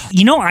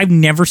 You know, I've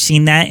never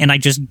seen that and I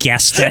just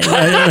guessed that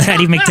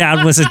Eddie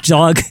McDowd was a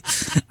dog.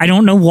 I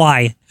don't know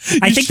why.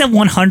 I think that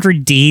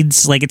 100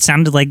 Deeds, like it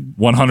sounded like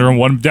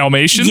 101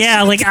 Dalmatians?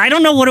 Yeah, like I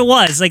don't know what it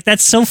was. Like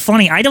that's so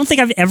funny. I don't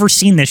think I've ever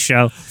seen this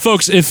show.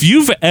 Folks, if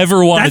you've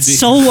ever wanted That's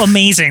so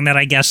amazing that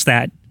I guessed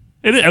that.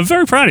 I'm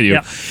very proud of you.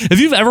 Yeah.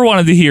 If you've ever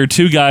wanted to hear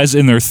two guys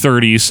in their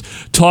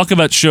 30s talk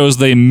about shows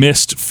they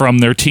missed from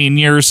their teen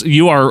years,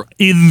 you are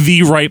in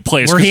the right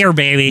place. We're here,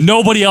 baby.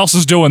 Nobody else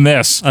is doing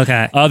this.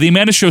 Okay. The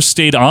Amanda Show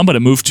stayed on, but it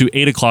moved to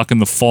 8 o'clock in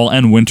the fall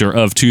and winter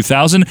of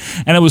 2000,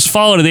 and it was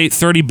followed at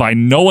 8:30 by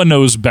Noah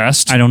Knows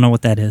Best. I don't know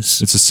what that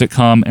is. It's a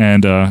sitcom,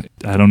 and I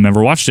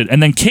never watched it.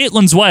 And then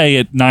Caitlin's Way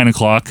at 9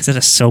 o'clock. Is it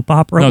a soap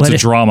opera? No, it's a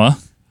drama.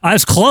 I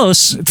was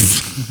close.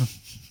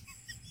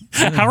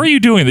 How are you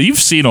doing that? You've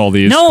seen all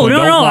these. No.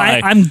 Lie.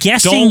 I'm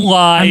guessing. Don't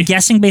lie. I'm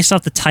guessing based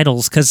off the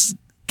titles because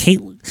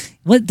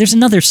there's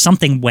another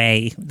something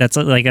way that's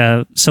like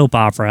a soap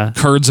opera.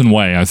 Curds and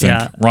Whey, I think.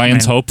 Yeah,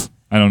 Ryan's Hope.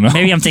 I don't know.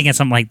 Maybe I'm thinking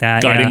something like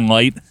that. Guiding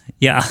Light.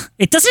 Yeah.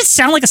 It doesn't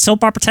sound like a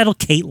soap opera title,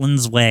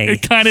 Caitlin's Way.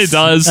 It kind of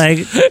does.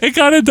 It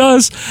kind of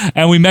does.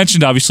 And we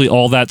mentioned, obviously,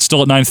 all that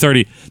still at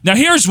 9:30. Now,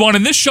 here's one,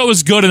 and this show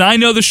is good, and I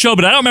know the show,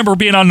 but I don't remember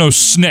being on no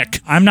SNICK.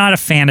 I'm not a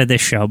fan of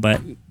this show,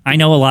 but I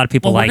know a lot of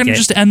people like it. We're going to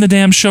just end the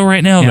damn show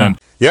right now, then.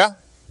 Yeah?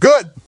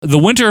 Good. The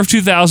winter of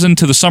 2000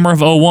 to the summer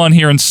of 01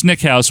 here in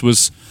SNICK House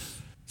was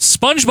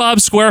SpongeBob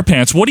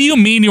SquarePants. What do you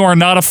mean you are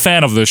not a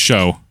fan of this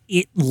show?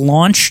 It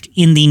launched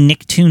in the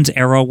Nicktoons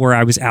era where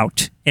I was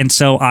out. And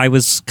so I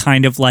was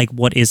kind of like,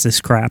 what is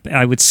this crap?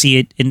 I would see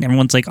it and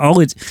everyone's like, oh,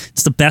 it's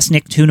the best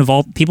Nicktoon of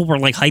all. People were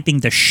like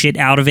hyping the shit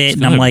out of it.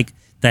 And I'm like,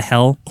 the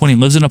hell? When he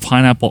lives in a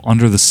pineapple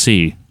under the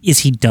sea. Is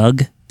he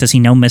Doug? Does he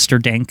know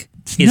Mr. Dink?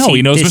 No,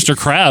 he knows Mr.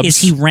 Krabs.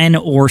 Is he Ren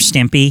or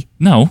Stimpy?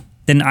 No.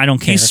 then I don't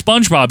care. He's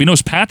SpongeBob. He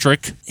knows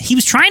Patrick. He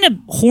was trying to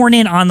horn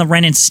in on the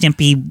Ren and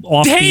Stimpy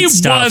offbeat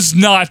stuff. He was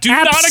not. Do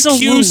not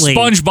accuse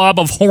SpongeBob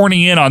of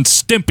horning in on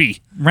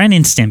Stimpy. Ren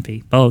and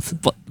Stimpy,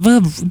 both. But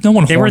no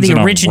one. They were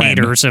the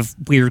originators of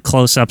weird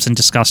close-ups and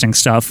disgusting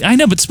stuff. I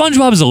know, but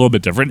SpongeBob is a little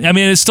bit different. I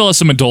mean, it still has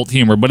some adult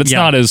humor, but it's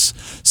not as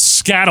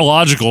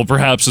scatological,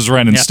 perhaps, as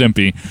Ren and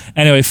Stimpy.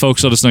 Anyway,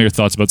 folks, let us know your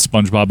thoughts about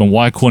SpongeBob and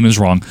why Quinn is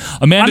wrong.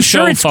 I'm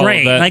sure it's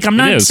great. Like, I'm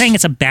not saying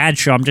it's a bad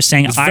show. I'm just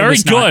saying I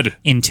was not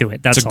into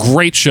it. That's it's a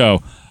great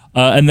show.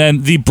 And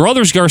then the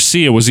Brothers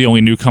Garcia was the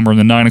only newcomer in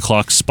the 9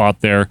 o'clock spot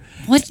there.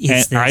 What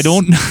is this? I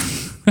don't know.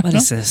 What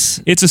is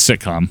this? It's a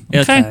sitcom.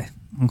 Okay.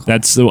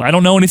 That's I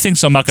don't know anything,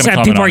 so I'm not going to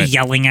comment people on are it.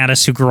 Yelling at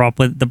us who grew up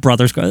with the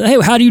Brothers Garcia.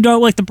 Hey, how do you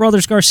not like the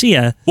Brothers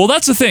Garcia? Well,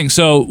 that's the thing.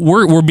 So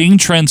we're being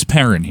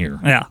transparent here.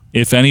 Yeah.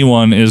 If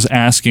anyone is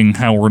asking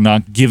how we're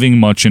not giving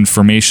much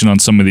information on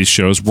some of these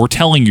shows, we're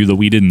telling you that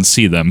we didn't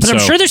see them. But I'm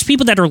sure there's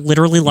people that are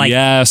literally like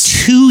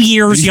 2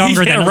 years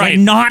younger than us. Like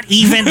not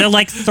even. They're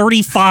like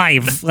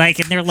 35. Like,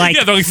 and they're like,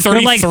 they're like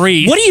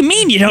 33. What do you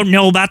mean you don't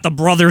know about the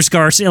Brothers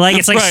Garcia? Like,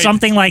 it's like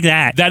something like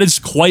that. That is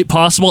quite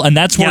possible, and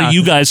that's where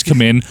you guys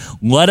come in.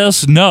 Let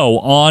us know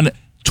on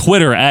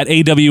Twitter at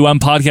AWM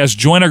Podcast.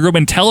 Join our group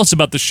and tell us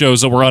about the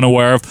shows that we're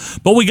unaware of.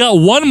 But we got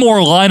one more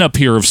lineup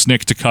here of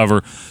SNICK to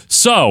cover.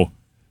 So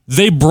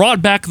they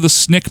brought back the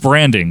SNICK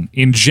branding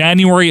in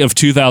January of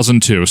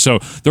 2002. So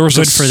there was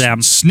good for them.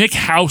 SNICK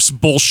House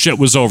bullshit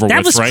was over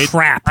with, was right?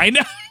 Crap. I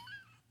know.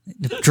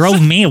 It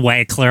drove me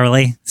away,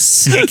 clearly.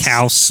 SNICK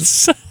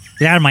House.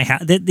 Get out of my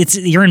house.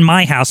 You're in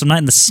my house. I'm not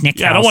in the SNICK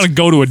house. I don't want to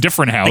go to a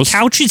different house. The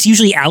couch is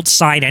usually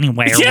outside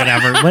anyway or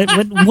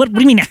whatever. What do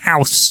you mean a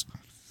house?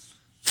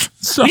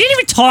 So, we didn't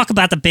even talk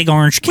about the big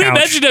orange couch. We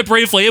mentioned it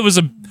briefly.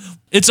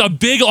 It's a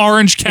big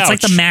orange couch. It's like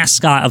the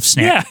mascot of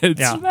SNICK. Yeah,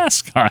 it's a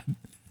mascot.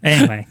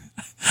 Anyway.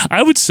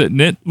 I would sit in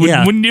it.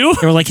 Wouldn't you?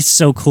 They were like, it's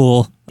so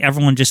cool.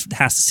 Everyone just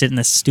has to sit in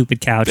this stupid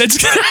couch. It's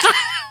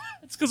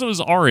because it was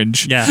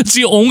orange. Yeah. It's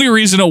the only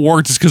reason it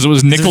worked is because it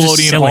was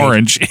Nickelodeon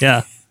orange.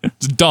 Yeah.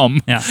 It's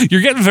dumb. Yeah.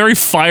 You're getting very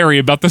fiery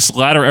about this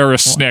latter era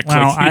SNICK.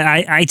 Well,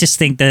 I just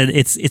think that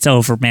it's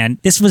over, man.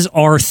 This was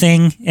our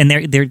thing, and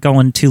they're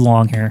going too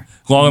long here.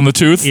 Long in the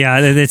tooth? Yeah,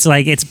 it's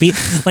like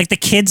like the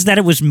kids that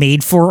it was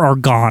made for are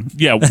gone.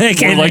 Yeah,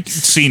 we're like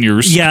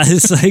seniors. Yeah,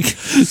 it's like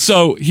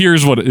so.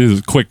 Here's what it is.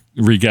 A quick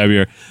recap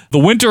here: the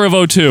winter of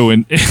 2002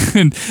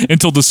 and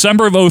until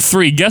December of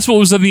 2003. Guess what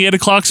was in the 8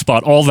 o'clock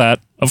spot? All that,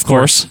 of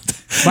course.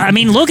 But I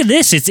mean, look at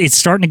this. It's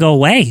starting to go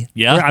away.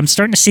 Yeah, I'm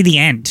starting to see the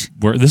end.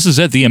 This is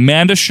it. The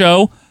Amanda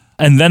Show.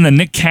 And then the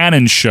Nick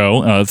Cannon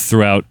Show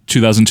throughout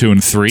 2002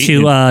 and 3.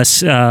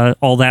 To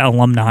all that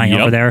alumni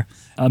over there.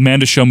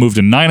 Amanda Show moved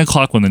to 9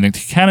 o'clock when the Nick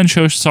Cannon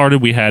Show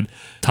started. We had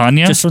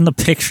Tanya. Just from the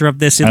picture of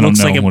this, it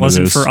looks like it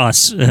wasn't for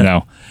us.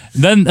 No.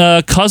 Then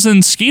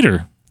Cousin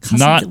Skeeter.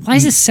 Why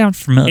does this sound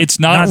familiar? It's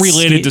not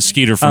related to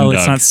Skeeter from Doug.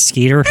 It's not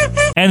Skeeter.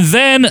 And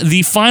then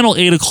the final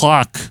 8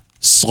 o'clock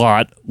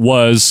slot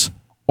was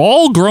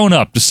all grown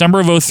up, December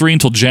of 2003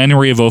 until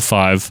January of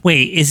 2005.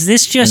 Wait, is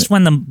this just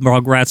when the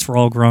Rugrats were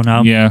all grown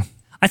up? Yeah.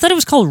 I thought it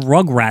was called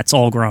Rugrats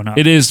All Grown Up.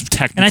 It is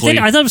technically. And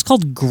I thought it was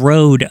called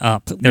Growed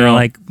Up. They're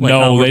like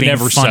no, oh, they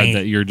never funny.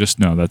 said that. You're just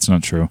no, that's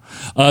not true.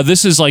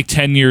 This is like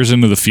 10 years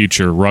into the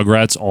future.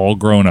 Rugrats All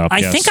Grown Up.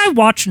 I think I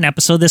watched an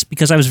episode of this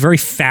because I was very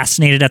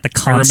fascinated at the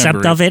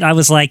concept of it. I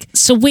was like,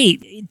 so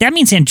wait, that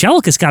means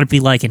Angelica's got to be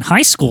like in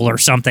high school or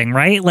something,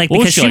 right? Like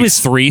because she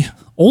was 3.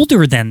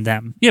 Older than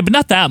them. Yeah, but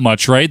not that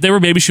much, right? They were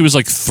maybe she was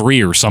like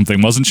 3 or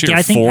something, wasn't she? Yeah,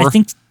 or 4? I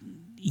think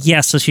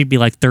yeah, so she'd be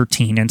like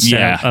 13 instead.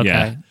 Yeah, okay.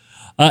 Yeah.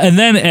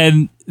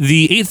 And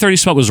the 8:30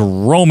 spot was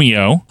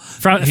Romeo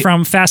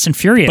from Fast and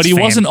Furious, but he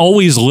wasn't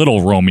always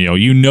little Romeo.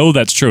 You know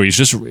that's true.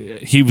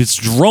 He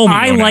was Romeo.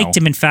 I liked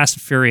him in Fast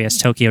and Furious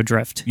Tokyo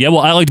Drift. Yeah, well,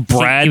 I liked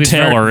Brad he was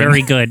Taylor.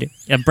 Very good.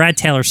 Brad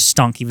Taylor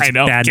stunk. He was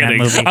bad in that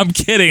movie. I'm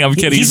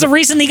kidding. He's the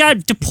reason he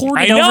got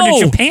deported over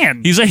to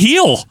Japan. He's a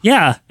heel.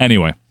 Yeah.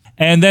 Anyway,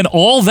 and then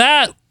all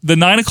that. The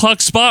 9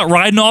 o'clock spot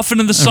riding off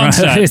into the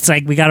sunset. It's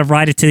like we got to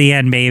ride it to the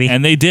end, baby.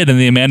 And they did, and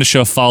the Amanda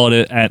Show followed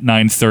it at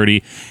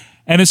 9:30.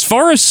 And as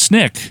far as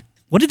SNICK,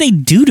 what did they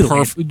do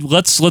to it?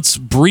 Let's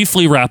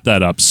briefly wrap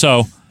that up.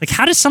 So, like,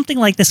 how does something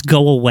like this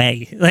go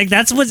away? Like,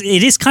 that's what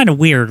it is. Kind of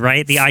weird,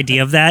 right? The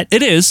idea of that.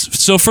 It is.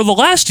 So for the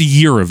last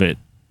year of it,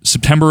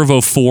 September of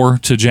 2004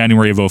 to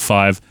January of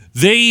 2005,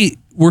 they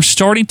were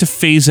starting to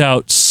phase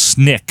out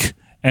SNICK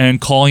and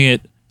calling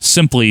it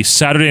simply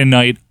Saturday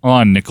Night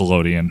on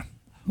Nickelodeon.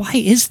 Why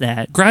is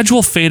that?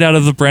 Gradual fade out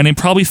of the branding.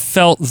 Probably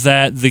felt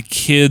that the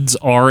kids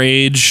our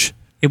age,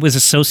 it was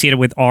associated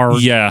with our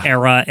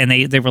era, and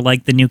they were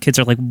like, the new kids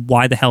are like,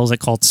 why the hell is it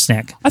called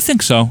SNICK? I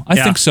think so.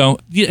 I think so.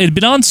 It had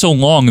been on so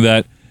long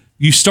that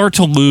you start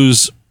to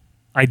lose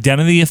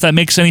identity, if that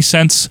makes any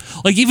sense.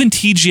 Like even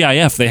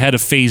TGIF, they had to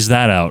phase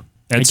that out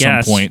at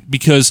some point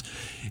because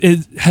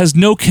it has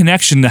no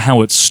connection to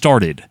how it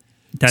started.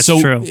 That's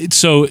true.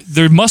 So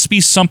there must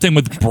be something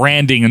with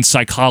branding and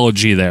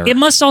psychology there. It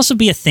must also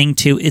be a thing,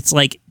 too. It's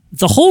like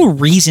the whole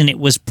reason it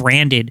was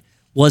branded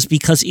was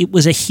because it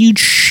was a huge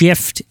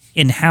shift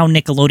in how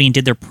Nickelodeon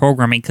did their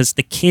programming, because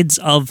the kids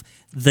of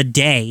the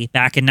day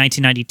back in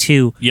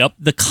 1992,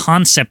 the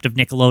concept of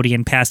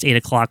Nickelodeon past 8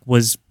 o'clock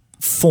was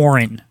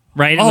foreign,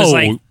 right? It was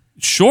like,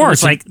 sure. It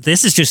was like,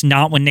 this is just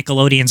not when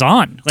Nickelodeon's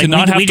on. Like, to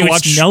not have to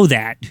watch know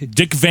that.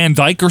 Dick Van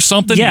Dyke or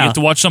something? Yeah. You have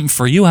to watch something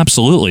for you?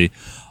 Absolutely.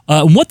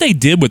 And what they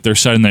did with their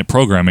Saturday night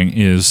programming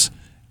is,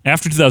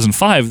 after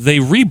 2005, they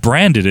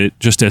rebranded it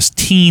just as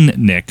Teen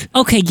Nick.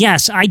 Okay,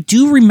 yes, I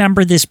do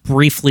remember this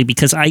briefly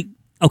because can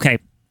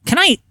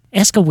I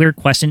ask a weird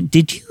question?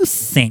 Did you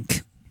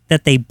think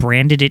that they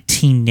branded it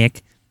Teen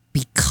Nick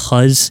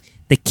because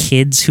the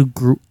kids who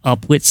grew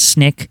up with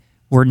SNICK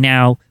were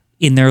now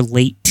in their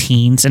late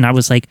teens? And I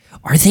was like,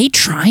 are they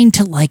trying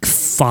to like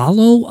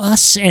follow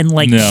us and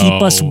like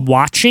keep us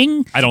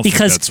watching? I don't think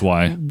that's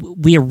why.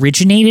 We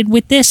originated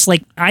with this.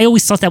 Like, I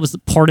always thought that was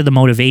part of the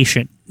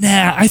motivation.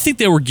 Nah, I think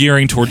they were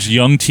gearing towards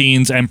young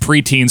teens and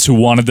preteens who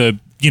wanted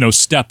to,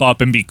 step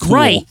up and be cool.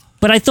 Right.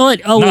 But I thought,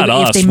 not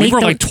if us. they make we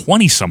were like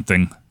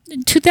 20-something.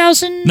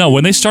 2000? No,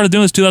 when they started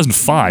doing this,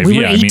 2005. We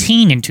were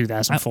 18 in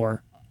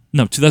 2004.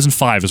 No,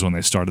 2005 is when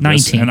they started 19.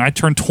 this. And I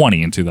turned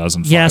 20 in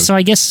 2005. Yeah, so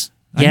I guess...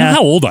 I know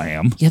how old I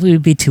am. Yeah, we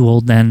would be too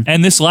old then.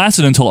 And this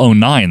lasted until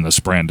 2009, this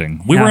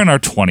branding. We were in our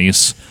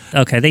 20s.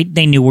 Okay,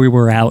 they knew we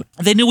were out.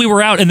 They knew we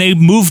were out, and they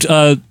moved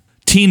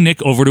Teen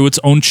Nick over to its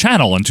own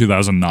channel in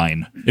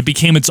 2009. It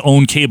became its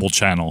own cable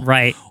channel.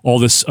 Right. All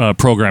this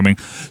programming.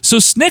 So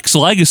SNICK's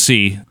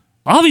legacy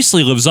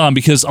obviously lives on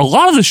because a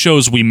lot of the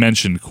shows we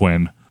mentioned,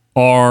 Quinn,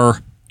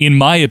 are, in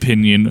my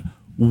opinion,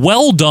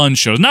 well-done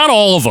shows. Not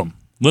all of them.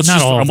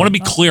 I want to be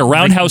clear.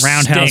 Roundhouse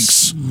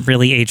stinks.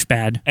 Really aged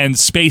bad. And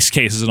Space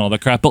Cases and all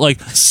that crap. But like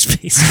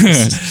Space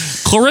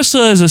Cases.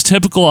 Clarissa is as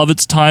typical of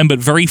its time, but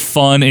very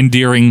fun,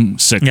 endearing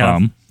sitcom.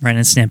 Yeah. Ren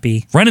and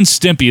Stimpy. Ren and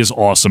Stimpy is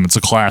awesome. It's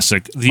a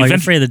classic. You're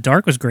Afraid of the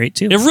Dark was great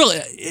too.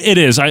 It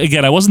is.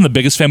 I wasn't the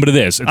biggest fan, but it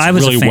is. It's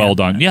really well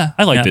done. Yeah,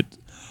 I liked it.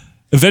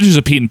 Adventures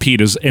of Pete and Pete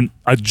is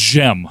a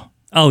gem.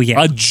 Oh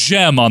yeah, a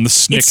gem on the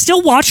SNICK. It's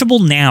still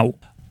watchable now.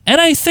 And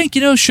I think,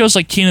 shows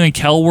like Kenan and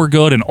Kel were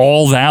good, and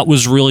all that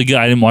was really good.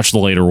 I didn't watch the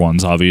later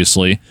ones,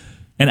 obviously.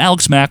 And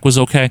Alex Mack was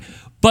okay.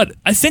 But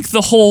I think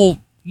the whole,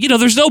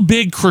 there's no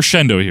big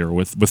crescendo here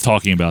with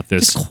talking about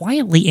this. Just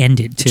quietly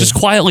ended, too. Just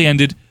quietly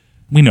ended.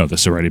 We know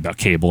this already about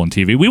cable and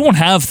TV. We won't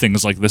have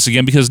things like this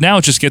again because now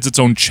it just gets its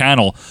own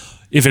channel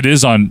if it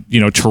is on,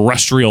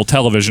 terrestrial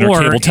television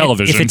or cable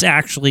television. If it's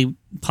actually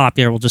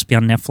popular, it will just be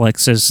on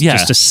Netflix as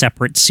just a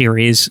separate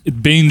series.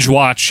 Binge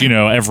watch,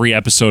 every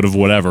episode of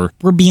whatever.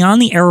 We're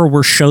beyond the era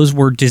where shows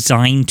were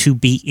designed to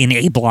be in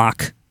a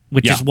block,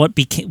 which is what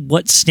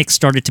SNICK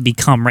started to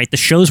become, right? The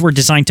shows were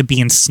designed to be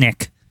in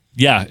SNICK.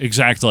 Yeah,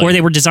 exactly. Or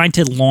they were designed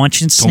to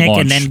launch in SNICK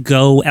and then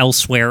go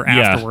elsewhere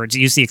afterwards,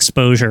 use the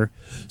exposure.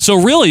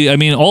 So really,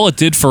 all it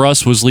did for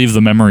us was leave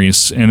the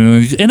memories in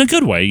a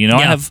good way.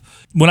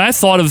 When I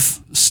thought of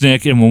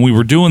SNICK and when we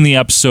were doing the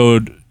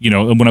episode,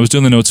 and when I was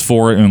doing the notes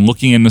for it and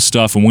looking into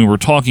stuff and we were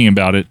talking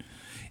about it,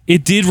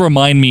 it did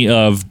remind me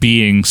of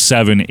being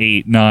 7,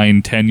 8,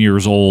 9, 10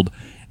 years old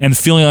and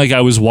feeling like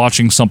I was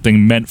watching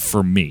something meant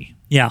for me.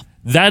 Yeah.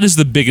 That is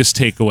the biggest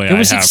takeaway I have from it. There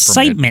was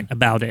excitement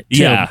about it,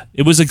 too. Yeah,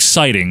 it was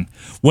exciting.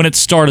 When it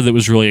started, it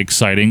was really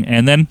exciting.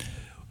 And then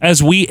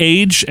as we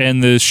age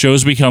and the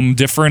shows become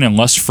different and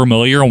less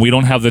familiar and we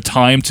don't have the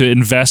time to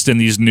invest in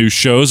these new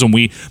shows and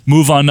we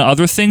move on to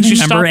other things, you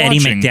stop watching.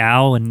 Remember Eddie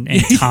McDowell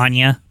and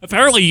Tanya?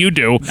 Apparently you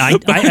do.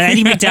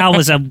 Eddie McDowell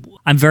was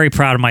I'm very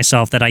proud of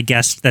myself that I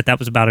guessed that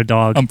was about a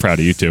dog. I'm proud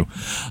of you too.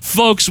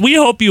 Folks, we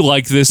hope you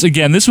liked this.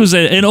 Again, this was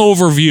an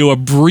overview, a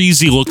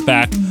breezy look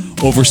back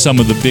over some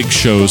of the big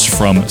shows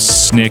from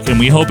SNICK, and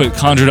we hope it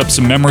conjured up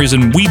some memories,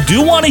 and we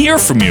do want to hear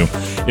from you.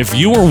 If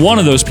you were one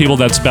of those people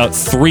that's about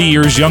 3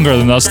 years younger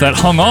than us that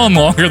hung on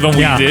longer than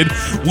we did,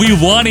 we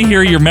want to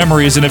hear your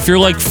memories, and if you're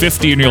like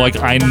 50 and you're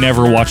like, I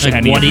never watched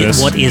any of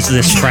this. What is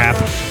this crap?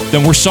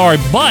 Then we're sorry,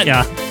 but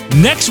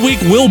next week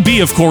will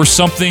be, of course,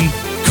 something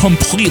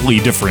completely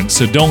different,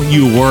 so don't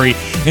you worry.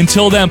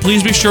 Until then,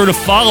 please be sure to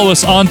follow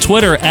us on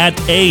Twitter at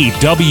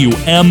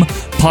AWM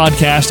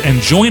Podcast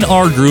and join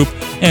our group,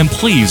 and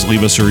please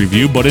leave us a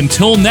review. But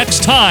until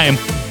next time,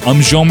 I'm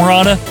Joe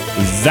Morata,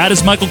 that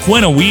is Michael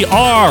Quinn, and we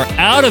are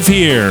out of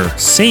here.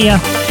 See ya.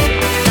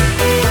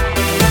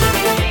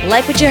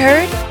 Like what you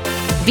heard?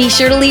 Be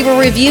sure to leave a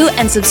review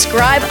and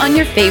subscribe on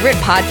your favorite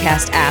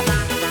podcast app.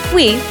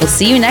 We will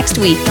see you next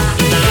week.